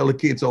I tell the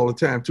kids all the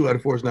time, 2 out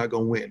of 4 is not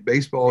going to win.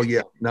 Baseball,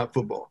 yeah, not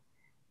football.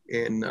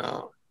 And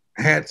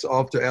hats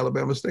off to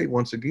Alabama State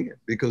once again,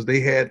 because they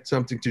had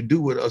something to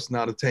do with us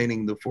not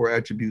attaining the 4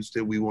 attributes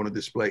that we want to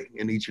display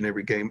in each and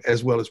every game,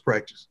 as well as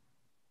practice.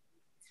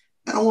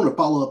 And I want to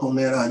follow up on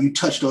that. You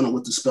touched on it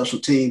with the special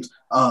teams.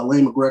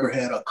 Lane McGregor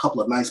had a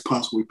couple of nice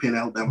punts where he pinned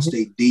Alabama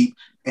State deep.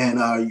 And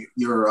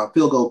your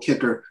field goal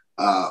kicker,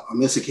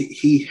 Missick,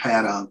 he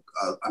had a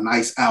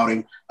nice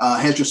outing.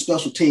 Has your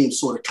special teams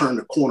sort of turned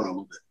the corner a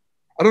little bit?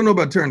 I don't know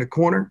about turning the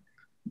corner.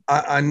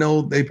 I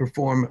know they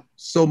perform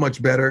so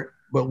much better,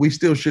 but we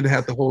still shouldn't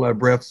have to hold our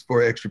breaths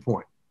for an extra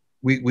point.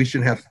 We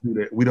shouldn't have to do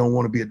that. We don't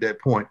want to be at that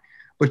point.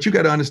 But you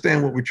got to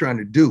understand what we're trying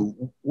to do.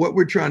 What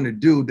we're trying to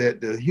do that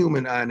the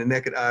human eye and the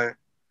naked eye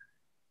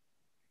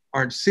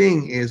aren't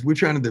seeing is we're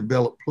trying to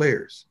develop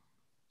players.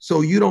 So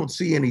you don't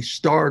see any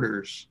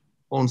starters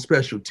on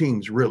special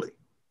teams, really.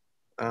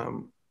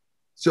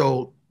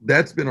 So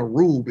that's been a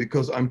rule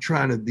because I'm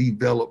trying to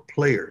develop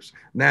players.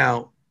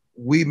 Now,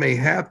 we may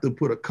have to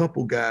put a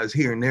couple guys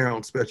here and there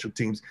on special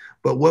teams,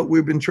 but what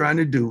we've been trying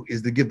to do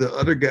is to give the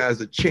other guys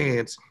a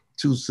chance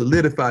to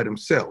solidify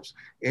themselves.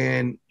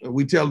 And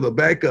we tell the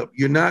backup,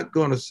 you're not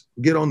going to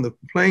get on the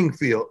playing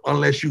field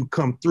unless you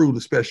come through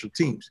the special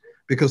teams,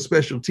 because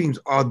special teams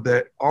are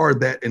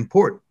that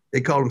important.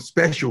 They call them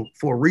special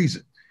for a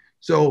reason.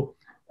 So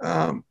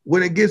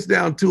when it gets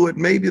down to it,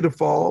 maybe it'll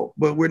fall,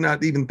 but we're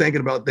not even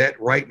thinking about that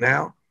right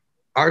now.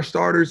 Our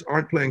starters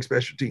aren't playing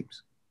special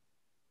teams.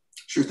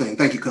 Sure thing.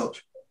 Thank you,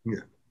 Coach.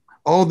 Yeah.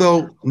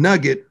 Although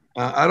Nugget,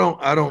 I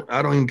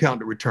don't even count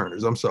the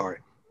returners. I'm sorry.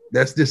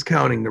 That's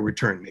discounting the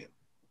return men,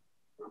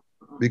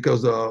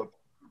 because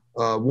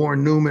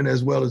Warren Newman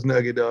as well as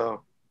Nugget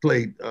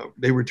played.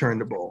 They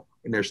returned the ball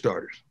and they're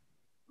starters.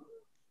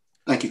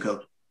 Thank you,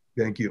 Coach.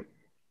 Thank you.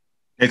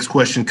 Next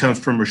question comes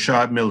from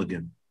Rashad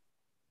Milligan.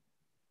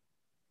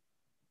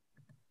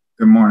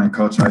 Good morning,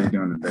 Coach. How are you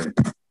doing today?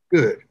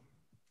 Good.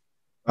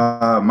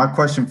 My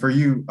question for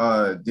you,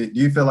 do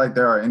you feel like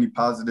there are any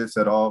positives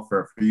at all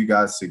for you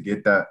guys to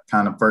get that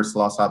kind of first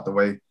loss out the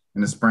way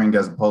in the spring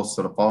as opposed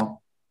to the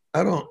fall?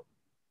 I don't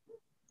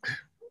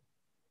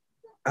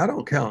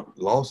count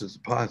losses as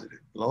positive.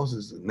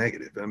 Losses are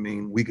negative. I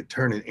mean, we could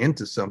turn it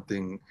into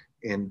something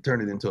and turn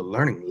it into a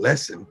learning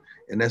lesson,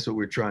 and that's what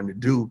we're trying to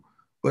do.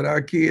 But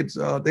our kids,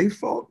 they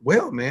fought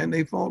well, man.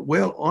 They fought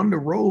well on the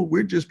road.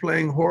 We're just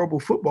playing horrible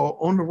football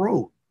on the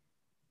road.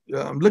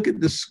 Look at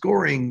the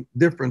scoring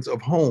difference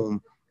of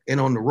home and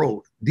on the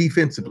road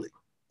defensively.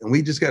 And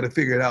we just got to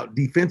figure it out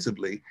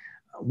defensively,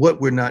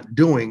 what we're not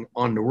doing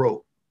on the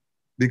road.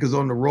 Because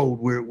on the road,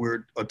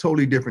 we're a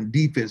totally different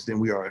defense than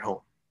we are at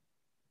home.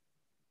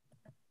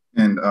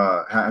 And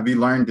have you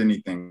learned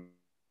anything?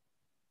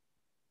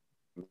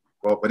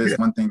 Well, what is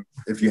one thing,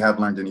 if you have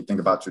learned anything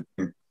about your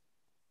team?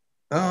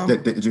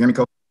 Did you hear me,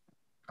 Coach?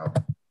 Oh.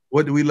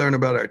 What do we learn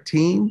about our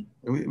team?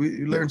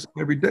 We learn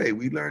something every day.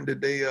 We learned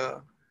that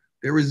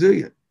they're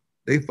resilient.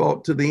 They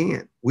fought to the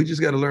end. We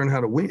just got to learn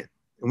how to win,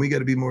 and we got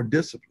to be more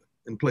disciplined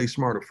and play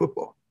smarter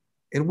football,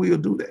 and we'll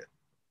do that.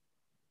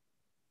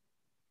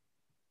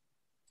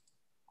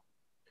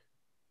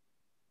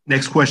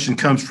 Next question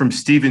comes from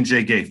Stephen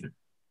J. Gaither.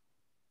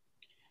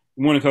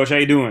 Good morning, Coach. How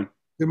you doing?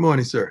 Good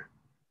morning, sir.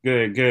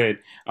 Good.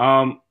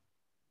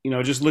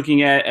 Just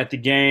looking at the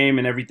game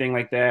and everything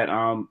like that.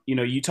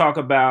 You talk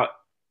about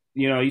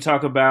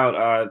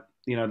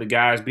the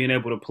guys being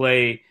able to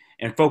play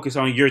and focus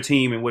on your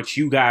team and what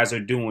you guys are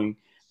doing.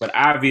 But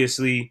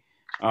obviously,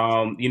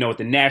 with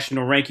the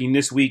national ranking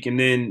this week and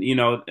then,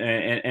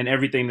 and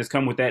everything that's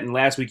come with that. And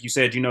last week you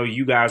said,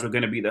 you guys were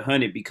going to be the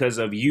hunted because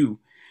of you.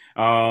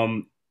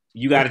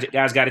 You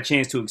guys got a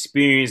chance to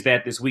experience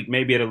that this week,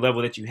 maybe at a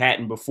level that you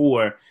hadn't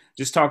before.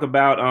 Just talk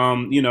about,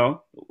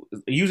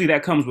 usually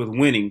that comes with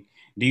winning.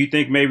 Do you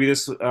think maybe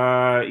this,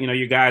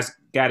 you guys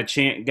got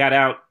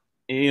out,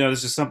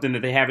 this is something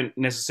that they haven't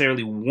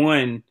necessarily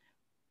won,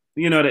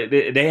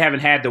 that they haven't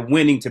had the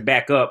winning to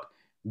back up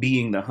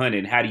being the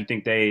hunted. How do you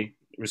think they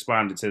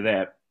responded to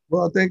that?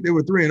 Well, I think they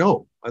were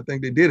 3-0. I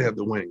think they did have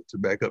the winning to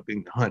back up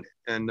being the hunted.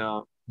 And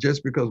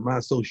just because my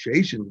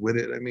association with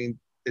it, I mean,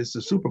 it's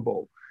the Super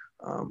Bowl.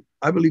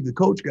 I believe the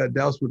coach got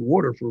doused with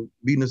water for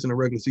beating us in a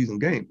regular season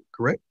game,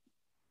 correct?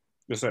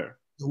 Yes, sir.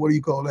 So what do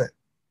you call that?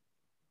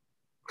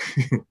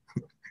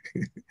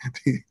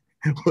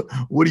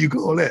 What do you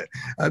call that?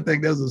 I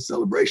think that's a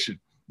celebration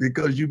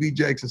because you beat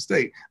Jackson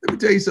State. Let me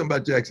tell you something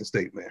about Jackson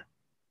State, man.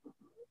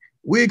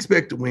 We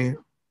expect to win.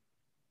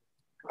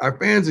 Our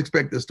fans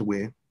expect us to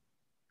win.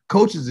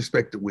 Coaches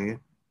expect to win.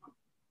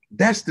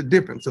 That's the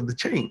difference of the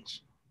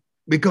change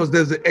because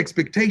there's an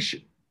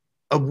expectation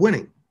of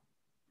winning.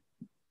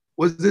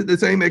 Was it the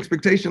same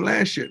expectation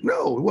last year?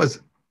 No, it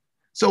wasn't.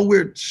 So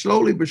we're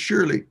slowly but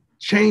surely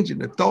changing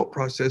the thought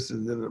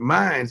processes and the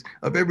minds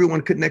of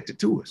everyone connected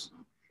to us.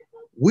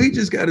 We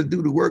just got to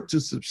do the work to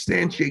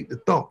substantiate the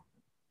thought,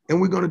 and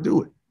we're going to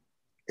do it.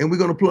 And we're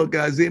going to plug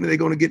guys in, and they're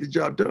going to get the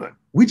job done.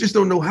 We just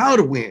don't know how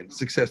to win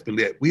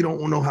successfully yet. We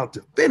don't know how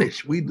to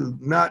finish. We do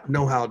not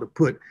know how to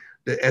put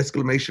the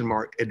exclamation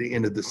mark at the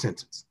end of the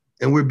sentence,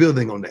 and we're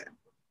building on that,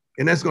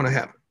 and that's going to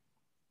happen.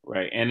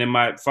 Right. And then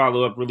my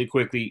follow up really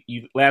quickly.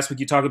 Last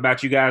week you talked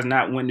about you guys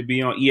not wanting to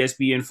be on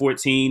ESPN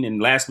 14,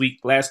 and last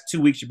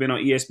 2 weeks you've been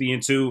on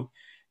ESPN 2,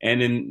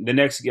 and then the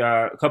next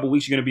couple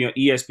weeks you're going to be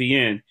on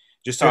ESPN.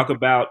 Just talk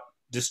about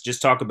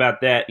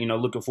that.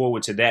 Looking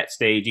forward to that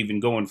stage, even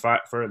going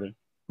further.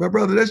 My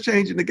brother, that's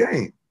changing the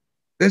game.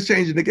 That's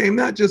changing the game,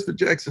 not just for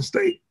Jackson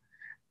State.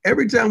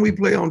 Every time we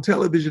play on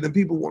television and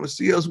people want to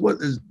see us, what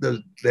does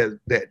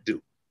that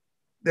do?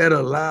 That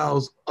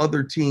allows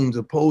other teams,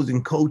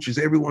 opposing coaches,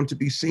 everyone to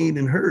be seen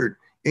and heard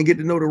and get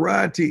the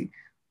notoriety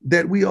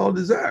that we all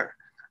desire.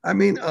 I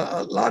mean,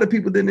 a lot of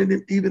people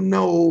didn't even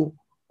know,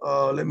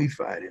 let me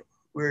find him.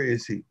 Where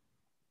is he?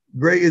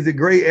 Gray, is it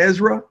Gray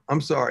Ezra?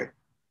 I'm sorry.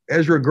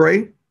 Ezra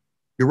Gray,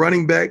 the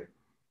running back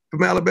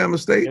from Alabama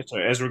State. Yes,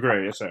 sir. Ezra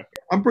Gray, yes, sir.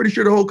 I'm pretty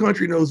sure the whole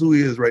country knows who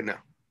he is right now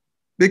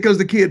because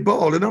the kid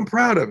balled, and I'm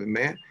proud of him,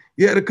 man.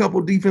 You had a couple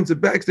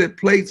defensive backs that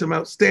played some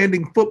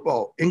outstanding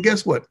football. And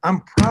guess what?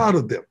 I'm proud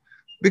of them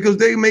because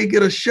they may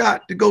get a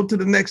shot to go to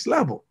the next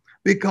level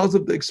because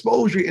of the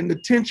exposure and the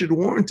attention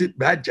warranted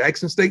by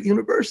Jackson State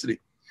University.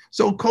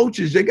 So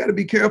coaches, they got to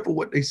be careful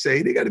what they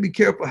say. They got to be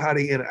careful how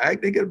they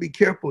interact. They got to be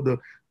careful the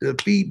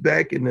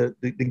feedback and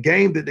the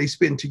game that they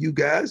spend to you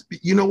guys.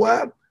 You know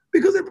why?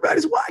 Because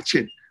everybody's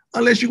watching.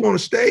 Unless you want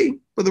to stay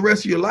for the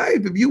rest of your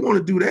life. If you want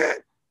to do that,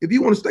 if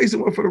you want to stay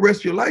somewhere for the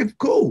rest of your life,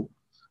 cool.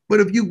 But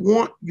if you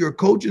want your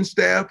coaching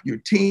staff, your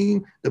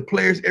team, the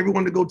players,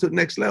 everyone to go to the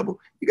next level,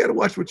 you got to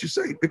watch what you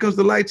say because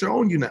the lights are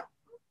on you now.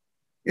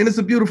 And it's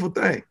a beautiful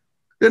thing.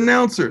 The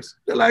announcers,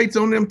 the lights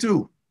on them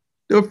too.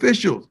 The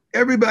officials,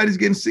 everybody's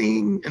getting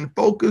seen and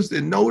focused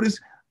and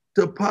noticed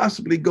to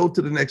possibly go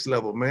to the next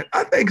level, man.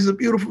 I think it's a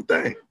beautiful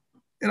thing.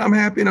 And I'm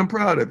happy and I'm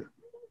proud of it.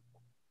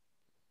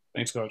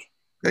 Thanks, Coach.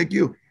 Thank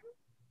you.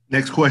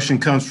 Next question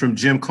comes from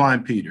Jim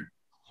Klein-Peter.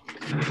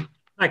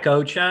 Hi,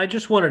 Coach. I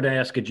just wanted to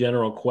ask a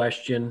general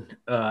question.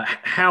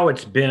 How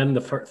it's been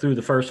through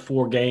the first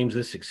 4 games,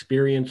 this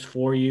experience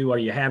for you? Are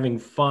you having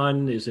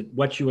fun? Is it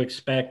what you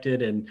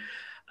expected? And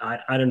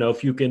I don't know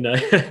if you can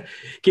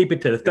keep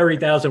it to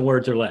 30,000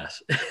 words or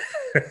less.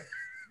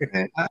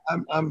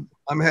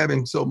 I'm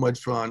having so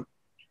much fun.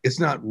 It's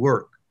not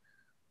work.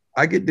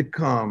 I get to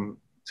come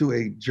to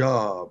a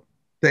job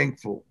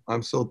thankful.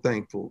 I'm so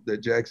thankful that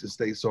Jackson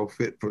State saw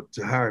fit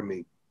to hire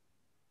me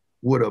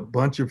with a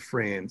bunch of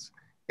friends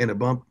and a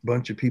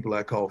bunch of people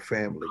I call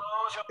family.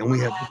 And we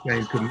have the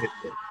same commitment.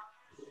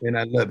 And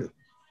I love it.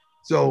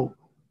 So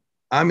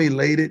I'm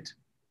elated.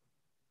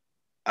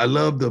 I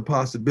love the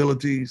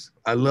possibilities.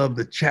 I love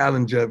the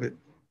challenge of it.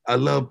 I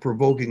love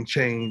provoking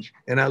change.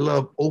 And I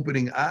love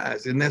opening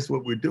eyes. And that's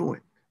what we're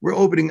doing. We're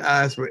opening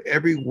eyes for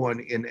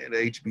everyone in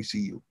the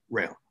HBCU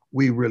realm.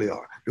 We really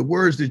are. The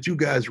words that you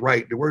guys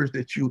write, the words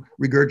that you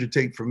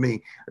regurgitate from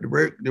me, the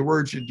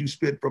words that you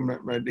spit from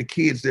the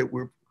kids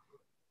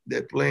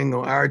that playing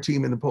on our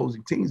team and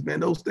opposing teams, man,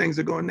 those things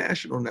are going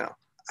national now.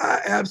 I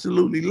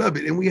absolutely love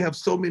it. And we have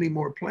so many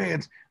more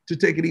plans to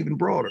take it even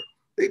broader.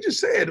 They just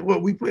said,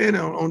 well, we playing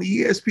on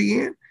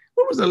ESPN.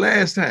 When was the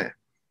last time?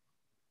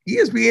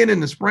 ESPN in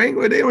the spring?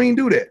 Well, they don't even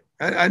do that.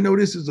 I know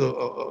this is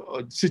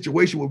a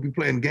situation where we're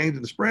playing games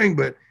in the spring,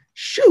 but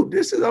shoot,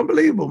 this is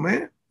unbelievable,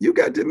 man. You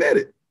got to admit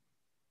it.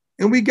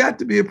 And we got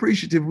to be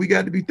appreciative. We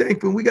got to be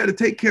thankful. And we got to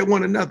take care of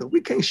one another.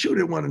 We can't shoot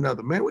at one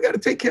another, man. We got to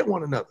take care of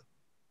one another.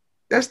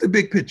 That's the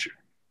big picture.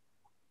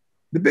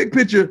 The big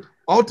picture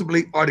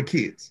ultimately are the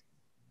kids.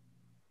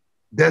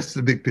 That's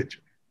the big picture.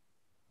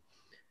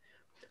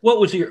 What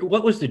was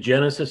the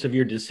genesis of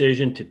your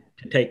decision to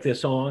take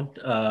this on?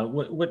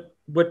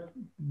 What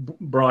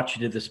brought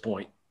you to this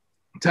point?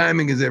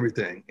 Timing is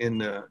everything.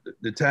 And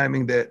the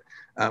timing that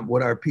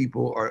what our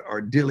people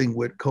are dealing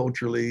with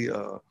culturally,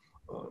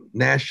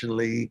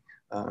 nationally,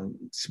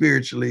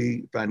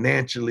 spiritually,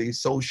 financially,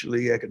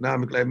 socially,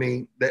 economically. I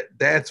mean,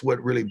 that's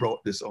what really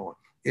brought this on.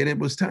 And it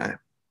was time.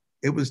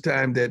 It was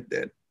time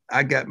that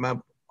I got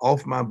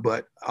off my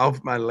butt,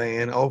 off my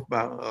land, off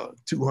my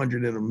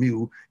 200 and a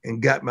mule,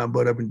 and got my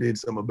butt up and did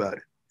something about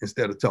it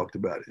instead of talked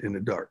about it in the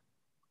dark.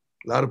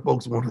 A lot of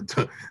folks want to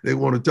talk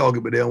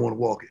it, but they don't want to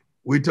walk it.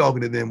 We're talking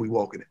to them, we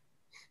walking it.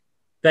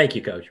 Thank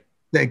you, Coach.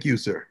 Thank you,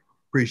 sir.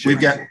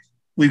 Appreciate it.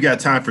 We've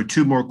got time for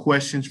 2 more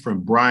questions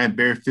from Brian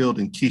Bearfield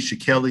and Keisha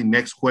Kelly.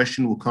 Next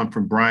question will come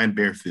from Brian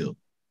Bearfield.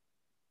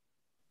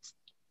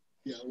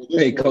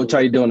 Hey, Coach, how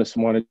you doing this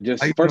morning?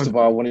 Just first of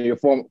all, one of your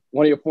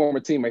former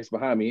teammates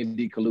behind me,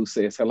 Indy Kalu,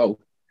 says hello.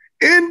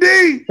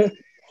 Indy!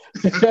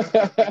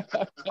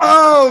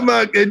 Oh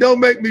my God! Don't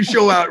make me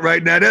show out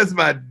right now. That's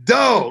my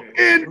dog,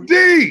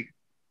 Indy.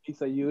 He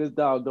said, "You his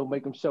dog. Don't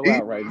make him show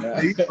out right now."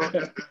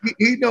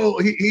 He know.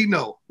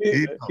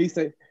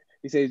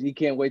 He says he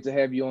can't wait to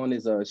have you on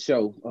his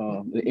show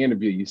to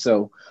interview you.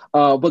 So,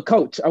 but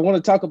Coach, I want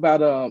to talk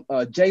about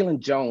Jalen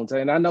Jones,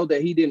 and I know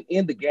that he didn't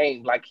end the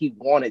game like he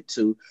wanted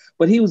to,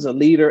 but he was a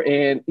leader,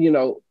 and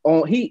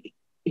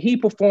he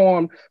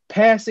performed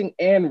passing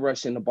and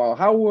rushing the ball.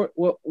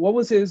 What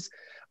was his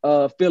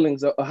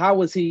feelings? How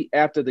was he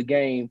after the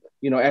game?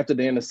 After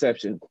the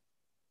interception.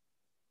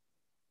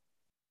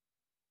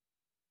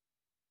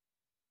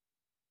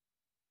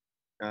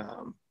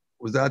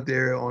 was out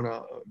there on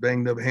a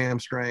banged up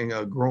hamstring,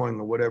 groin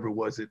or whatever it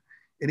was,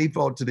 and he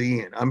fought to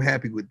the end. I'm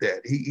happy with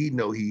that.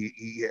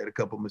 He had a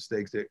couple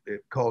mistakes that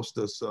cost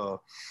us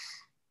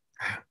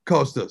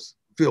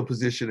field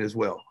position as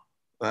well.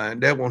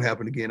 And that won't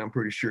happen again, I'm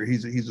pretty sure.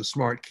 He's a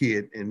smart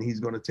kid, and he's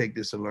going to take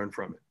this and learn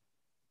from it.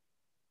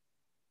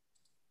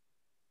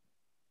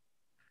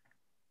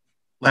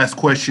 Last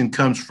question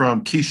comes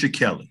from Keisha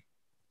Kelly.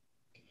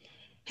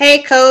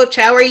 Hey, Coach,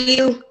 how are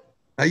you?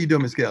 How you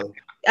doing, Ms. Kelly?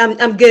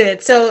 I'm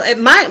good. So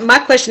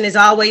my question is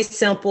always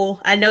simple.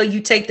 I know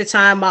you take the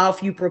time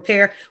off, you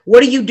prepare.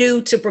 What do you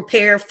do to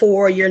prepare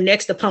for your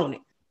next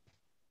opponent?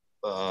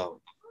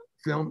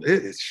 Film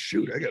it.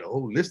 Shoot, I got a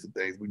whole list of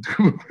things we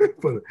do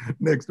for the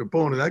next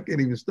opponent. I can't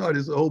even start.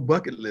 It's a whole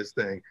bucket list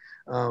thing.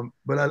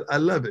 But I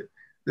love it.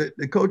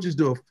 The coaches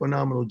do a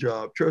phenomenal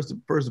job.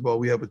 First of all,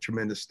 we have a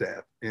tremendous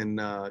staff. And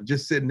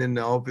just sitting in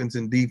the offense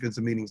and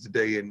defensive meetings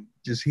today and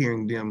just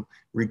hearing them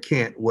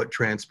recant what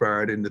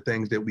transpired and the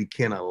things that we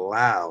can't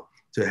allow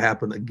to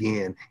happen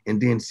again,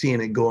 and then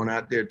seeing it going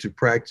out there to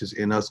practice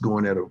and us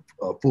going at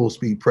a full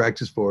speed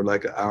practice for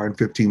like an hour and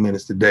 15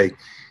 minutes today,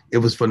 it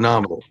was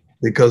phenomenal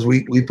because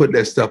we put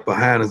that stuff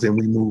behind us and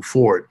we move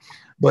forward.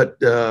 But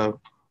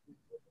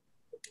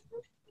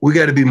we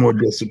got to be more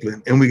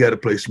disciplined and we got to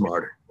play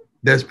smarter.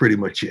 That's pretty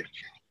much it.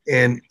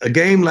 And a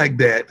game like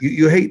that,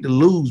 you hate to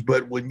lose,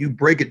 but when you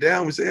break it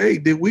down, we say, hey,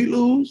 did we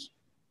lose?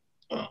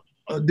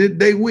 Did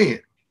they win?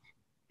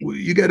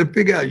 You got to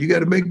figure out, you got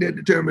to make that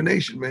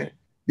determination, man.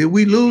 Did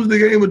we lose the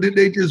game or did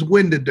they just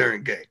win the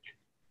darn game?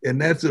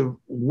 And that's a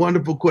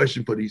wonderful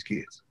question for these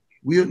kids.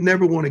 We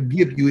never want to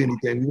give you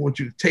anything. We want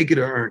you to take it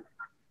or earn it.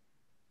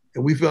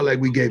 And we felt like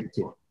we gave it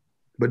to them.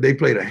 But they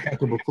played a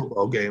heck of a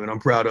football game, and I'm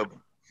proud of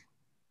them.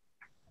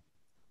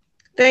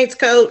 Thanks,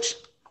 Coach.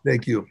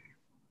 Thank you.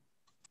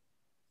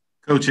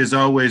 Coach, as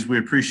always, we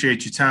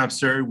appreciate your time,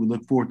 sir. We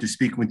look forward to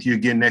speaking with you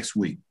again next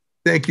week.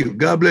 Thank you.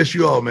 God bless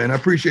you all, man. I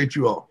appreciate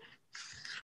you all.